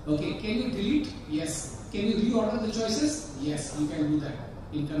 Okay, can you delete? Yes. Can you reorder the choices? Yes, you can do that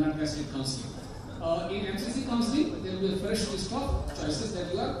in Karnataka State Counselling. In MCC Counselling, there will be a fresh list of choices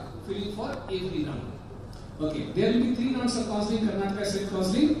that you are filling for every round. Okay, there will be 3 rounds of counselling, Karnataka State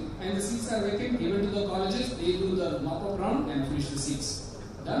Counselling, and the seats are vacant, given to the colleges. They do the mop-up round and finish the seats.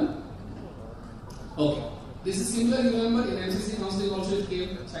 Done? Okay. This is similar, you remember, in MCC Counselling also it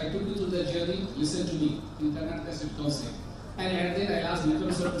came. So I took you through the journey, listen to me, in Karnataka State Counselling. And at the end I asked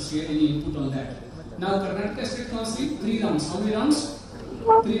Vikram sir to share any input on that. Now Karnataka State Counselling, 3 rounds. How many rounds?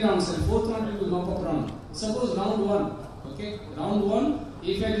 3 rounds, and 4th round will be mop-up round. Suppose round 1, okay, round 1,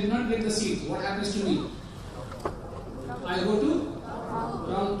 if I did not get the seat, what happens to me? I go to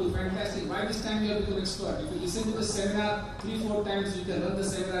round 2, fantastic. By this time you have become expert. If you listen to the seminar 3-4 times, you can run the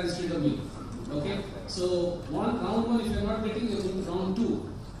seminar instead of me. Okay, so round 1, if you are not getting, you go to round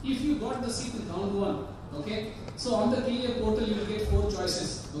 2. If you got the seat in round 1, okay, so on the KEA portal you will get 4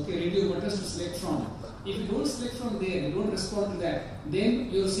 choices, okay, radio buttons to select from. If you don't select from there, you don't respond to that,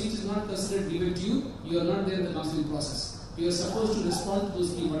 then your seat is not considered given to you, you are not there in the counseling process. You are supposed to respond to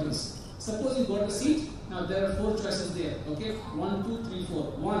those key buttons. Suppose you got a seat, now there are 4 choices there, okay, 1, 2, 3, 4.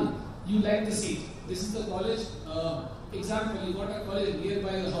 1, you like the seat. This is the college, example, you got a college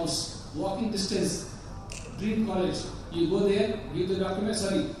nearby your house. Walking distance, Dream College. You go there, give the document,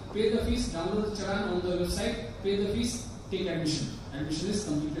 pay the fees, download the chalan on the website, pay the fees, take admission. Admission is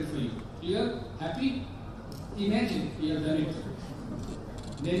completed for you. Clear? Happy? Imagine you have done it.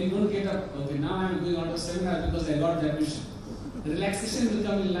 Then you don't get up, okay, now I am going out of seminar because I got the admission. The relaxation will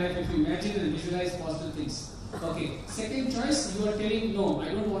come in life if you imagine and visualize positive things. Okay, second choice, you are telling, no,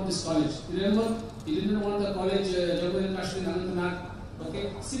 I don't want this college. Remember, you didn't want the college, Jammu and Kashmir, Anantnag.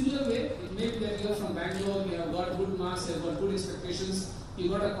 Okay, similar way, it may be that you are from Bangalore, you have got good marks, you have got good expectations, you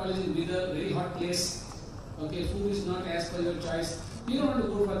got a college in Bidar, very hot place, okay, food is not as per your choice, you don't want to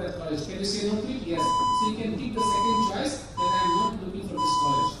go for that college. Can you say no to it? Yes. So you can take the second choice that I am not looking for this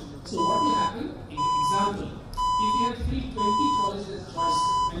college. So what will happen? Example, if you have filled 20 colleges as choice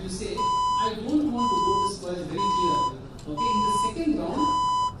and you say, I don't want to go to this college, very clear. Okay, in the second round,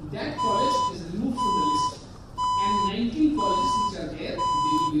 that college is removed from the list. And 19 colleges which are there,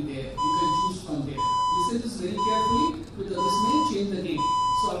 they will be there. You can choose from there. Listen to this very carefully because this may change the game.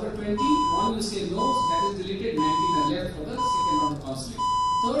 So after 20, one will say no, so that is deleted, 19 are left for the second round of counseling.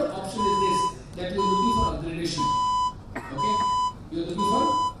 Third option is this, that you are looking for upgradation. Okay? You are looking for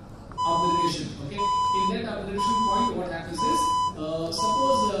upgradation. Okay? In that upgradation point, what happens is,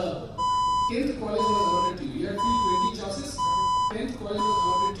 suppose 10th college was allotted to you. You have 20 choices, 10th college was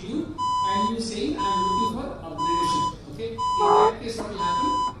allotted to you, and you are saying, I am looking for upgradation. Okay? In that case, what will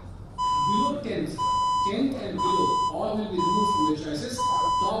happen? Below 10th and below, all will be removed from your choices.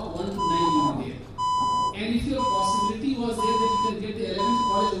 Top 1 to 9 will be there. And if your possibility was there that you can get the 11th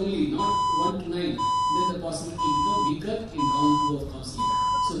college only, not 1 to 9, then the possibility will become weaker in round 2 of counseling.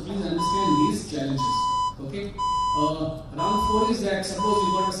 So please understand these challenges. Okay? Round 4 is that suppose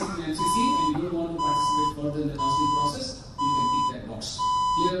you got a seat in MCC and you don't want to participate further in the counseling process, you can tick that box.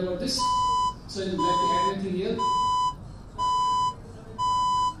 Clear about this? So you would like to add anything here?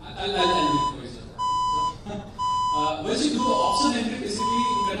 I'll make a question. Once you do option entry, basically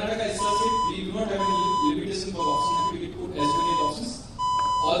in Karnataka itself, we do not have any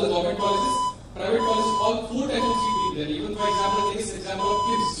all the government colleges. Private colleges, all 4 types of seats will be there. Even for example, take this example of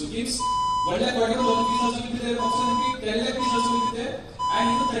KIMS. So KIMS, 1,41,000 fees also will be there in option entry, 10 lakh fees also will be there, and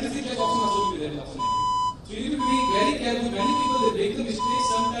even 36 lakh option also will be there in option entry. So you need to be very careful. Many people they make the mistake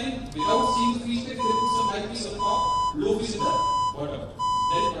sometimes without seeing the fee structure, they put some high fees on the top, low fees in the bottom.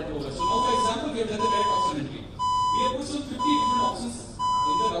 That is part over. So now for example, we have done the direct option entry. We have put some 50 different options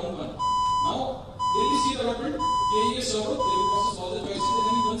in the round 1. Now there is seat allotment, KEA server, they will process all the choices and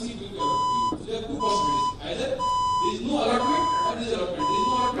only one seat will be allotted to you. So there are 2 possibilities. Either there is no allotment or there is allotment. There is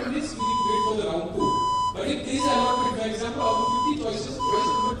no allotment means we need to wait for the round 2. But if there is allotment, for example, out of 50 choices, choice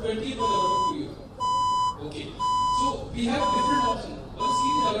number 20 was allotted to you. Okay. So we have different options. Once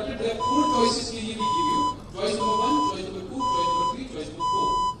seat is allotted, there are 4 choices KEA will give you. Choice number 1, choice number 2, choice number 3, choice number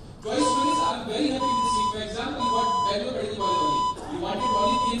 4. Choice 1 is I am very happy with the seat. For example, you want Bangalore Medical College only. You wanted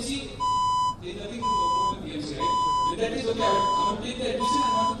only PMC. There is nothing more than PMC, right? In that case, okay, I want to take the admission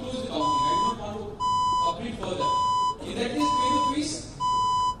and want to close the counseling. I do not want to upgrade further. In that case, pay the fees,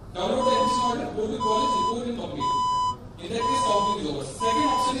 download the admission order, go to college, report and complete. In that case, counseling is over. Second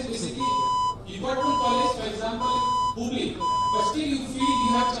option is basically, you got from college, for example, Hubli, but still you feel you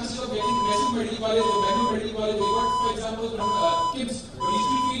have chances of getting National Medical College or Bangalore Medical College, or you got, for example, from KIMS, but you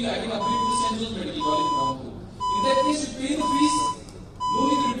still feel I can upgrade to the St. John's Medical College in round 2. In that case, you pay the fees, no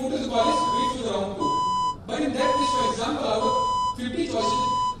need to report to the college, wait for the round 2. But in that case, for example, out of 50 choices,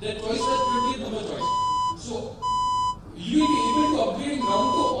 that choice was 20th number choice. So, you will be able to upgrade in round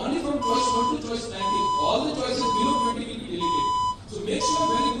 2 only from choice 1 to choice 19. All the choices below 20 will be deleted. So, make sure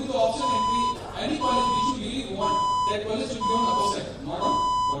when you do the option entry, any college which you really want, that college should be on upper side, not on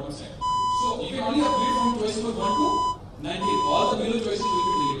bottom side. So, you can only upgrade from choice number 1 to 19. All the below choices will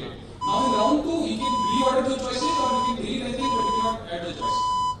be deleted. Now, in round 2, you can reorder the choices or you can delete anything, but you cannot add the choice.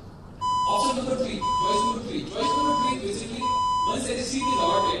 Option number 3, choice number 3. Choice number 3 basically, once a seat is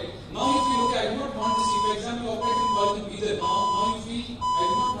allotted, now you feel, okay, I do not want this seat. For example, you apply to college in either. Now you feel, I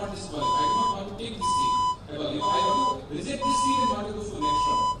do not want this college. I do not want to take this seat at all. I want to reject this seat and want to go for next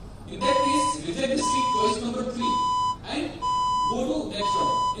round. In that case, reject this seat, choice number 3, and go to next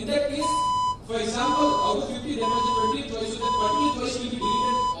round. In that case, for example, out of 50, there was a 20th choice, so that particular choice will be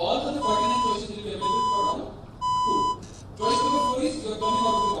deleted. All the 49 choices will be available for round 2. Choice number 4 is you are coming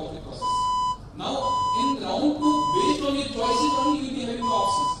out of the counseling process. Now, in round 2, based on your choices only, you will be having the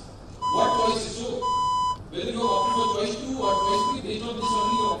options. What choices? So, whether you have opted for choice 2 or choice 3, based on this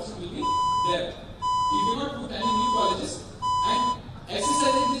only, your options will be there. You cannot put any new colleges. And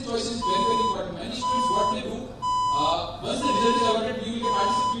exercising these choices is very, very important. Many students, what they do, once the result is allotted, you will get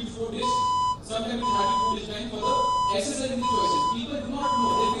hardly 3 to 4 days. Sometimes it's hardly 2 days time for the exercising these choices. People do not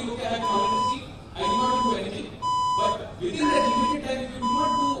know. They feel, okay, I have already seen, I do not do anything. But within that limited time, if you do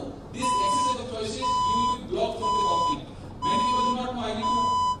not do this exercise of choices, you will be blocked from the counseling. Many people do not know I need to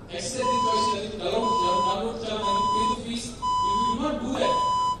exercise these choices, I need to download challenge, I need to pay the fees. If you do not do that,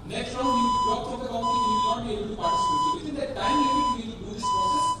 next round you will be blocked from the counseling, you will not be able to participate. So within that time limit, you need to do this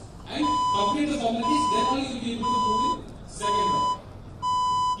process and complete the formalities, then only you will be able to move in second round.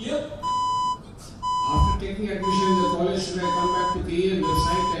 Clear? After taking admission in the college, should I come back to KEA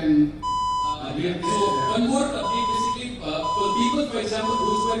website and so one more update basically for people, for example,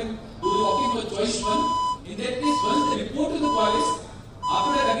 those who are opting for choice 1, in that case, once they report to the college,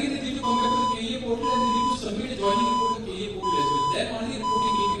 after that again they need to come back to the KEA portal and they need to submit a joining report to the KEA portal as well. Then only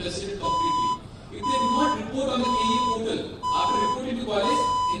reporting will be considered completely. If they do not report on the KEA portal after reporting to college,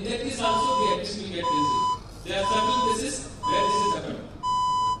 in that case also the admission will get cancelled. There are several cases where this has happened.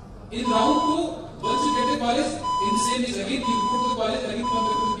 In round 2, once you get the college, in the same case again you report to the college, again come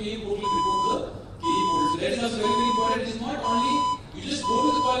back to the KEA portal and report to the KEA portal. So that is also very, very important. It is not only you just go to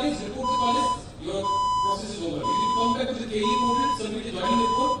the college, report to the college, your process is over. If you come back to the KEA portal, submit a joining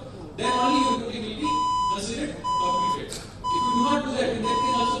report, then only your reporting will be considered completed. If you do not do that, in that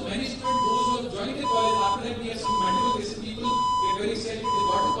case also many students, those who have joined the college, after that we have some multiple cases, people get very excited, they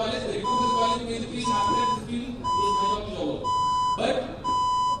got to college, they report to the college, pay the fees, after that they feel my job is over. But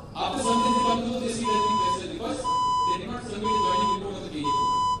after some time they come to they see that being cancelled because they did not submit a joining report on the KEA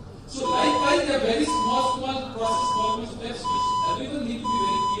portal. So likewise, there are very small process, small steps which everyone need to be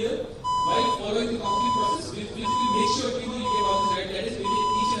very clear while following the counseling process, which will make sure people you get all this right. That is maybe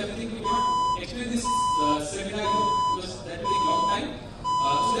each and everything we cannot explain this seminar because that will take a long time.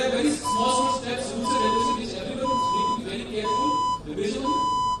 So there are very small steps, rules and regulations which everyone need to be very careful. The vision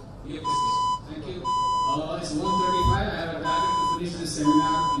we have discussed. Thank you. It's 1:35. I have a target to finish this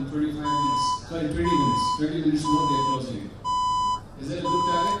seminar in 25 minutes. Sorry, 20 minutes. 20 minutes more, they are closing it. Is that a good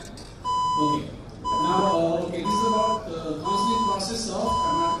target? Okay. Now, okay, this is about the counseling process of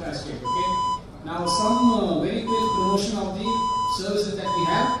Karnataka state. Okay. Now, some very quick promotion of the services that we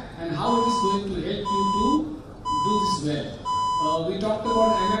have and how it is going to help you to do this well. We talked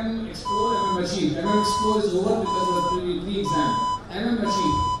about MM Explore, MM Achieve. MM Explore is over because it was pre-exam. MM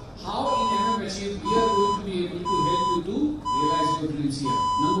Achieve. How in MM Achieve we are going to be able to help you to realize your dreams here.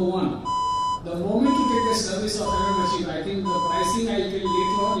 Number one, the moment you take the service of MM Achieve, I think the pricing I will tell you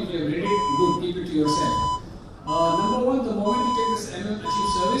later on. If you have read it, good, keep it to yourself. Number one, the moment you take this MM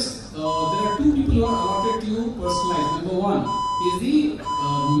Achieve service, there are two people who are allotted to you personalized. Number one is the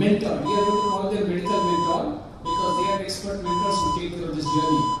mentor. We are going to call them medical mentor because they are expert mentors who take you on this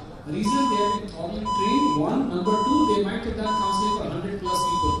journey. The reason they have been thoroughly trained, one. Number two, they might have done counseling for 100 plus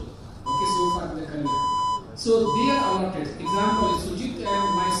people. Okay, so far in their career. So they are allotted. Example, if Sujit and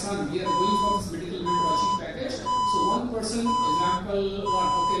my son, we are going for this medical mentor Achieve package. So one person, example, what?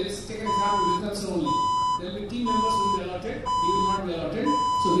 Okay, let's take an example, Vikram sir only. There will be team members who will be allotted, he will not be allotted.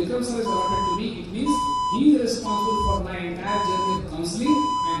 So Vikram sir is allotted to me, it means he is responsible for my entire journey of counseling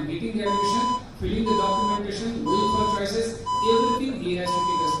and getting the admission, filling the documentation, going for choices, everything he has to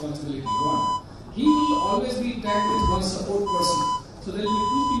take responsibility. One. He will always be tagged with one support person. So there will be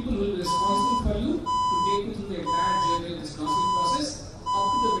two people who will be responsible for you to take you through the entire journey of this counseling process up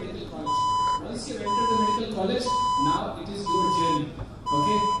to the medical college. Once you have entered the medical college, now it is your journey.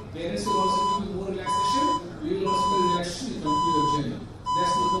 Okay? Parents will also give you more relaxation. We will also give relaxation to complete your journey.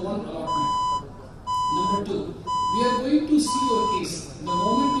 That's number one allotment. Number two, we are going to see your case. The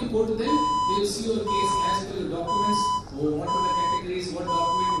moment you go to them, they will see your case as per your documents, or what are the categories, what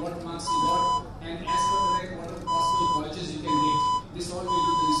document, what marks you got, and as per the right, what are the possible colleges you can get. This all will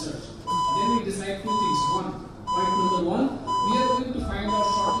do the research. Then we decide two things. Point number one, we are going to find out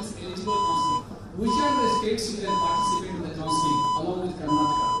shortlist eligible counseling. Which are the states you can participate in the counseling along with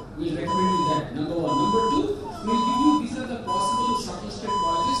Karnataka? We will recommend you that. Number one. Number two, we will give you these are the possible shortlisted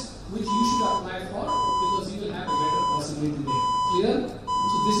colleges which you should apply for because you will have a better possibility there. Clear?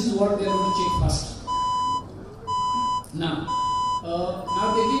 So this is what they are going to check first. Now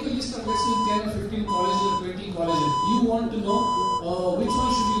they give a list of let's say 10 or 15 colleges or 20 colleges. You want to know which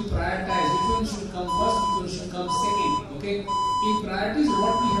one should you prioritize, which one should come first, which one should come second. Okay? In priorities,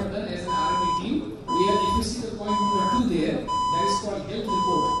 what we have done as an R&D team, if you see the point number 2 there, that is called health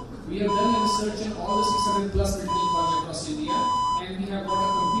report. We have done a research on all the 600 plus medical colleges across India, and we have got a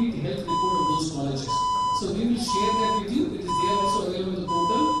complete health report of those colleges. So we will share that with you. It is there also available in the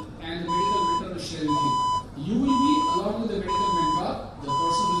portal, and the medical mentor will share with you. You will be along with the medical mentor, the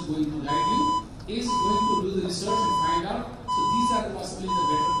person who is going to guide you, is going to do the research and find out. So these are possibly the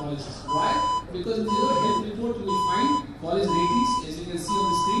better colleges. Why? Because in your health report you will find college ratings, as you can see on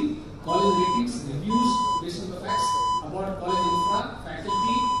the screen, college ratings, reviews based on the facts about college infra,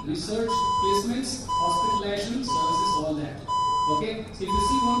 faculty, research, placements, hospitalization, services, all that. Okay? So if you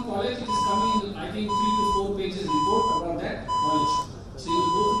see one college, it is coming in, I think, 3 to 4 pages report about that college. So you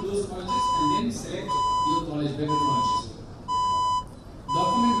will go through those colleges and then select your college, better colleges.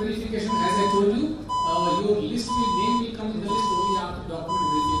 Document verification, as I told you, your list name will come in the list only after document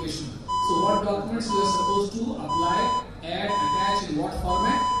verification. So what documents you are supposed to apply, add, attach, in what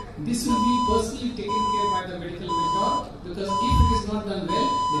format? This will be personally taken care by the medical mentor because if it is not done well,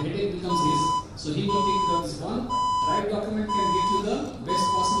 the headache becomes his. So he will take care of this one. Right document can get you the best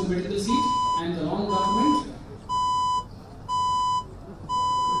possible medical seat, and the wrong document,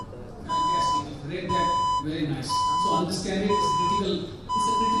 fantastic. Read that, very nice. So understand it is critical. It's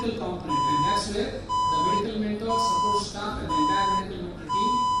a critical component, and that's where the medical mentor, support staff, and the entire medical mentor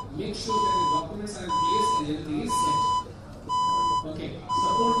team make sure that the documents are in place and everything is set. Okay,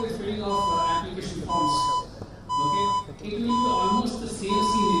 support with filling of application forms. Okay, it will be almost the same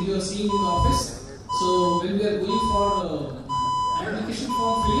scene if you are seeing in the office. So when we are going for application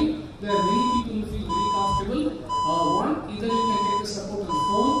form filling, there are many people who feel very comfortable. One, either you can take the support on the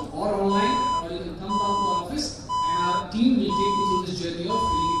phone or online, or you can come down to our office and our team will take you through this journey of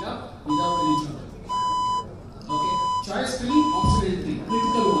filling it up without any trouble. Okay, choice filling, option entry,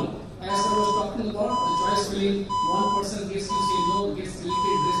 critical one. As I was talking about the choice filling, one person gets you say no, gets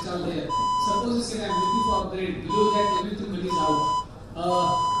deleted, rest down there. Suppose you say I'm looking for upgrade, below that everything is out.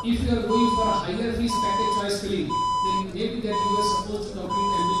 If you are going for a higher fees package choice filling, then maybe that you were supposed to complete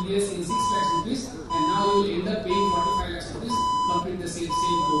MBBS in 6 lakhs rupees and now you will end up paying 45 lakhs rupees to complete the same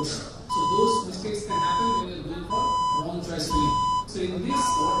course. So those mistakes can happen when you are going for wrong choice filling. So in this,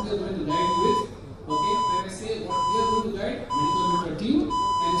 what we are going to guide you with, okay, when I say what we are going to guide, medical mentor team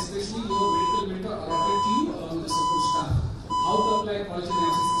and especially your medical mentor allotted to you along with the support staff. How to apply college and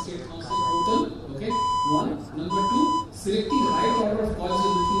NMC State Counseling portal, okay, one. Number two, selecting the right order of colleges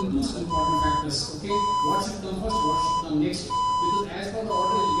between two important factors, okay, what should come first, what should come next. because as per the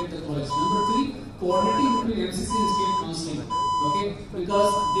order you get the college. Number 3, coordinating between MCC and state counselling. Okay,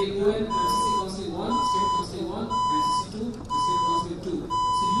 because they go in MCC counselling 1, state counselling 1, MCC 2, state counselling 2.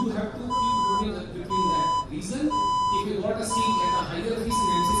 So you have to keep moving between that. Reason, if you got a seat at a higher fees in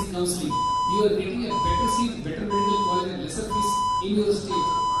MCC counselling, you are getting a better seat, better medical college at lesser fees in your state.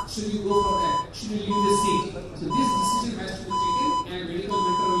 Should you go for that? Should you leave the seat? So this decision has to be taken, and medical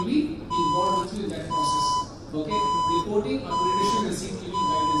mentor will be involved with you in that process. Okay, reporting, accreditation, and seat giving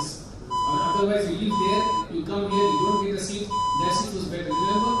guidance. Otherwise, you leave there, you come here, you don't get a seat. That seat was better.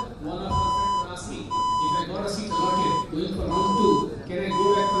 Remember, one of our friends asked me, if I got a seat allotted going for round 2, can I go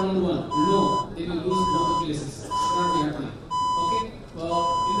back to round 1? No, they will lose both the places. Should not be happening. Okay,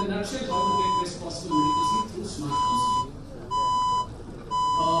 in the nutshell, how to get best possible medical seat through smart counseling.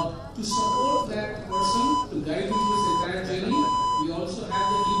 To support that person, to guide him through his entire journey, we also have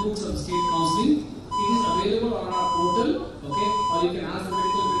the e-books of state counseling. It is available on our portal, okay, or you can ask the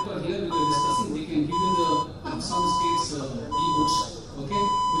medical mentor here we are discussing, they can give you the some states e-books, okay,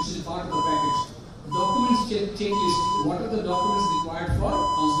 which is part of the package. Documents checklist, what are the documents required for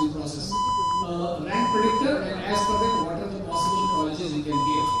counseling process? Rank predictor, and as per that, what are the possible colleges you can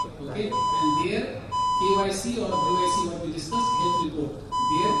get, okay, and there KYC or KYC what we discussed, health report,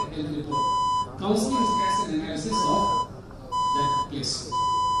 their health report. Counseling stats and analysis of that place.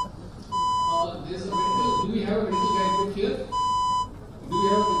 There's a medical, do we have a medical guidebook here? Do we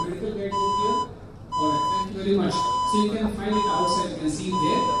have a medical guidebook here? Alright, thank you very much. So you can find it outside, you can see it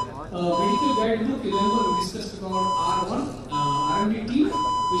there. Medical guidebook, remember we discussed about R1, R&D team,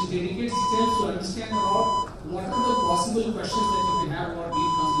 which dedicates itself to understand about what are the possible questions that you may have about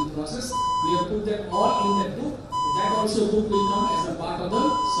NEET counseling process. We have put that all in that book. That also book will come as a part of the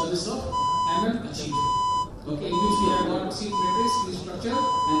service of Achieve. Okay, in which we have got seat matrix, fee structure,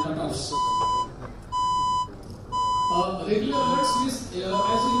 and cutoffs. Regular alerts is,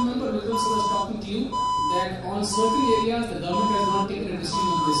 as you remember, Nicholas was talking to you that on certain areas the government has not taken a decision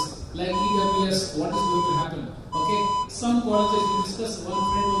on this, like EWS, what is going to happen. Okay, some colleges we discussed, one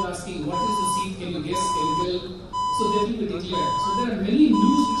friend was asking, what is the seat, can you guess, can you tell? So they will be declared. So there are many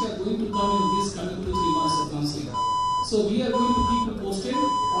news which are going to come in this coming 2 to 3 months of counseling. So we are going to keep you posted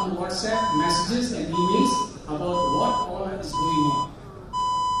on WhatsApp messages and emails about what all is going on.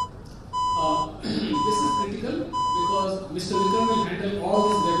 This is critical because Mr. Vikram will handle all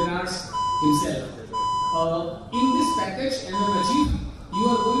these webinars himself. In this package, Achieve, you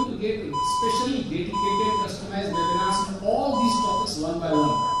are going to get specially dedicated, customized webinars on all these topics one by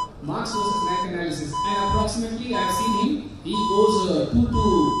one. Marks versus rank analysis, and approximately I have seen him. He goes 2 to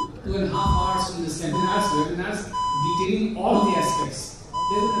 2.5 hours in the seminars, webinars, detailing all the aspects.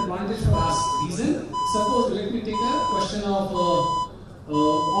 There is an advantage for us. Reason? Suppose let me take a question of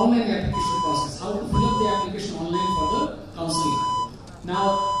online application process. How to fill up the application online for the counseling.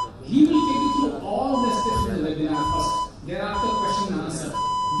 Now he will take you through all the steps in the webinar first. Thereafter, question and answer.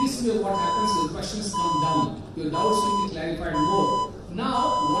 This way, what happens? Your questions come down. Your doubts will be clarified more.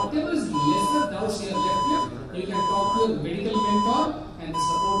 Now, whatever is lesser doubts you are left with, you can talk to your medical mentor and the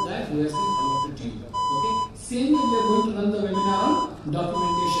support guy who has been allotted to you. Okay. Same way we are going to run the webinar on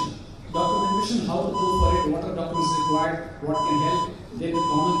documentation. Documentation, how to go for it, what are documents required, what can help, then the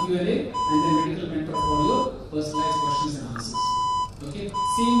common Q&A, and then medical mentor for your personalized questions and answers. Okay.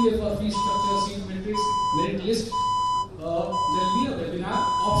 Same way for fee structure, seat matrix, merit list. There will be a webinar,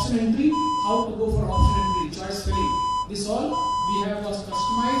 option entry, how to go for option entry, choice filling. This all we have was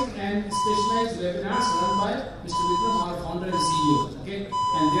customized and specialized webinars run by Mr. Vikram, our founder and CEO. Okay,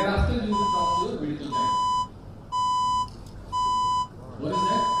 and thereafter you will talk to your medical guide. What is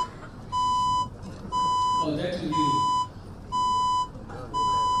that? Oh, that will give you.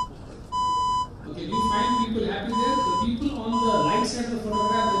 Okay, do you find people happy there? The people on the right side of the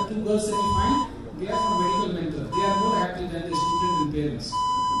photograph, the 2 girls that you find, they are from medical mentor. They are more happy than the student and parents.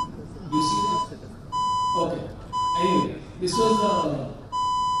 Do you see that? Okay. Anyway, this was the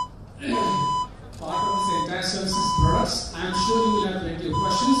part of this entire services products. I am sure you will have plenty of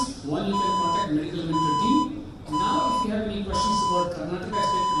questions. One, you can contact medical mentor team. Now, if you have any questions about Karnataka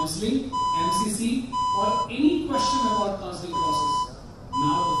State Counselling, MCC, or any question about counselling process,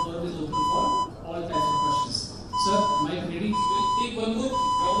 now the firm is open for all types of questions. Sir, mic ready? We'll take one more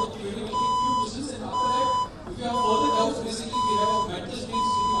round of Q&A. We'll take few questions, and after that, if you have further doubts, basically we have our mentors being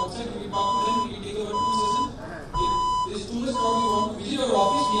sitting outside. We will talk to them. We will take over 2 sessions. If there is too much crowd, you want to visit our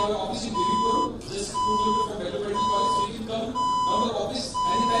office. We have an office in Vivipuram, just 2 kilometers from Bello Medical College. So you can come down to the office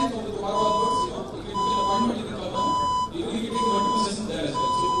anytime from the tomorrow onwards. You know, if you book an appointment, you can come down. We will take 1-2 sessions there as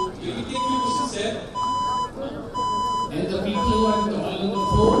well. So we will take few questions there. And the people who are in the hall number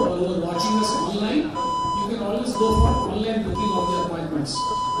 4 or who are watching us online, you can always go for online online booking of the appointments.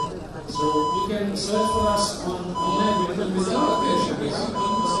 So you can search for us on online medical visa application.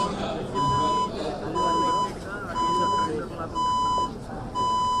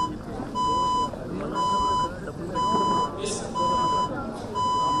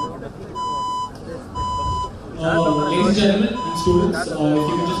 Ladies and gentlemen and students, if you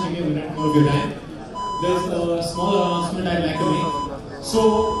can just give me a minute more of your time. There's a small announcement I'd like to make. So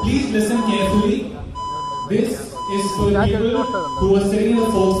please listen carefully. This is for the people who are sitting in the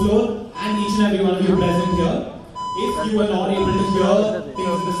 4th floor and each and every one of you present here. If you were not able to hear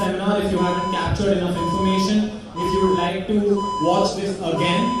things in the seminar, if you haven't captured enough information, if you would like to watch this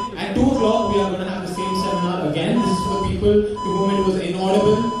again, at 2 o'clock we are going to have the same seminar again. This is for the people to whom it was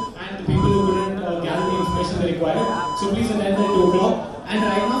inaudible and the people who couldn't gather the information they required. So please attend at 2 o'clock. And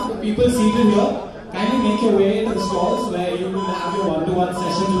right now, for people seated here, kindly make your way to the stalls where you will have your one-to-one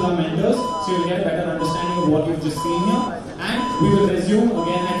sessions with our mentors, so you'll get a better understanding of what you've just seen here. And we will resume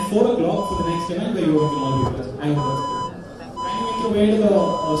again at 4 o'clock for the next event where you will all be with us. I hope that's good. Kindly make your way to the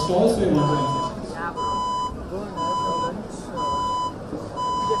stalls for your one-to-one sessions.